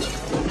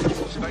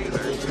 Stay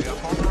there. Stay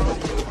up on the road.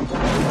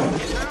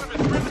 He's out of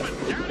his rhythm, and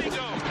down he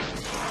goes.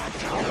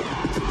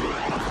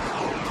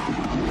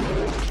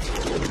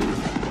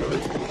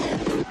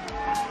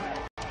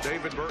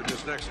 David Burton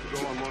is next to go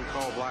on one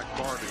called Black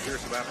Bart, and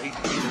here's about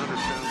 1,800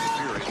 pounds of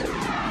fury.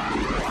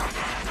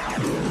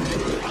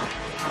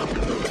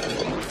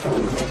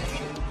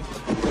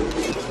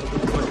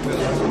 Look at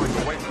this point.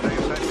 Wait for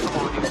Dave's head. Come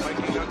on, he's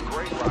making a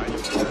great ride.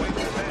 Wait for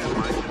the man,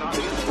 Mike. You're not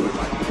into it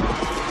like you are.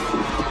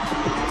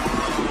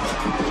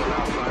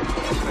 Outside,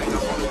 staying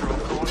up on the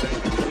road. Come on, Dave.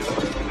 You do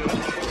what you can do.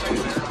 Stay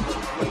there.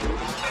 Look at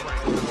the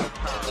strength and the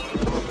power of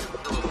the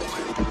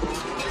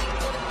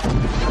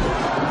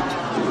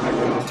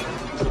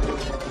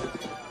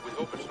We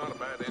hope it's not a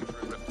bad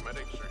injury, but the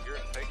medics are here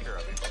to take care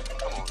of him.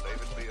 Come on,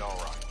 David. Be all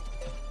right.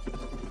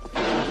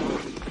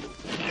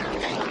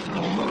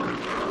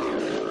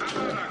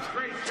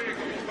 Great big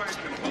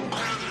old-fashioned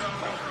hometown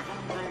dog for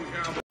homegrown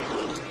Cowboys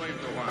who's played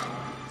for a while.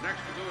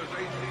 Next to go is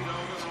H.D.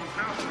 Dalton on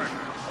house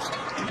record.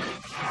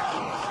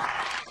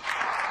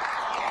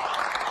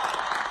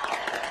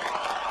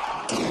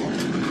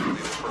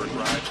 His first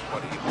ride,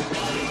 what he did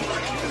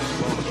in his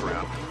bonus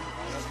round.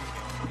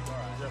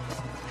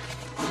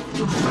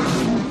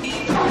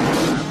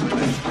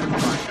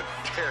 Trying to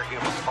tear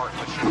him apart.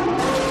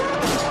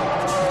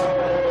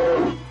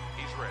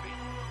 He's ready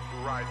to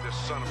ride this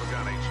son of a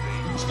gun, H.D.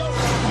 Let's go!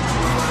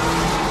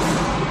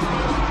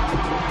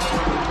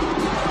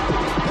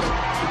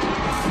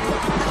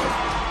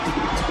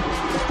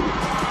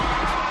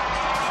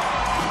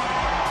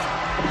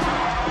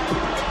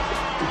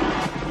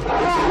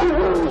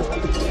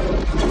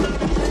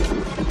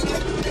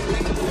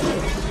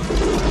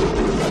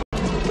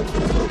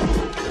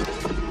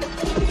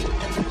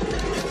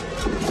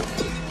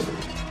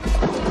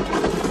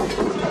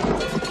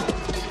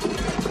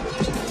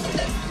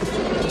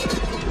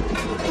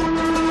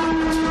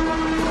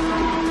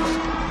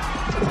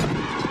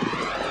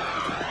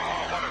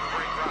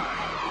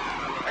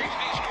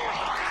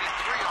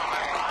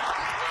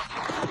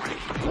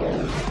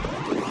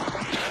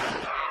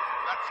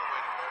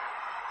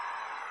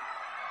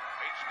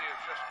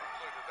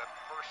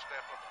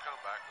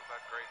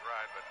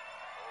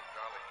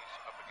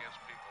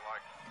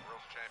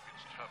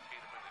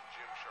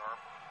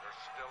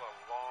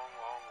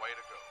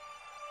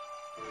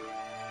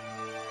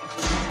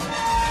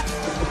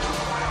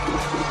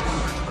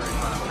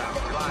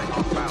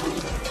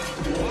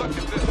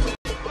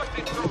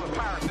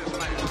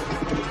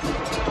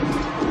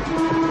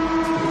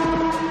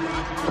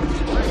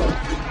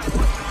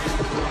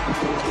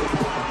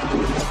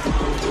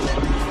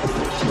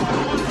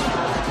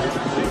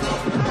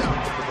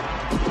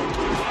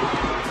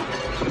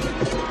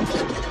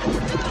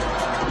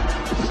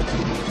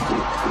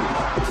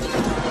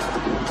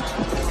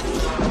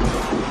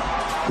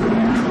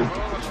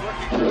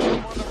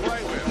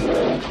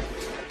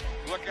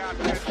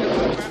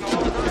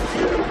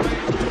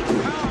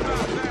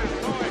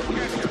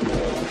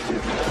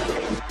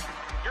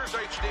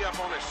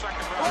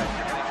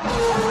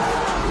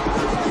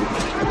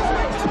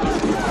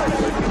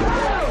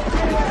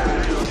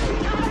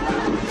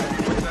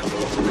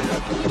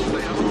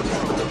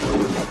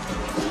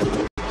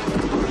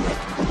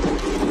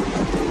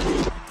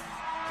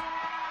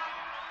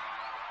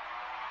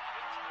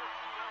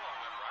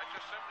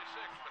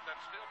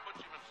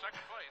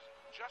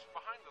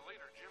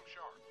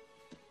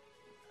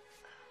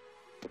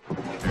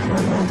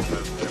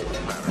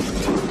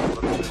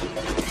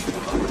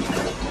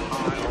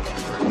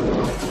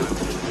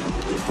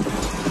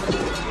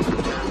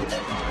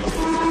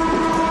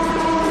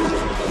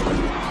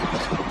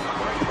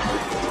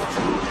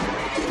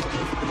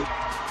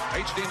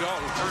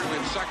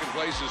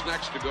 Is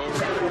next to go.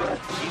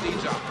 He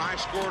needs a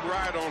high-scored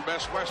ride on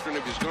Best Western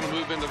if he's going to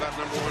move into that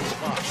number one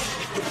spot.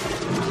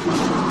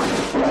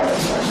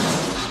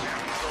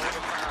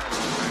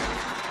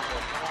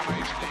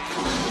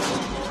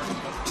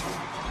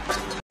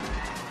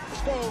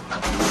 Let's go.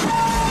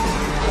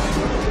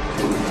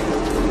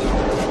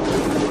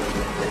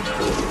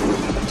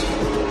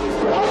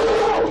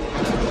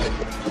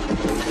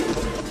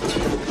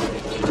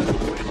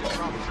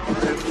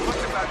 Look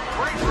at that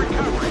great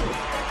recovery.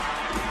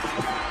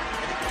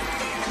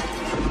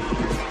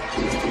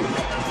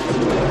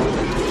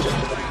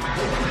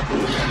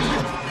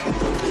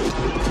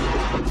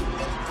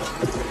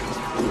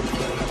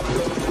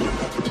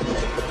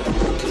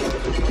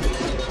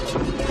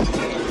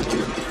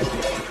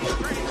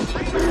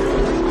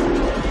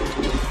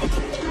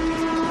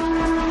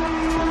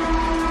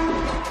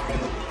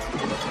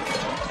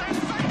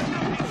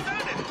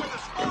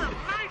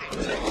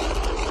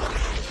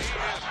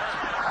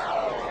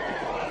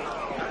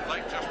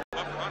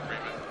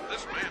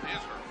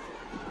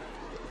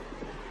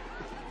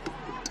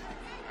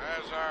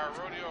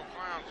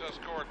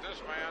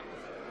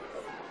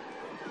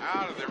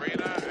 out of the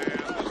arena, and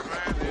this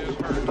man is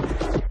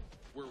hurt.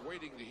 We're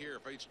waiting to hear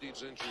if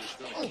HD's injury is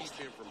going to keep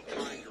him from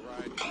trying to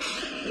ride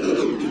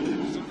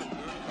son of a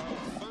gun called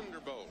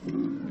Thunderbolt.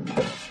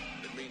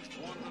 It means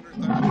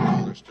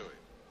 $100,000 to him.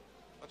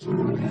 Let's hope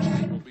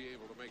HD will be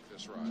able to make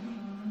this ride.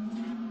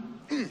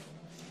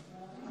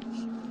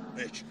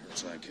 Bitch,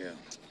 hurts like hell.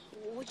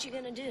 What you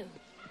gonna do?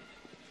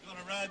 He's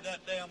gonna ride that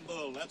damn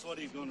bull. That's what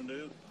he's gonna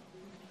do.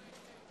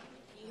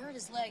 He hurt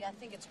his leg. I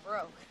think it's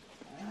broke.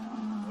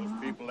 Those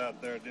people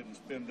out there didn't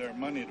spend their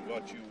money to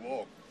watch you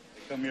walk.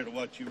 They come here to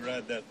watch you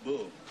ride that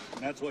bull.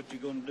 And that's what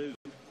you're gonna do.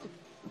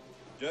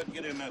 Judd,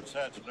 get in that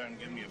satchel there and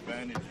give me a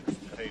bandage and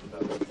some tape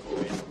out of it for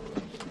me.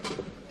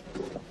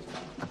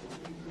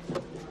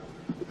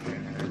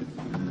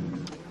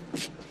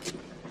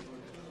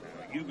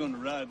 You're gonna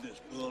ride this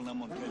bull, and I'm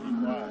gonna tell you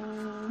why.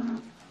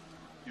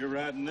 You're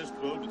riding this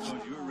bull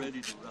because you're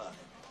ready to ride.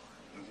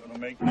 You're gonna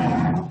make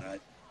noise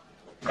tonight.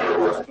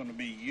 It's gonna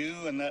be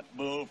you and that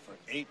bull for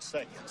 8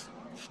 seconds.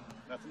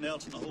 Nothing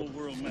else in the whole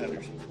world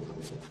matters.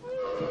 All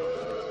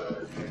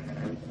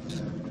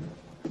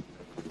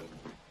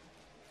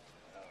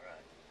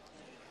right.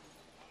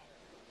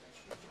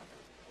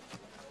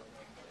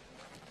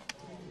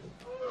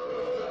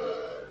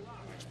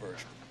 Thanks,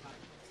 Birch.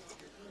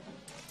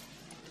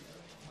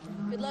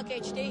 Good luck,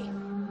 HD.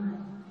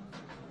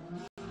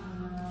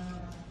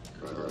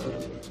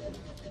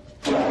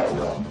 You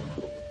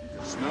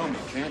can smell me,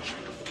 can't you?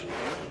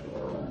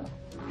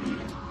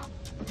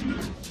 You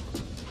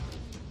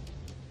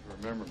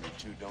remember me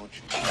too, don't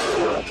you? I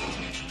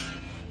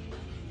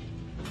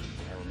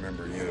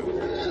remember you.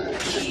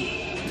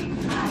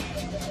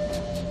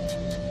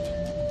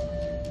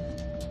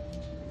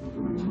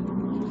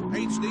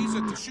 HD's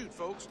at the chute,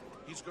 folks.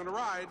 He's going to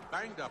ride,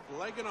 banged up,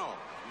 leg and all.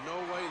 No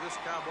way this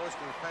cowboy's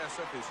going to pass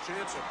up his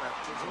chance at that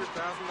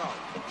 $200,000.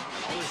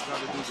 All he's got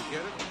to do to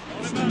get it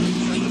is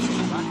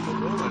back the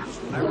bull and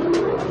snap it.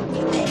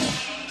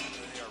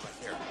 They are right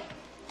there.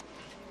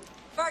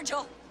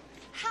 Virgil,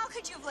 how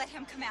could you have let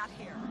him come out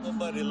here?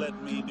 Nobody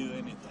let me do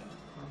anything.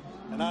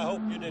 And I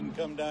hope you didn't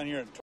come down here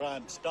and try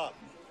and stop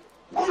me.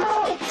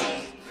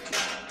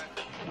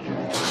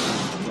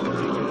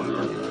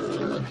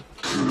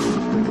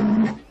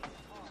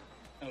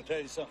 I'll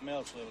tell you something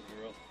else, little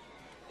girl.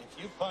 If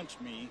you punch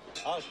me,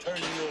 I'll turn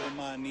you over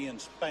my knee and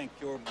spank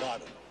your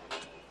bottom.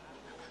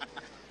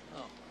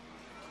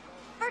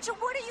 Virgil,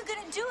 what are you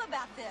going to do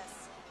about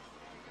this?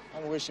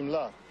 I'm gonna wish him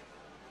luck.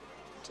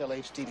 Tell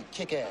HD to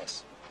kick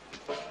ass.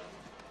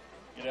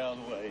 Get out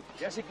of the way.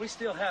 Jessica, we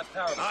still have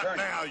power of Not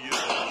attorney. now, you.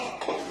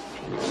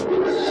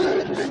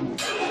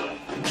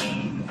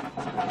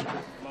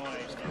 Come on,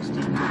 HD,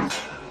 stick.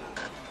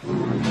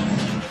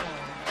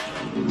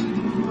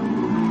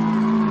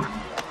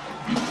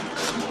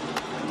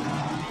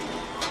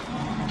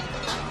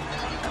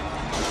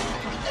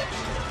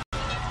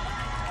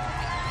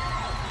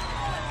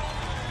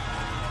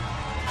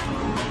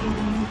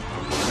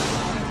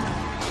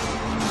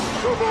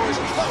 Cowboys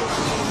are close.